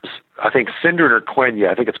Elvish is, I think, Sindrin or Quenya.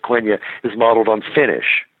 I think it's Quenya is modeled on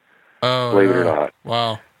Finnish. Oh, believe it or not.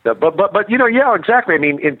 Wow. But exactly. I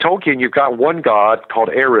mean, in Tolkien, you've got one god called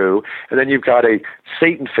Eru, and then you've got a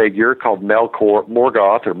Satan figure called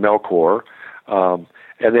Morgoth or Melkor,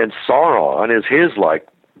 and then Sauron is his like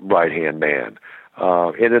right-hand man.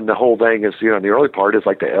 And then the whole thing is, in the early part is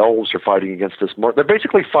like the elves are fighting against this. They're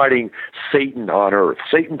basically fighting Satan on Earth.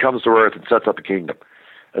 Satan comes to Earth and sets up a kingdom,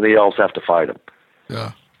 and the elves have to fight him.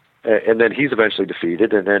 Yeah. And then he's eventually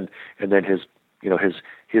defeated, and then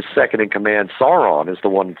his second in command, Sauron, is the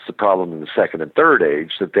one that's the problem in the second and third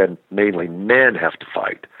age that then mainly men have to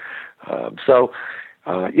fight. I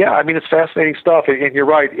mean, it's fascinating stuff, and you're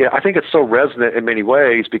right. I think it's so resonant in many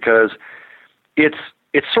ways because it's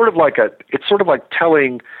sort of like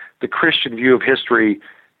telling the Christian view of history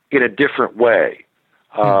in a different way.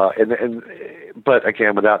 But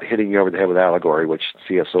again, without hitting you over the head with allegory, which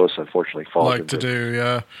C.S. Lewis unfortunately falls into. To do,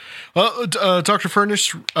 yeah. Well, Dr.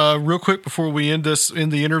 Furnish, real quick before we end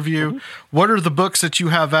the interview, what are the books that you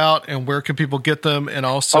have out, and where can people get them, and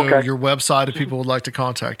also your website if people would like to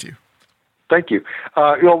contact you? Thank you.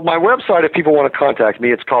 My website, if people want to contact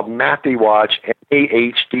me, it's called Mahdi Watch,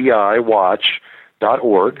 MAHDI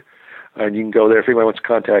Watch.org. And you can go there if anybody wants to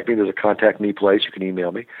contact me. There's a contact me place. You can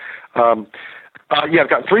email me. I've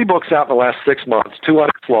got 3 books out in the last 6 months, 2 on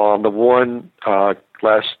Islam, the one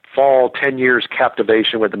last fall, 10 Years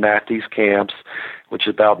Captivation with the Mahdi's Camps, which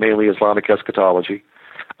is about mainly Islamic eschatology.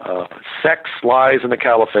 Sex, Lies, and the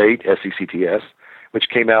Caliphate, SECTS, which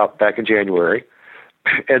came out back in January.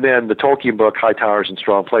 And then the Tolkien book, High Towers and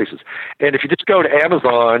Strong Places. And if you just go to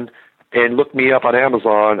Amazon and look me up on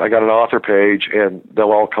Amazon, I got an author page, and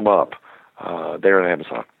they'll all come up there on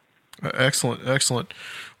Amazon. Excellent.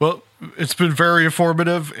 Well, it's been very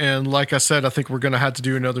informative, and like I said, I think we're going to have to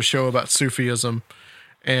do another show about Sufism.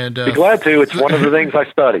 And be glad to. It's one of the things I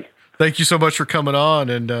study. Thank you so much for coming on,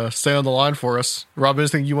 and stay on the line for us. Rob,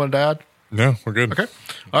 anything you wanted to add? No, we're good. Okay.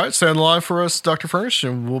 All right, stay on the line for us, Dr. Furnish,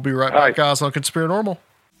 and we'll be right back, guys, on Conspiranormal.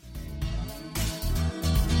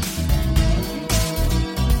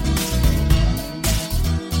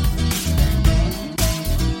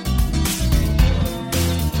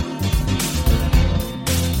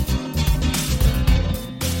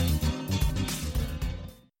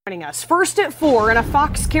 Us first at 4 in a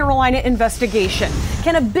Fox Carolina investigation.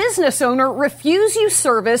 Can a business owner refuse you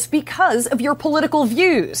service because of your political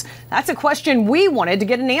views? That's a question we wanted to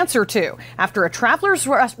get an answer to after a Travelers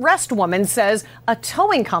Rest woman says a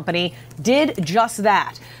towing company did just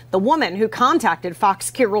that. The woman who contacted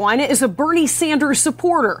Fox Carolina is a Bernie Sanders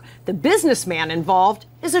supporter. The businessman involved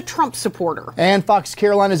is a Trump supporter. And Fox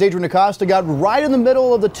Carolina's Adrian Acosta got right in the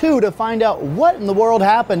middle of the two to find out what in the world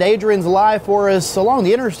happened. Adrian's live for us along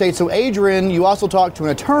the interstate. So Adrian, you also talked to an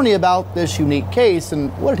attorney about this unique case,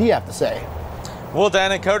 and what did he have to say? Well,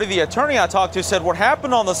 Dan and Cody, the attorney I talked to said what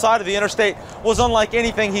happened on the side of the interstate was unlike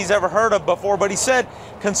anything he's ever heard of before. But he said,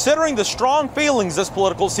 considering the strong feelings this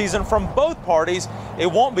political season from both parties,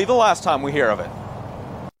 it won't be the last time we hear of it.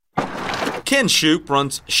 Ken Shoup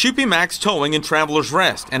runs Shoupy Max Towing in Travelers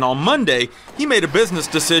Rest, and on Monday, he made a business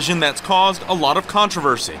decision that's caused a lot of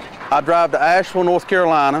controversy. I drive to Asheville, North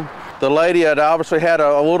Carolina. The lady had obviously had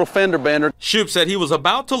a little fender bender. Shoup said he was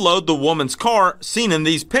about to load the woman's car, seen in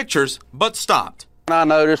these pictures, but stopped. I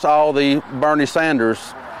noticed all the Bernie Sanders,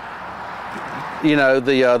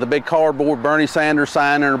 the big cardboard Bernie Sanders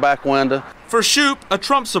sign in her back window. For Shoup, a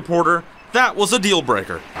Trump supporter, that was a deal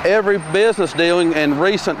breaker. Every business dealing in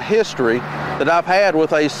recent history that I've had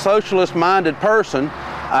with a socialist-minded person,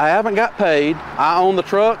 I haven't got paid. I own the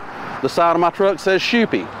truck. The side of my truck says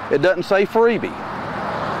Shoupy. It doesn't say freebie.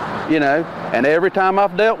 And every time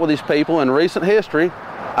I've dealt with these people in recent history,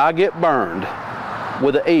 I get burned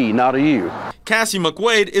with an E, not a U. Cassie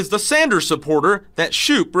McWade is the Sanders supporter that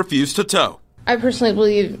Shoup refused to tow. I personally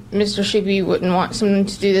believe Mr. Shoupy wouldn't want someone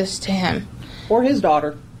to do this to him. Or his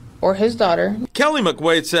daughter. Kelly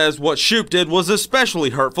McWade says what Shoup did was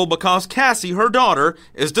especially hurtful because Cassie, her daughter,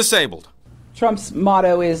 is disabled. Trump's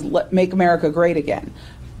motto is make America great again.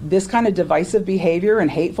 This kind of divisive behavior and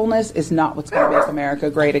hatefulness is not what's going to make America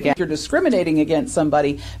great again. If you're discriminating against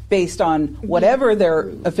somebody based on whatever their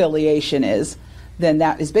affiliation is, then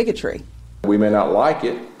that is bigotry. We may not like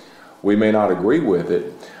it, we may not agree with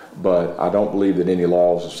it, but I don't believe that any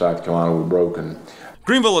laws of South Carolina were broken.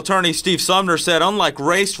 Greenville attorney Steve Sumner said unlike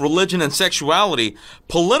race, religion, and sexuality,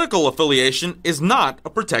 political affiliation is not a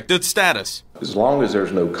protected status. As long as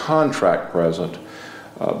there's no contract present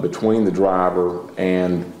between the driver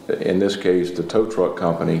and, in this case, the tow truck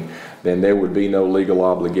company, then there would be no legal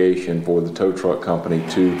obligation for the tow truck company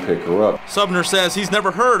to pick her up. Sumner says he's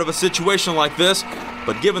never heard of a situation like this,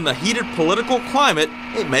 but given the heated political climate,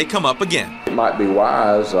 it may come up again. It might be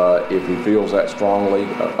wise if he feels that strongly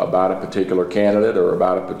about a particular candidate or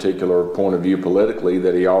about a particular point of view politically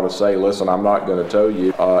that he ought to say, listen, I'm not going to tow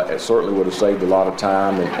you. It certainly would have saved a lot of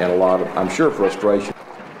time and a lot of, I'm sure, frustration.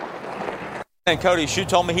 And Cody Shoup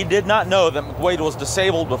told me he did not know that McWade was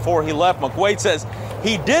disabled before he left. McWade says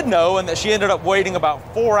he did know and that she ended up waiting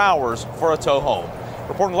about 4 hours for a tow home.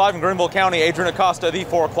 Reporting live in Greenville County, Adrian Acosta, the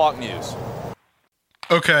 4 o'clock news.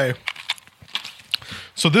 Okay.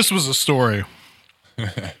 So this was a story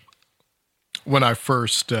when I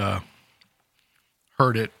first heard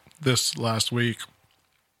it this last week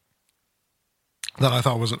that I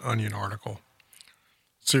thought was an Onion article.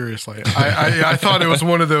 Seriously. I thought it was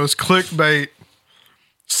one of those clickbait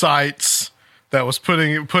sites that was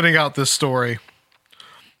putting out this story.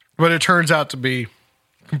 but it turns out to be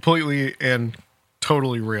completely and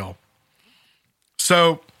totally real.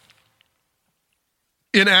 So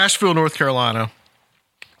in Asheville, North Carolina,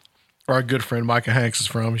 where our good friend Micah Hanks is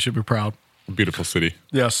from, he should be proud. Beautiful city.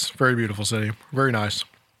 Yes, very beautiful city. Very nice.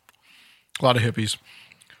 A lot of hippies.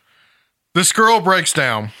 This girl breaks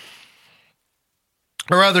down.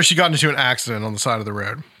 Or rather, she got into an accident on the side of the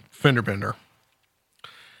road. Fender bender.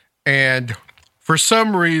 And for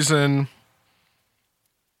some reason,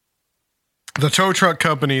 the tow truck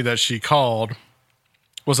company that she called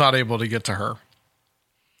was not able to get to her.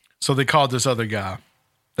 So they called this other guy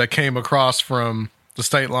that came across from the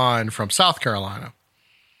state line from South Carolina.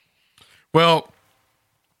 Well,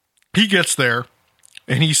 he gets there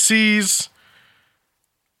and he sees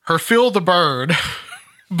her Phil the Bird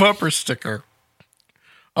bumper sticker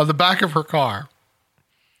on the back of her car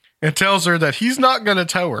and tells her that he's not going to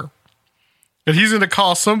tow her, that he's going to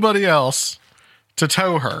call somebody else to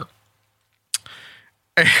tow her.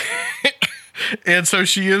 And so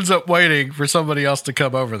she ends up waiting for somebody else to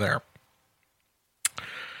come over there.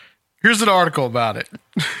 Here's an article about it.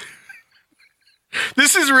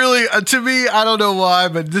 This is really, to me, I don't know why,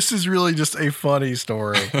 but this is really just a funny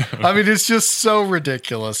story. I mean, it's just so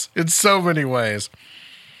ridiculous in so many ways.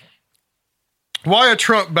 Why a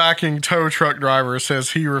Trump-backing tow truck driver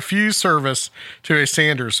says he refused service to a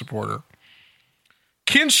Sanders supporter.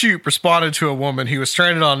 Ken Shoup responded to a woman who was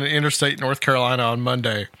stranded on an interstate in North Carolina on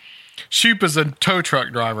Monday. Shoup is a tow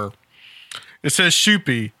truck driver. It says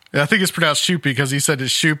Shoupy. I think it's pronounced Shoupy because he said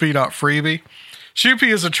it's Shoupy, not Freebie.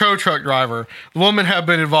 Shoupy is a tow truck driver. The woman had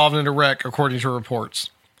been involved in a wreck, according to reports.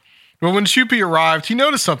 But when Shoupy arrived, he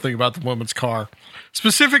noticed something about the woman's car.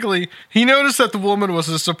 Specifically, he noticed that the woman was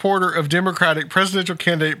a supporter of Democratic presidential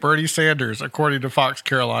candidate Bernie Sanders, according to Fox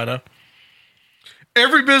Carolina.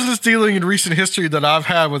 Every business dealing in recent history that I've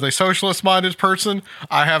had with a socialist-minded person,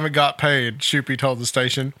 I haven't got paid, Shoupy told the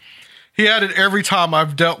station. He added, every time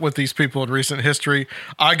I've dealt with these people in recent history,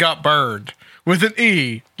 I got burned. With an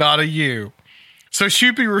E, not a U. So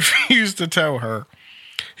Shoupy refused to tow her.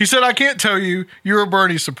 He said, I can't tell you, you're a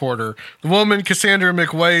Bernie supporter. The woman, Cassandra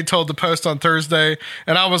McWade, told the Post on Thursday,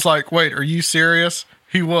 and I was like, wait, are you serious?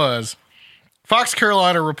 He was. Fox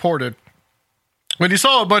Carolina reported, when he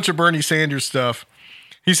saw a bunch of Bernie Sanders stuff,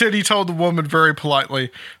 he said he told the woman very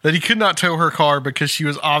politely that he could not tow her car because she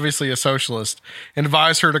was obviously a socialist and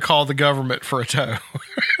advised her to call the government for a tow.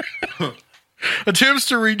 Attempts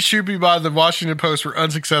to reach Shoupy by the Washington Post were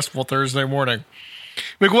unsuccessful Thursday morning.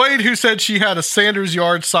 McWade, who said she had a Sanders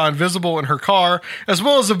Yard sign visible in her car, as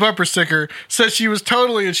well as a bumper sticker, said she was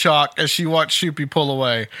totally in shock as she watched Shoupy pull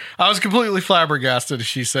away. I was completely flabbergasted,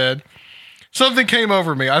 she said. Something came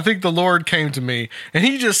over me. I think the Lord came to me, and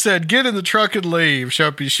he just said, get in the truck and leave,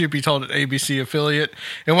 Shoupy told an ABC affiliate.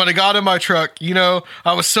 And when I got in my truck,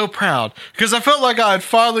 I was so proud because I felt like I had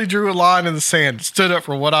finally drew a line in the sand and stood up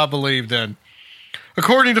for what I believed in.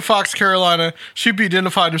 According to Fox Carolina, Shoupy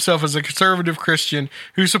identified himself as a conservative Christian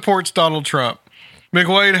who supports Donald Trump.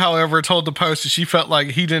 McWade, however, told the Post that she felt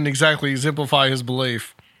like he didn't exactly exemplify his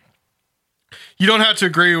belief. You don't have to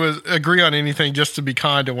agree on anything just to be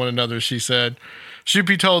kind to one another, she said.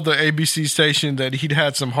 Shoupy told the ABC station that he'd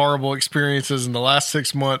had some horrible experiences in the last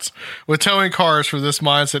 6 months with towing cars for this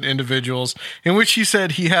mindset individuals, in which he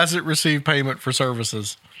said he hasn't received payment for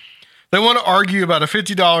services. They want to argue about a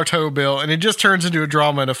 $50 tow bill, and it just turns into a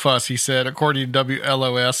drama and a fuss, he said, according to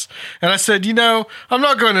WLOS. And I said, I'm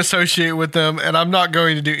not going to associate with them, and I'm not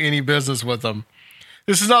going to do any business with them.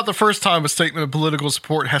 This is not the first time a statement of political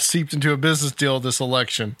support has seeped into a business deal this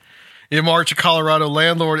election. In March, a Colorado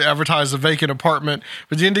landlord advertised a vacant apartment,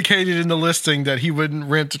 but indicated in the listing that he wouldn't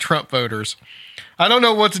rent to Trump voters. I don't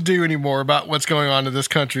know what to do anymore about what's going on in this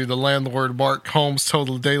country, the landlord Mark Holmes told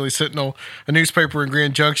the Daily Sentinel, a newspaper in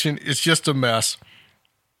Grand Junction. It's just a mess.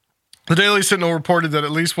 The Daily Sentinel reported that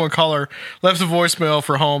at least one caller left a voicemail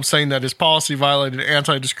for Holmes saying that his policy violated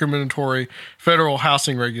anti-discriminatory federal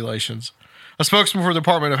housing regulations. A spokesman for the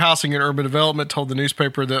Department of Housing and Urban Development told the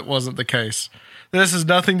newspaper that wasn't the case. This has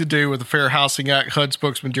nothing to do with the Fair Housing Act, HUD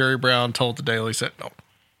spokesman Jerry Brown told the Daily Sentinel.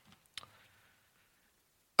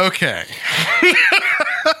 Okay.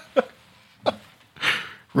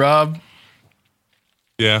 Rob?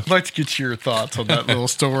 Yeah? I'd like to get your thoughts on that little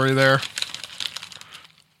story there.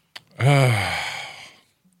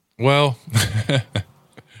 Well, like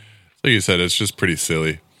you said, it's just pretty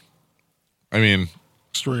silly. I mean...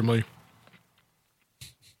 Extremely.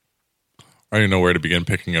 I don't even know where to begin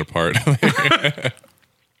picking it apart.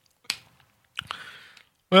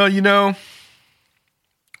 Well,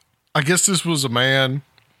 I guess this was a man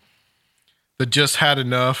that just had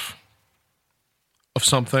enough of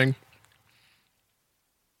something.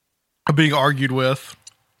 being argued with.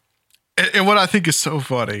 And what I think is so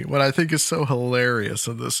funny, what I think is so hilarious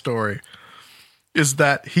of this story is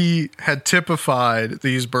that he had typified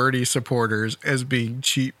these Bernie supporters as being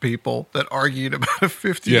cheap people that argued about a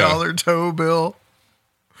 $50 tow bill.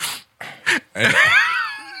 And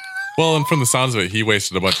from the sounds of it, he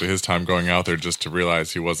wasted a bunch of his time going out there just to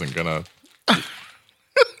realize he wasn't going to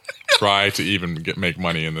try to even make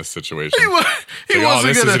money in this situation. He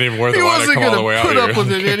wasn't going to put up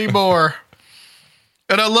with it anymore.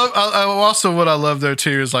 And I also what I love though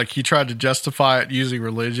too is like he tried to justify it using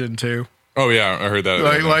religion too. Oh yeah, I heard that.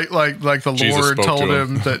 Like the Jesus Lord told to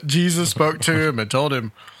him that Jesus spoke to him and told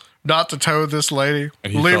him not to tow this lady,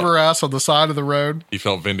 and leave her ass on the side of the road. He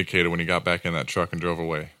felt vindicated when he got back in that truck and drove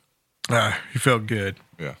away. He felt good.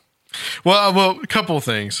 Yeah. Well, a couple of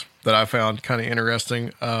things that I found kind of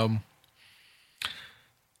interesting.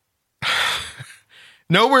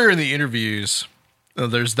 Nowhere in the interviews,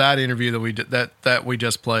 there's that interview that we did that we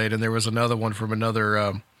just played, and there was another one from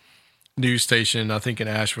another news station, I think in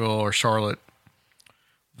Asheville or Charlotte,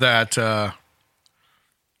 that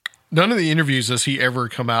none of the interviews does he ever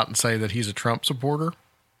come out and say that he's a Trump supporter.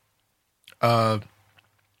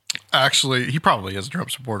 Actually, he probably is a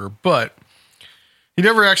Trump supporter, but he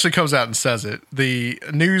never actually comes out and says it. The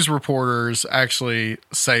news reporters actually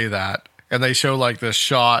say that, and they show like this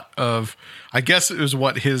shot of, I guess it was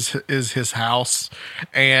what his house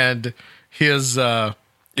and his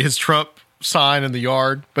Trump sign in the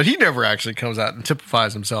yard, but he never actually comes out and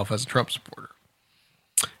typifies himself as a Trump supporter.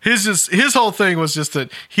 His whole thing was just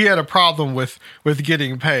that he had a problem with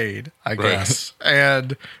getting paid, I guess,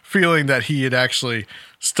 and feeling that he had actually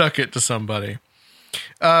stuck it to somebody.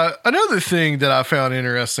 Another thing that I found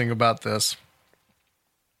interesting about this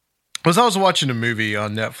was I was watching a movie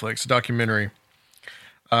on Netflix, a documentary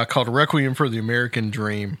called Requiem for the American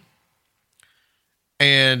Dream.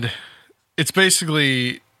 And it's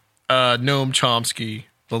basically Noam Chomsky,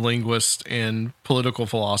 the linguist and political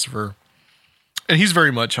philosopher. And he's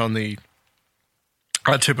very much I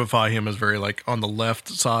typify him as very like on the left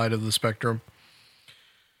side of the spectrum.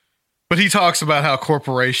 But he talks about how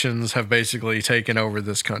corporations have basically taken over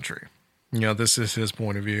this country. You know, this is his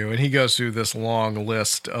point of view. And he goes through this long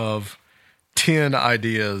list of 10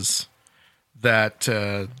 ideas that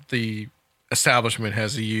the establishment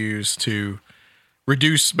has used to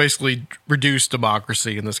reduce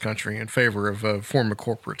democracy in this country in favor of a form of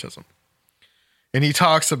corporatism. And he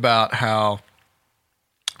talks about how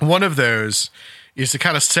one of those is to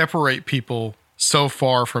kind of separate people so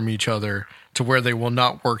far from each other to where they will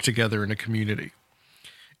not work together in a community.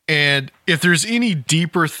 And if there's any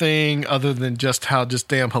deeper thing other than just how just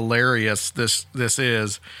damn hilarious this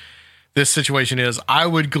situation is, I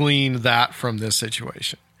would glean that from this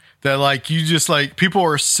situation. That like you just like people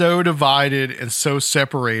are so divided and so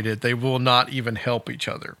separated they will not even help each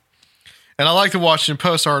other. And I like the Washington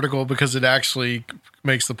Post article because it actually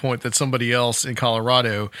makes the point that somebody else in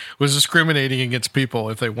Colorado was discriminating against people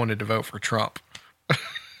if they wanted to vote for Trump.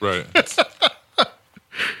 Right.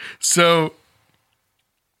 So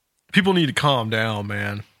people need to calm down,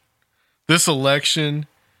 man. This election,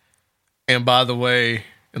 and by the way,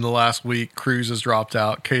 in the last week, Cruz has dropped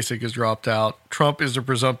out, Kasich has dropped out. Trump is the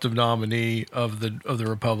presumptive nominee of the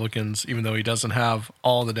Republicans, even though he doesn't have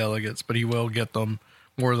all the delegates, but he will get them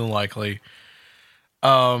more than likely.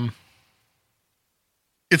 It's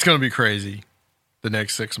going to be crazy the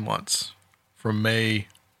next 6 months from May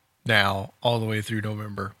now all the way through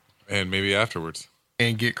November. And maybe afterwards.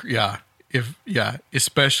 And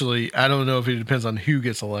especially, I don't know if it depends on who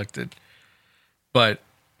gets elected, but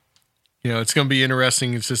you know, it's going to be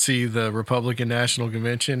interesting to see the Republican National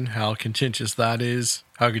Convention, how contentious that is,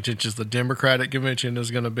 how contentious the Democratic Convention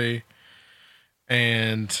is going to be.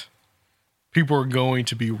 And people are going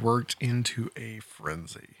to be worked into a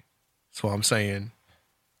frenzy. So I'm saying,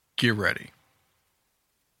 get ready.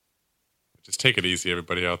 Just take it easy,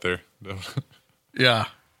 everybody out there. Yeah.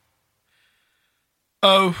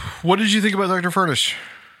 Oh, what did you think about Dr. Furnish?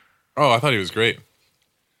 Oh, I thought he was great.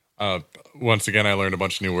 Once again, I learned a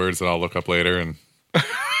bunch of new words that I'll look up later, and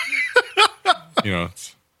you know,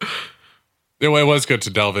 it was good to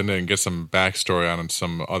delve into and get some backstory on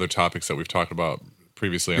some other topics that we've talked about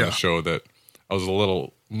previously on the show that I was a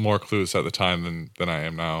little more clueless at the time than I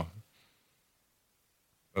am now.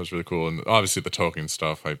 That was really cool, and obviously the token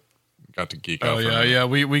stuff, I got to geek out. Oh yeah,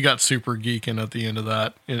 we got super geeking at the end of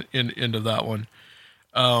that into that one.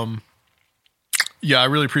 Yeah, I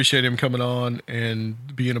really appreciate him coming on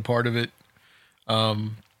and being a part of it.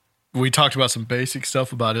 We talked about some basic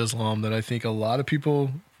stuff about Islam that I think a lot of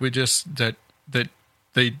people would just that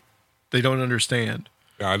they don't understand.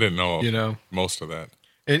 Yeah, I didn't know most of that.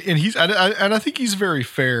 And I think he's very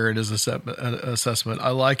fair in his assessment. I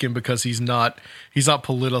like him because he's not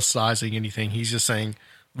politicizing anything. He's just saying,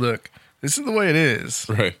 look, this is the way it is.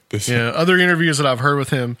 Right. Other interviews that I've heard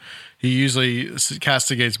with him, he usually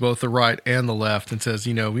castigates both the right and the left and says,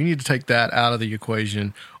 we need to take that out of the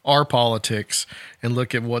equation, our politics, and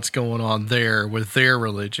look at what's going on there with their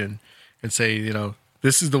religion and say,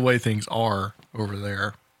 this is the way things are over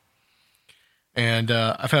there. And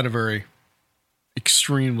I found it very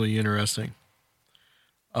extremely interesting.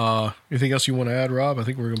 Anything else you want to add, Rob? I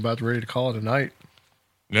think we're about ready to call it a night.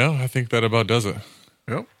 No, I think that about does it.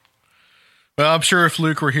 Yep. Well, I'm sure if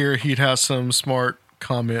Luke were here, he'd have some smart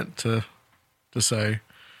comment to say.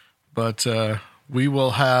 But we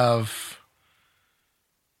will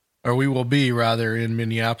be in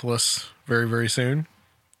Minneapolis very, very soon.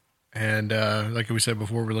 And like we said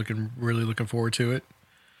before, we're really looking forward to it.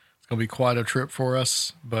 It's going to be quite a trip for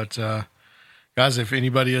us. But guys, if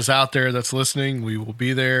anybody is out there that's listening, we will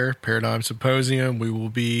be there. Paradigm Symposium. We will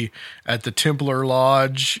be at the Templar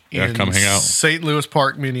Lodge in come hang out. St. Louis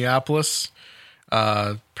Park, Minneapolis.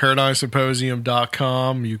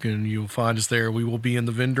 ParadigmSymposium.com. You'll find us there. We will be in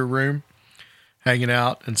the vendor room hanging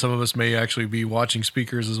out, and some of us may actually be watching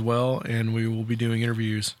speakers as well, and we will be doing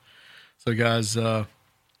interviews. So guys, want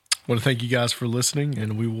to thank you guys for listening,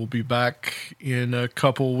 and we will be back in a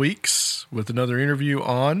couple weeks with another interview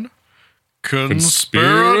on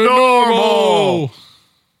Conspiranormal.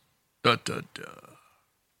 Da, da, da.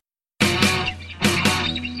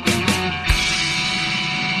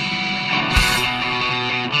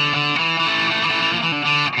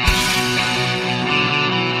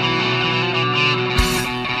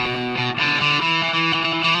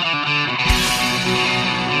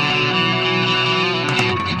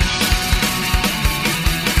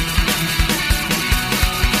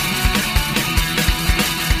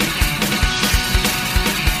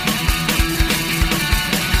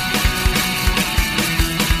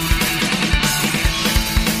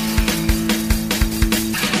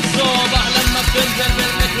 تنزل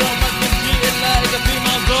بالمترو ما تمشي إلا إذا في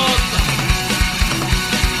مازوت.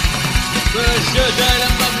 بالشتاء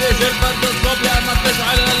لما بيجي البرد الصبح ما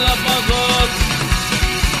بتشعل إلا بمازوت.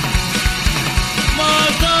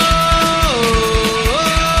 مازوت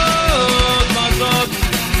مازوت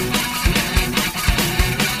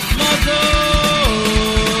مازوت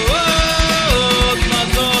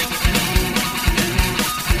مازوت.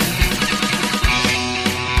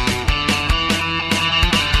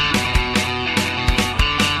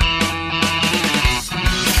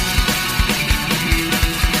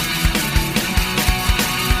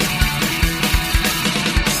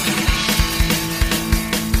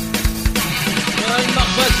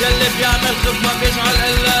 اللي بيعمل خدمة بيشعل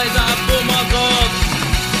إلا إذا عبدو مازوت.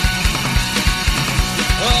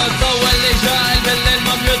 الضوء اللي شاعل بالليل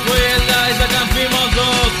ما بيطوي إلا إذا كان في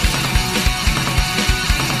مازوت.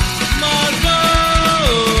 مازوت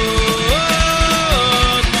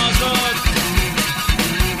مازوت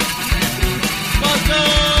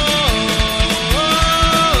مازوت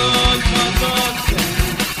مازوت.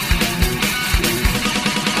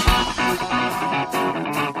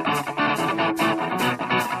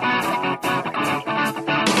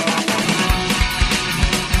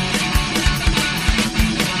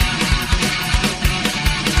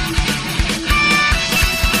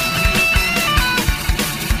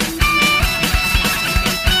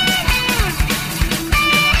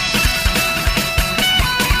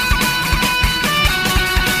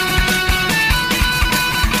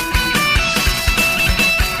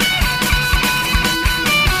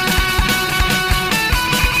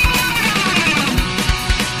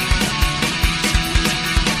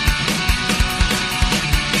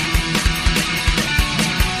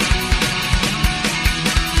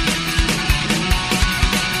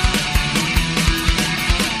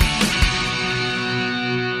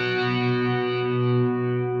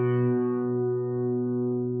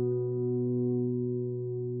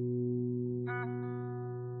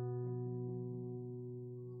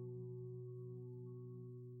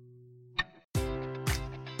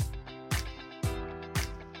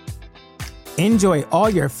 Enjoy all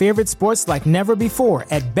your favorite sports like never before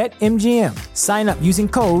at BetMGM. Sign up using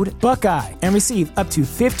code Buckeye and receive up to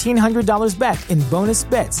 $1,500 back in bonus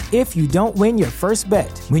bets if you don't win your first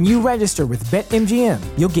bet. When you register with BetMGM,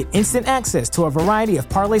 you'll get instant access to a variety of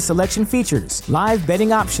parlay selection features, live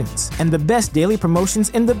betting options, and the best daily promotions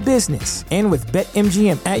in the business. And with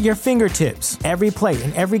BetMGM at your fingertips, every play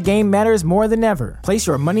and every game matters more than ever. Place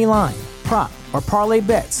your money line, prop, or parlay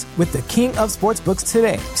bets with the king of sportsbooks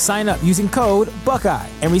today. Sign up using code Buckeye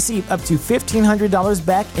and receive up to $1,500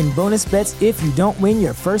 back in bonus bets if you don't win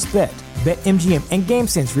your first bet. BetMGM and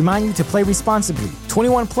GameSense remind you to play responsibly.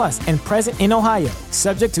 21 plus and present in Ohio,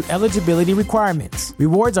 subject to eligibility requirements.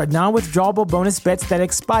 Rewards are non-withdrawable bonus bets that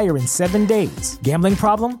expire in 7 days. Gambling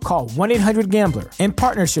problem? Call 1-800-GAMBLER. In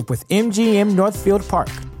partnership with MGM Northfield Park.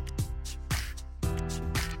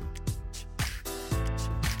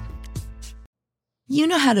 You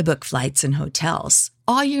know how to book flights and hotels.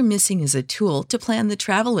 All you're missing is a tool to plan the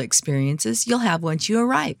travel experiences you'll have once you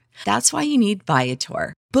arrive. That's why you need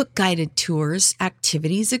Viator. Book guided tours,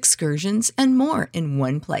 activities, excursions, and more in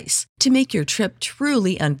one place to make your trip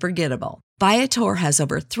truly unforgettable. Viator has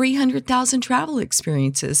over 300,000 travel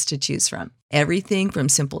experiences to choose from. Everything from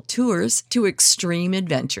simple tours to extreme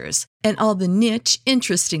adventures and all the niche,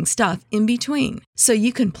 interesting stuff in between. So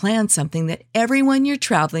you can plan something that everyone you're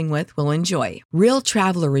traveling with will enjoy. Real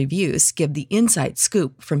traveler reviews give the inside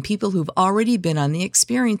scoop from people who've already been on the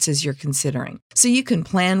experiences you're considering. So you can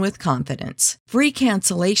plan with confidence. Free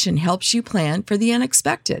cancellation helps you plan for the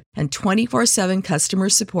unexpected. And 24/7 customer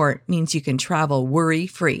support means you can travel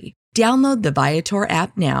worry-free. Download the Viator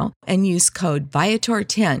app now and use code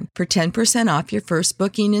Viator10 for 10% off your first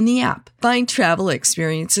booking in the app. Find travel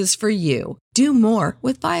experiences for you. Do more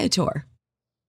with Viator.